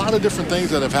 There's a lot of different things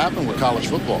that have happened with college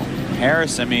football.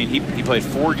 Harris, I mean, he played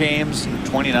 4 games in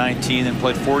 2019 and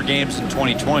played 4 games in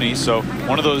 2020, so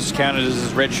one of those counted as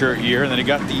his redshirt year, and then he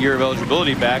got the year of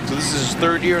eligibility back, so this is his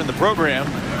 3rd year in the program.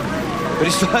 But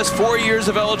he still has 4 years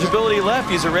of eligibility left.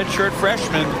 He's a redshirt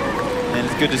freshman, and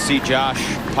it's good to see Josh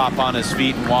pop on his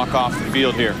feet and walk off the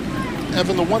field here.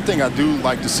 Evan, the one thing I do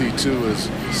like to see too is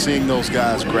seeing those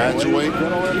guys graduate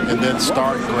and then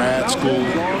start grad school,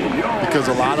 because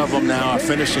a lot of them now are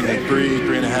finishing in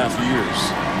 3.5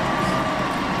 years.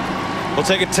 We'll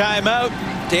take a timeout.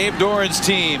 Dave Doran's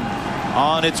team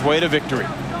on its way to victory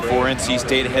before NC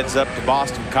State heads up to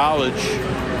Boston College.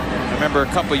 I remember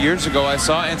a couple years ago I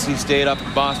saw NC State up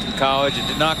at Boston College. It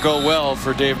did not go well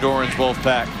for Dave Doran's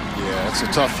Wolfpack. Yeah, it's a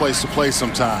tough place to play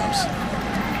sometimes.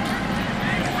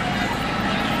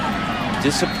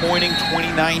 Disappointing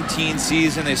 2019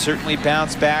 season. They certainly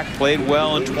bounced back, played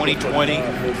well in 2020.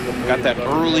 Got that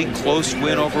early close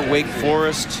win over Wake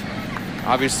Forest.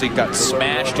 Obviously got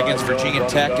smashed against Virginia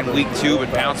Tech in week 2,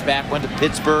 but bounced back, went to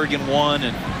Pittsburgh and won.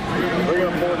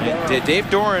 And Dave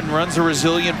Doran runs a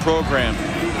resilient program.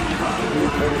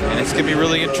 And it's going to be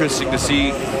really interesting to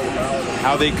see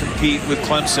how they compete with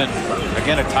Clemson.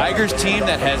 Again, a Tigers team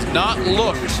that has not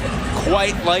looked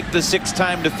quite like the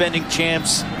 6-time defending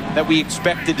champs that we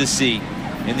expected to see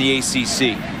in the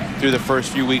ACC through the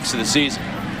first few weeks of the season.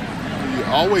 You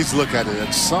always look at it.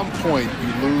 At some point,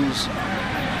 you lose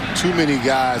too many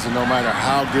guys, and no matter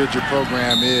how good your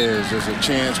program is, there's a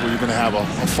chance where you're going to have a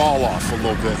fall off a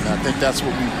little bit. And I think that's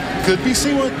what we could be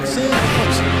seeing. Maybe.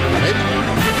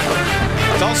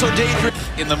 It's also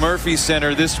dangerous in the Murphy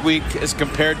Center this week as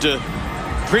compared to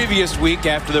previous week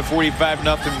after the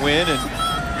 45-0 win, and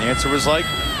the answer was like,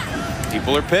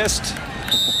 people are pissed.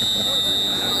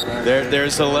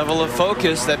 There's a level of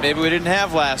focus that maybe we didn't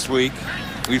have last week.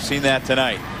 We've seen that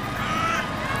tonight.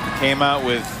 Came out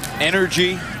with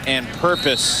energy and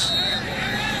purpose.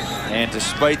 And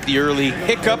despite the early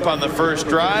hiccup on the first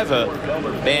drive, a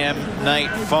Bam Knight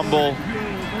fumble,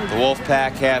 the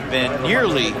Wolfpack have been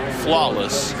nearly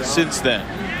flawless since then.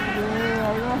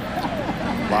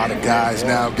 A lot of guys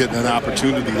now getting an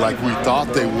opportunity like we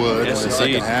thought they would in the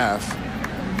second half.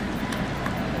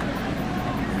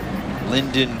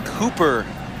 Lyndon Cooper,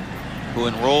 who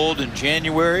enrolled in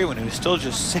January when he was still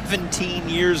just 17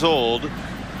 years old,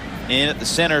 in at the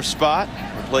center spot,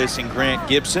 replacing Grant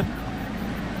Gibson.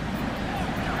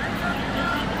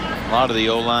 A lot of the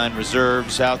O-line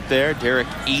reserves out there. Derek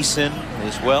Eason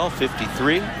as well,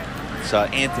 53. Saw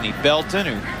Anthony Belton,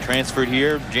 who transferred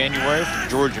here in January from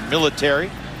Georgia Military.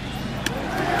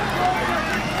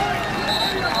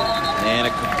 And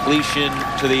a completion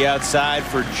to the outside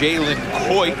for Jalen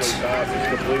Coit.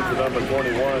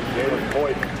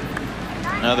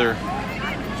 Another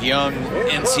young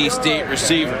NC State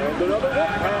receiver. Is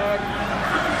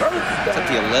that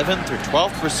the 11th or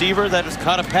 12th receiver that has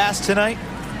caught a pass tonight?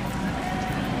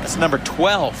 That's number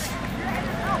 12.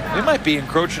 We might be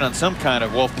encroaching on some kind of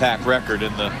Wolfpack record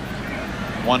in the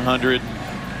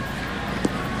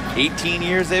 118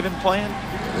 years they've been playing.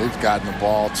 They've gotten the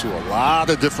ball to a lot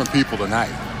of different people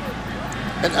tonight.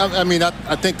 And I mean,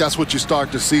 I think that's what you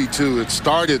start to see too. It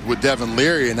started with Devin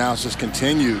Leary and now it's just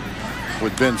continued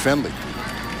with Ben Finley.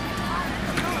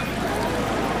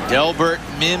 Delbert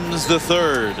Mims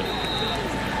III.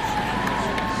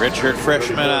 Redshirt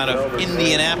freshman out of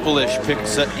Indianapolis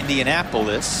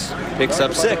picks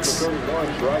up 6.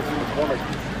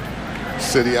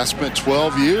 City I spent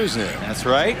 12 years in. That's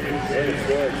right.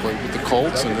 Played with the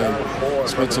Colts and then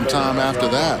spent some time after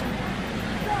that.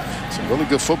 Some really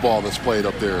good football that's played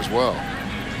up there as well.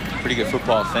 Pretty good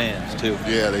football fans too.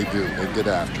 Yeah, they do. They get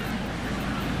after it.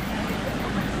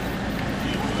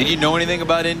 Did you know anything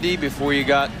about Indy before you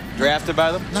got drafted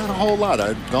by them? Not a whole lot.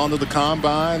 I'd gone to the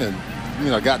combine and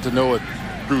got to know it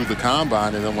through the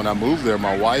combine, and then when I moved there,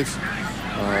 my wife,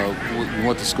 we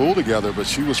went to school together, but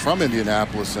she was from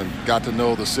Indianapolis and got to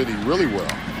know the city really well.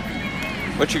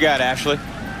 What you got, Ashley?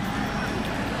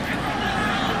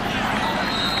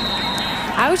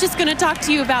 I was just going to talk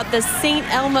to you about the St.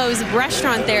 Elmo's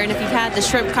restaurant there, and if you've had the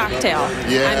shrimp cocktail.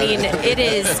 Yeah. I mean,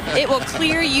 it will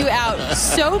clear you out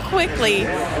so quickly,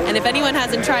 and if anyone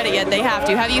hasn't tried it yet, they have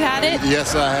to. Have you had it?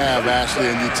 Yes, I have, Ashley,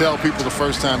 and you tell people the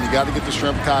first time you got to get the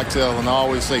shrimp cocktail, and I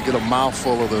always say get a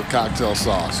mouthful of the cocktail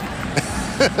sauce.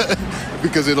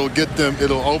 Because it'll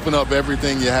open up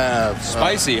everything you have.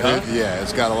 Spicy, huh? Yeah,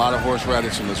 it's got a lot of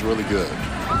horseradish and it's really good.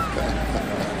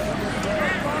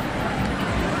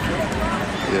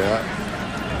 Yeah.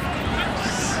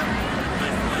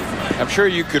 I'm sure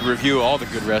you could review all the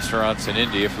good restaurants in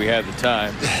Indy if we had the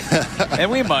time. And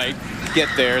we might get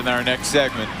there in our next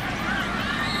segment.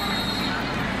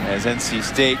 As NC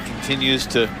State continues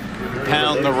to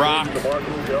pound the rock.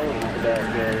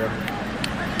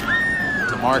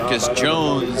 DeMarcus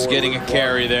Jones getting a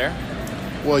carry there.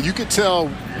 Well, you could tell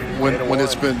when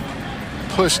it's been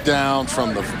pushed down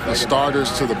from the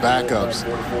starters to the backups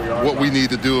what we need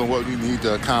to do and what we need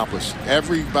to accomplish.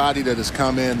 Everybody that has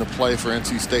come in to play for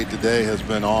NC State today has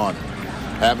been on.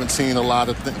 Haven't seen a lot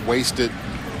of wasted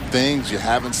things. You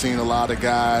haven't seen a lot of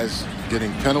guys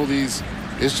getting penalties.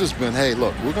 It's just been, hey,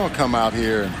 look, we're going to come out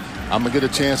here and I'm going to get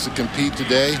a chance to compete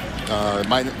today.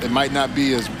 It might not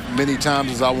be as many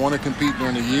times as I want to compete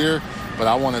during the year, but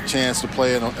I want a chance to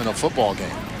play in a football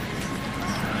game.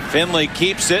 Finley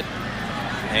keeps it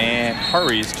and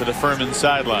hurries to the Furman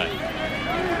sideline.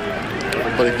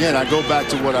 But again, I go back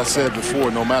to what I said before.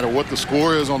 No matter what the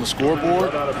score is on the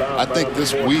scoreboard, I think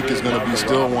this week is going to be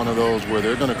still one of those where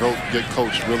they're going to get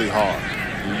coached really hard.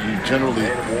 You generally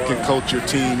can coach your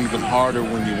team even harder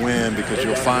when you win because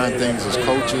you'll find things as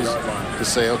coaches to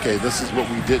say, okay, this is what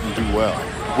we didn't do well.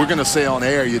 We're going to say on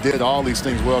air you did all these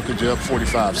things well because you're up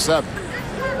 45-7.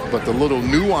 But the little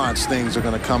nuanced things are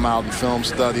going to come out in film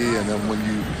study, and then when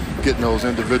you get in those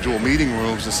individual meeting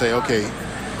rooms to say, okay,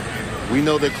 we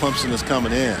know that Clemson is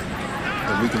coming in,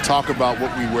 and we can talk about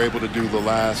what we were able to do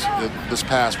this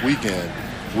past weekend.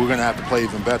 We're going to have to play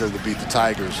even better to beat the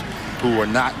Tigers, who are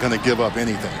not going to give up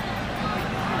anything.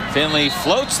 Finley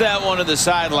floats that one to the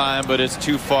sideline, but it's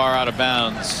too far out of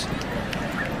bounds.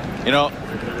 You know,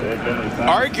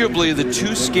 arguably the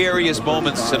two scariest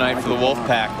moments tonight for the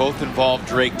Wolfpack both involved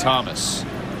Drake Thomas.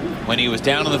 When he was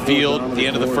down on the field at the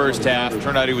end of the first half,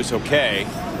 turned out he was okay.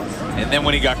 And then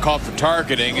when he got caught for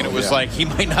targeting, and it was like he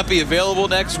might not be available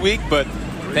next week, but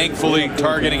Thankfully,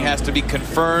 targeting has to be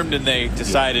confirmed, and they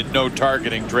decided no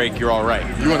targeting. Drake, you're all right.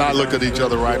 You and I looked at each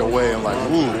other right away and like,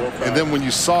 ooh. And then when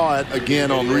you saw it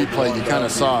again on replay, you kind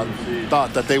of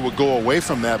thought that they would go away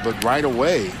from that, but right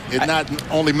away, it not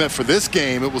only meant for this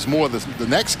game, it was more the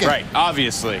next game. Right,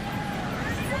 obviously.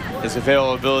 His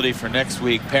availability for next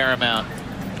week paramount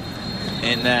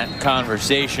in that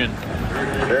conversation.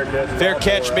 Fair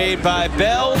catch made by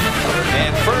Bell,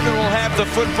 and Furman will have the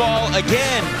football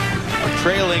again,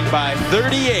 trailing by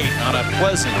 38 on a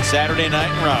pleasant Saturday night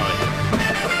in Raleigh.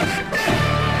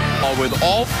 With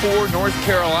all 4 North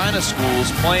Carolina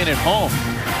schools playing at home.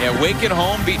 Yeah, Wake at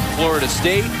home beating Florida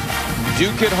State,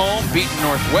 Duke at home beating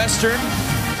Northwestern,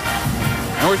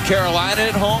 North Carolina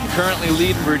at home currently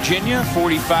leading Virginia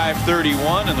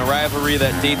 45-31 in the rivalry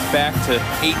that dates back to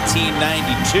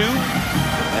 1892.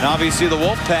 And obviously the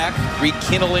Wolfpack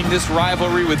rekindling this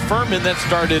rivalry with Furman that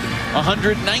started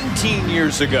 119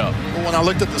 years ago. Well, when I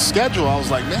looked at the schedule, I was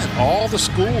like, man, all the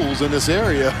schools in this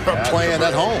area are playing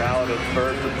at home.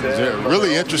 It's a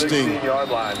really interesting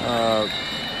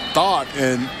thought,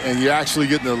 and you're actually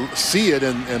getting to see it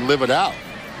and live it out.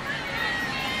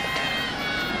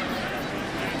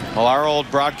 Well, our old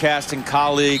broadcasting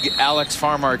colleague Alex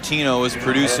Farmartino is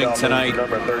producing tonight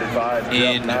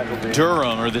in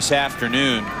Durham, or this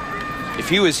afternoon. If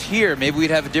he was here, maybe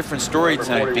we'd have a different story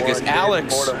tonight, because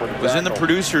Alex was in the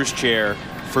producer's chair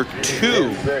for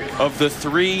 2 of the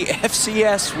 3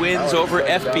 FCS wins over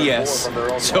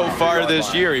FBS so far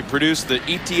this year. He produced the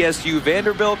ETSU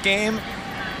Vanderbilt game,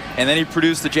 and then he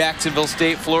produced the Jacksonville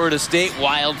State Florida State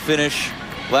wild finish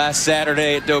last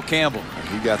Saturday at Doak Campbell.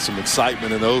 He got some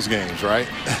excitement in those games, right?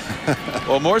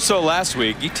 Well, more so last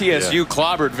week. ETSU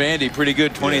clobbered Vandy pretty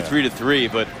good, 23-3.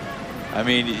 But I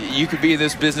mean, you could be in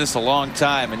this business a long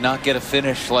time and not get a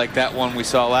finish like that one we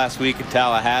saw last week in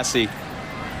Tallahassee.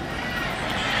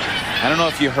 I don't know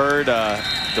if you heard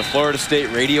the Florida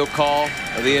State radio call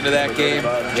at the end of that game.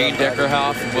 Gene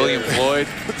Deckerhoff and William Floyd.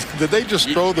 Did they just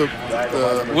throw the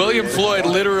William Floyd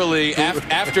literally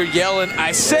after yelling,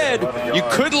 "I said you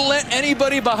couldn't let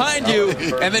anybody behind you,"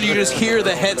 and then you just hear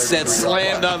the headset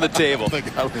slammed on the table.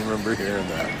 I remember hearing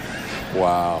that.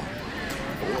 Wow.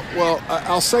 Well,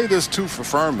 I'll say this too for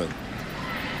Furman.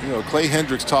 You know, Clay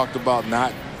Hendricks talked about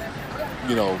not,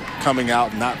 you know, coming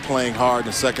out and not playing hard in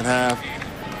the second half.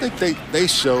 I think they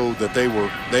showed that they were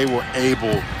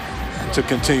able to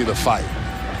continue to fight.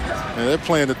 And they're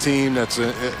playing a team that's,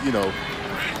 you know,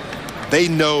 they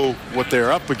know what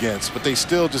they're up against, but they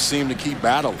still just seem to keep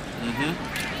battling.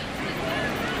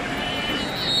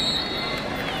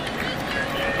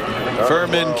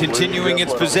 Furman continuing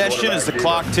its possession as the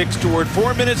clock ticks toward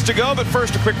 4 minutes to go, but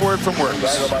first a quick word from Works.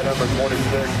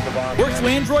 Works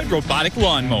Landroid Robotic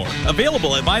Lawnmower.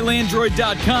 Available at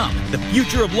mylandroid.com. The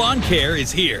future of lawn care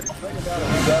is here. 7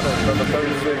 from the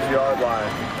 36-yard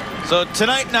line. So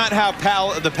tonight, not how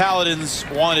the Paladins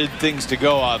wanted things to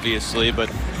go, obviously,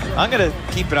 but I'm going to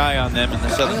keep an eye on them in the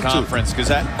Southern Conference, because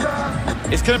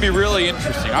it's going to be really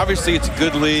interesting. Obviously, it's a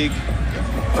good league.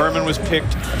 Furman was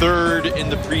picked 3rd in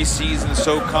the preseason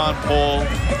SoCon poll.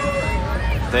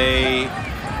 They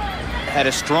had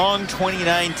a strong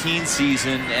 2019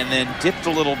 season and then dipped a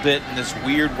little bit in this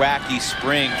weird, wacky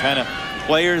spring. Kind of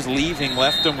players leaving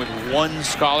left them with 1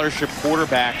 scholarship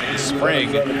quarterback in the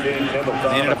spring. They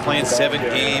ended up playing 7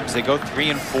 games. They go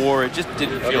 3-4. It just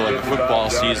didn't feel like a football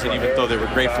season, even though they were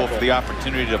grateful for the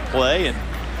opportunity to play. And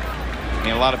I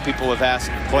mean, a lot of people have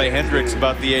asked Clay Hendricks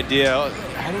about the idea,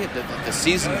 how do you get the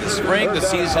season in the spring, the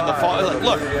season in the fall? Like,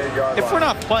 look, if we're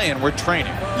not playing, we're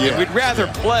training. Yeah. We'd rather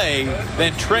play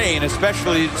than train,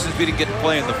 especially since we didn't get to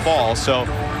play in the fall. So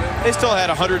they still had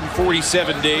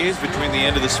 147 days between the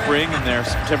end of the spring and their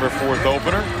September 4th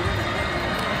opener.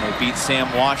 They beat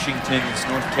Sam Washington's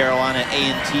North Carolina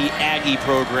A&T Aggie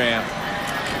program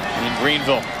in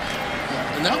Greenville.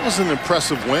 And that was an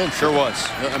impressive win. Sure was.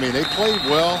 I mean, they played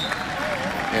well.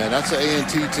 And that's an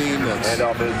A&T team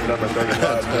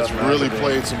that's really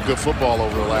played some good football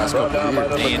over the last couple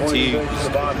of years. A&T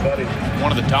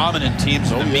one of the dominant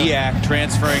teams in the MEAC,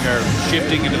 transferring or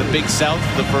shifting into the Big South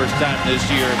for the first time this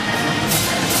year.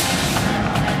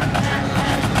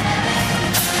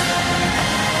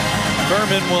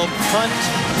 Furman will punt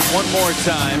one more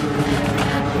time.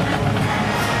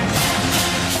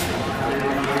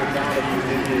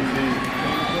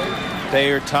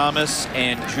 Thayer Thomas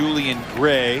and Julian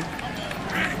Gray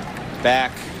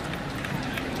back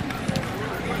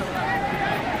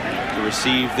to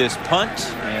receive this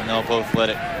punt, and they'll both let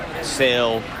it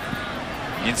sail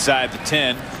inside the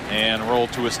 10 and roll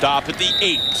to a stop at the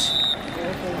 8.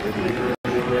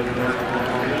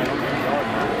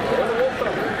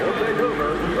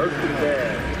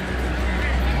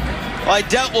 Well, I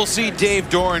doubt we'll see Dave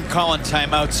Doran calling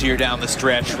timeouts here down the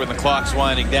stretch when the clock's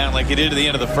winding down like he did at the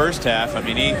end of the first half. I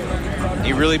mean,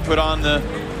 he really put on the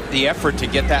effort to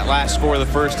get that last score of the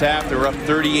first half. They were up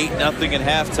 38-0 at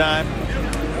halftime.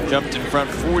 Jumped in front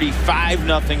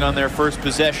 45-0 on their first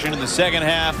possession in the second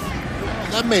half.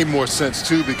 That made more sense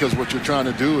too, because what you're trying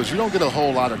to do is you don't get a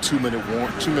whole lot of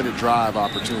two-minute drive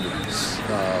opportunities.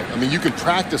 I mean, you can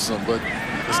practice them, but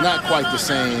it's not quite the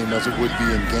same as it would be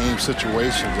in game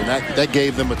situations, and that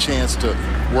gave them a chance to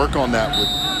work on that with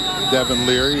Devin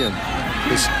Leary and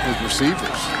his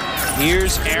receivers.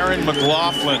 Here's Aaron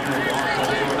McLaughlin,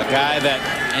 a guy that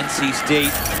NC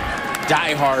State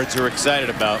diehards are excited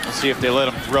about. We'll see if they let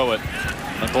him throw it.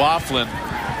 McLaughlin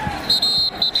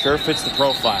sure fits the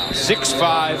profile.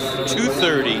 6'5",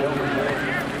 230.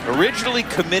 Originally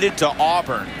committed to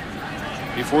Auburn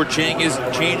before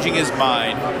changing his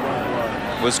mind.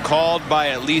 Was called by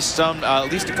at least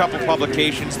a couple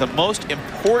publications the most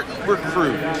important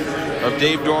recruit of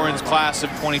Dave Doran's class of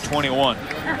 2021.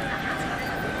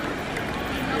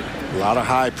 A lot of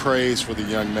high praise for the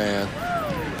young man.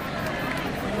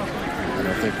 And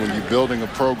I think when you're building a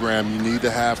program, you need to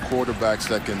have quarterbacks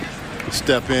that can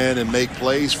step in and make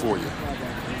plays for you.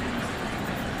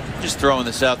 Just throwing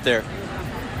this out there.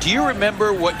 Do you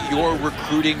remember what your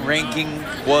recruiting ranking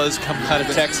was coming out of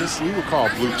Texas? We were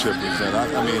called blue chippers, and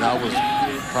I mean, I was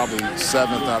probably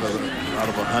 7th out of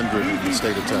 100 in the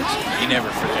state of Texas. You never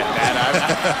forget that.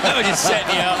 I was just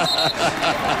setting you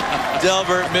up.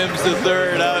 Delbert Mims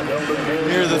III out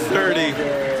near the 30.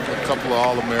 A couple of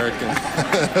All-American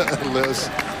lists.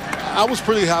 I was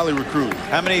pretty highly recruited.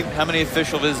 How many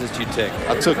official visits did you take?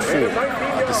 I took 4.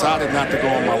 I decided not to go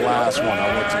on my last one.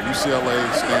 I went to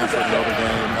UCLA, Stanford, Notre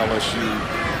Dame,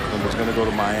 LSU, and was going to go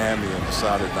to Miami and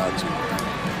decided not to.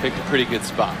 Picked a pretty good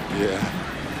spot. Yeah.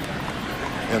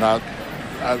 And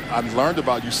I learned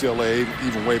about UCLA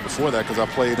even way before that, because I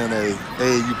played in a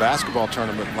AAU basketball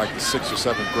tournament in like the 6th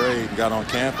or 7th grade and got on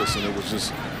campus, and it was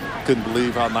just, couldn't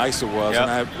believe how nice it was. Yep.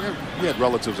 And we had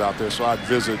relatives out there, so I'd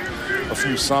visit a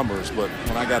few summers, but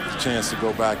when I got the chance to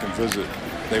go back and visit,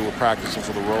 they were practicing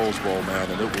for the Rose Bowl, man,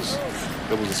 and it was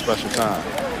a special time.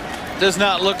 Does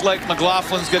not look like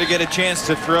McLaughlin's going to get a chance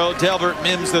to throw. Delbert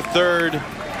Mims III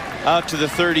out to the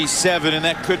 37, and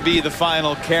that could be the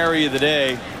final carry of the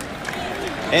day.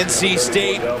 NC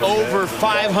State over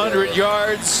 500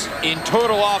 yards in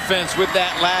total offense with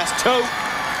that last tote.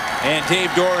 And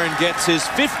Dave Doran gets his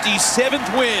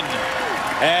 57th win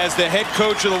as the head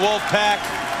coach of the Wolfpack.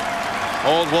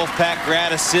 Old Wolfpack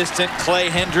grad assistant Clay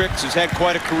Hendricks, who's had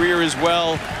quite a career as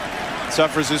well,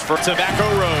 suffers his first Tobacco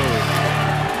Road.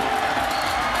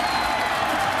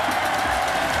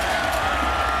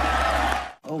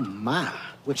 Oh my,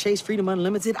 with Chase Freedom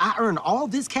Unlimited, I earn all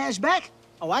this cash back?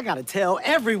 Oh, I gotta tell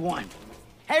everyone.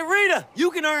 Hey Rita,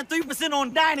 you can earn 3%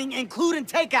 on dining, including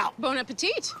takeout. Bon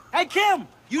appetit. Hey Kim,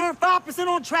 you earn 5%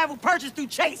 on travel purchased through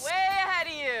Chase. Way ahead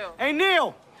of you. Hey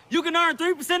Neil, you can earn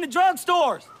 3% at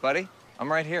drugstores. Buddy,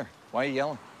 I'm right here. Why are you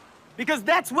yelling? Because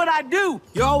that's what I do.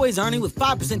 You're always earning with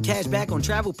 5% cash back on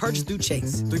travel purchased through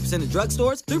Chase. 3% at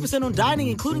drugstores, 3% on dining,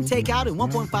 including takeout, and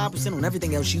 1.5% on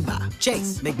everything else you buy.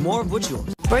 Chase, make more of what's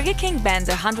yours. Burger King bans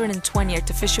 120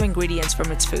 artificial ingredients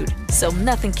from its food, so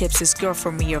nothing keeps his girl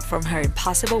from me or from her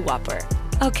Impossible Whopper.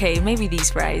 Okay, maybe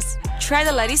these fries. Try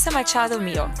the Larissa Machado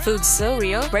meal. Food so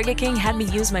real, Burger King had me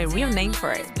use my real name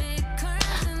for it.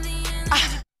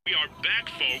 We are back,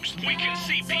 folks. We can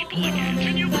see people again.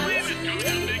 Can you believe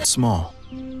it? Small.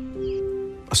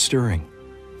 A stirring.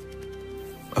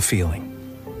 A feeling.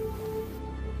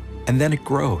 And then it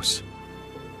grows.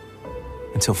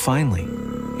 Until finally,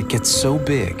 it gets so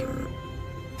big,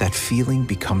 that feeling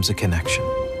becomes a connection.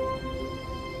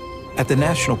 At the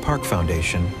National Park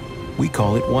Foundation, we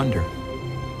call it wonder.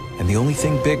 And the only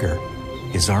thing bigger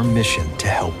is our mission to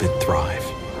help it thrive.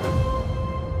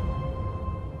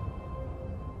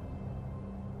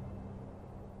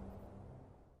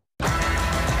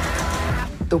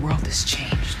 The world has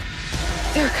changed.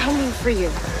 They're coming for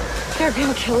you. They're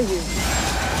gonna kill you.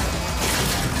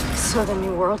 So the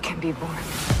new world can be born.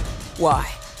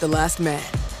 Why? The Last Man.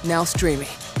 Now streaming.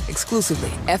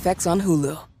 Exclusively FX on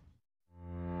Hulu.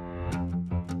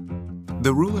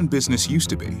 The rule in business used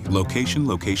to be location,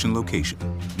 location, location.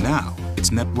 Now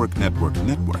it's network, network,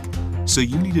 network. So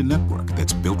you need a network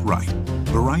that's built right.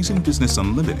 Verizon Business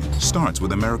Unlimited starts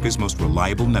with America's most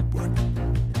reliable network.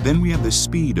 Then we have the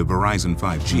speed of Verizon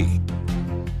 5G.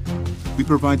 We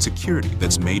provide security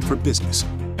that's made for business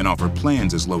and offer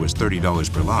plans as low as $30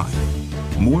 per line.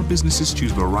 More businesses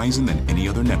choose Verizon than any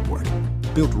other network.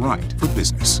 Built right for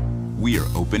business. We are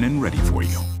open and ready for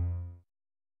you.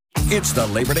 It's the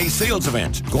Labor Day sales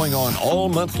event going on all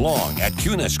month long at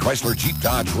Kunis Chrysler Jeep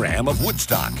Dodge Ram of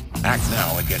Woodstock. Act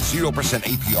now and get 0%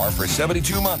 APR for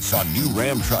 72 months on new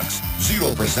Ram trucks.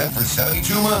 0% for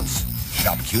 72 months.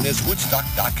 Shop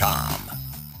KunisWoodstock.com.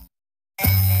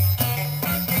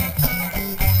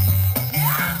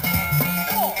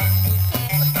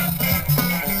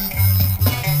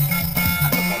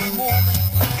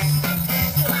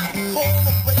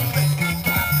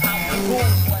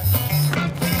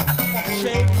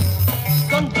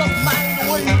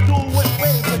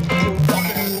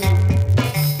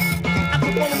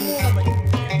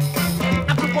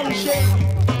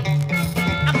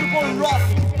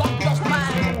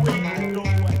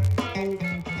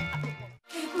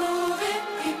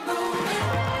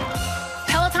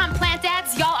 Peloton Plant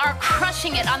Dads, y'all are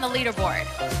crushing it on the leaderboard.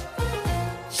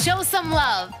 Show some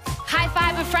love. High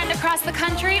five a friend across the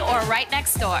country or right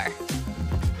next door.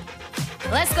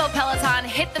 Let's go, Peloton.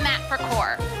 Hit the mat for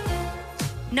core.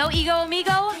 No ego,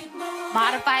 amigo?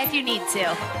 Modify if you need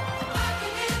to.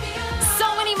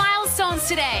 So many milestones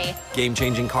today.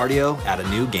 Game-changing cardio at a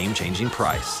new game-changing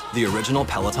price. The original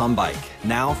Peloton bike,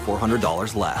 now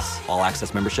 $400 less. All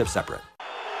access membership separate.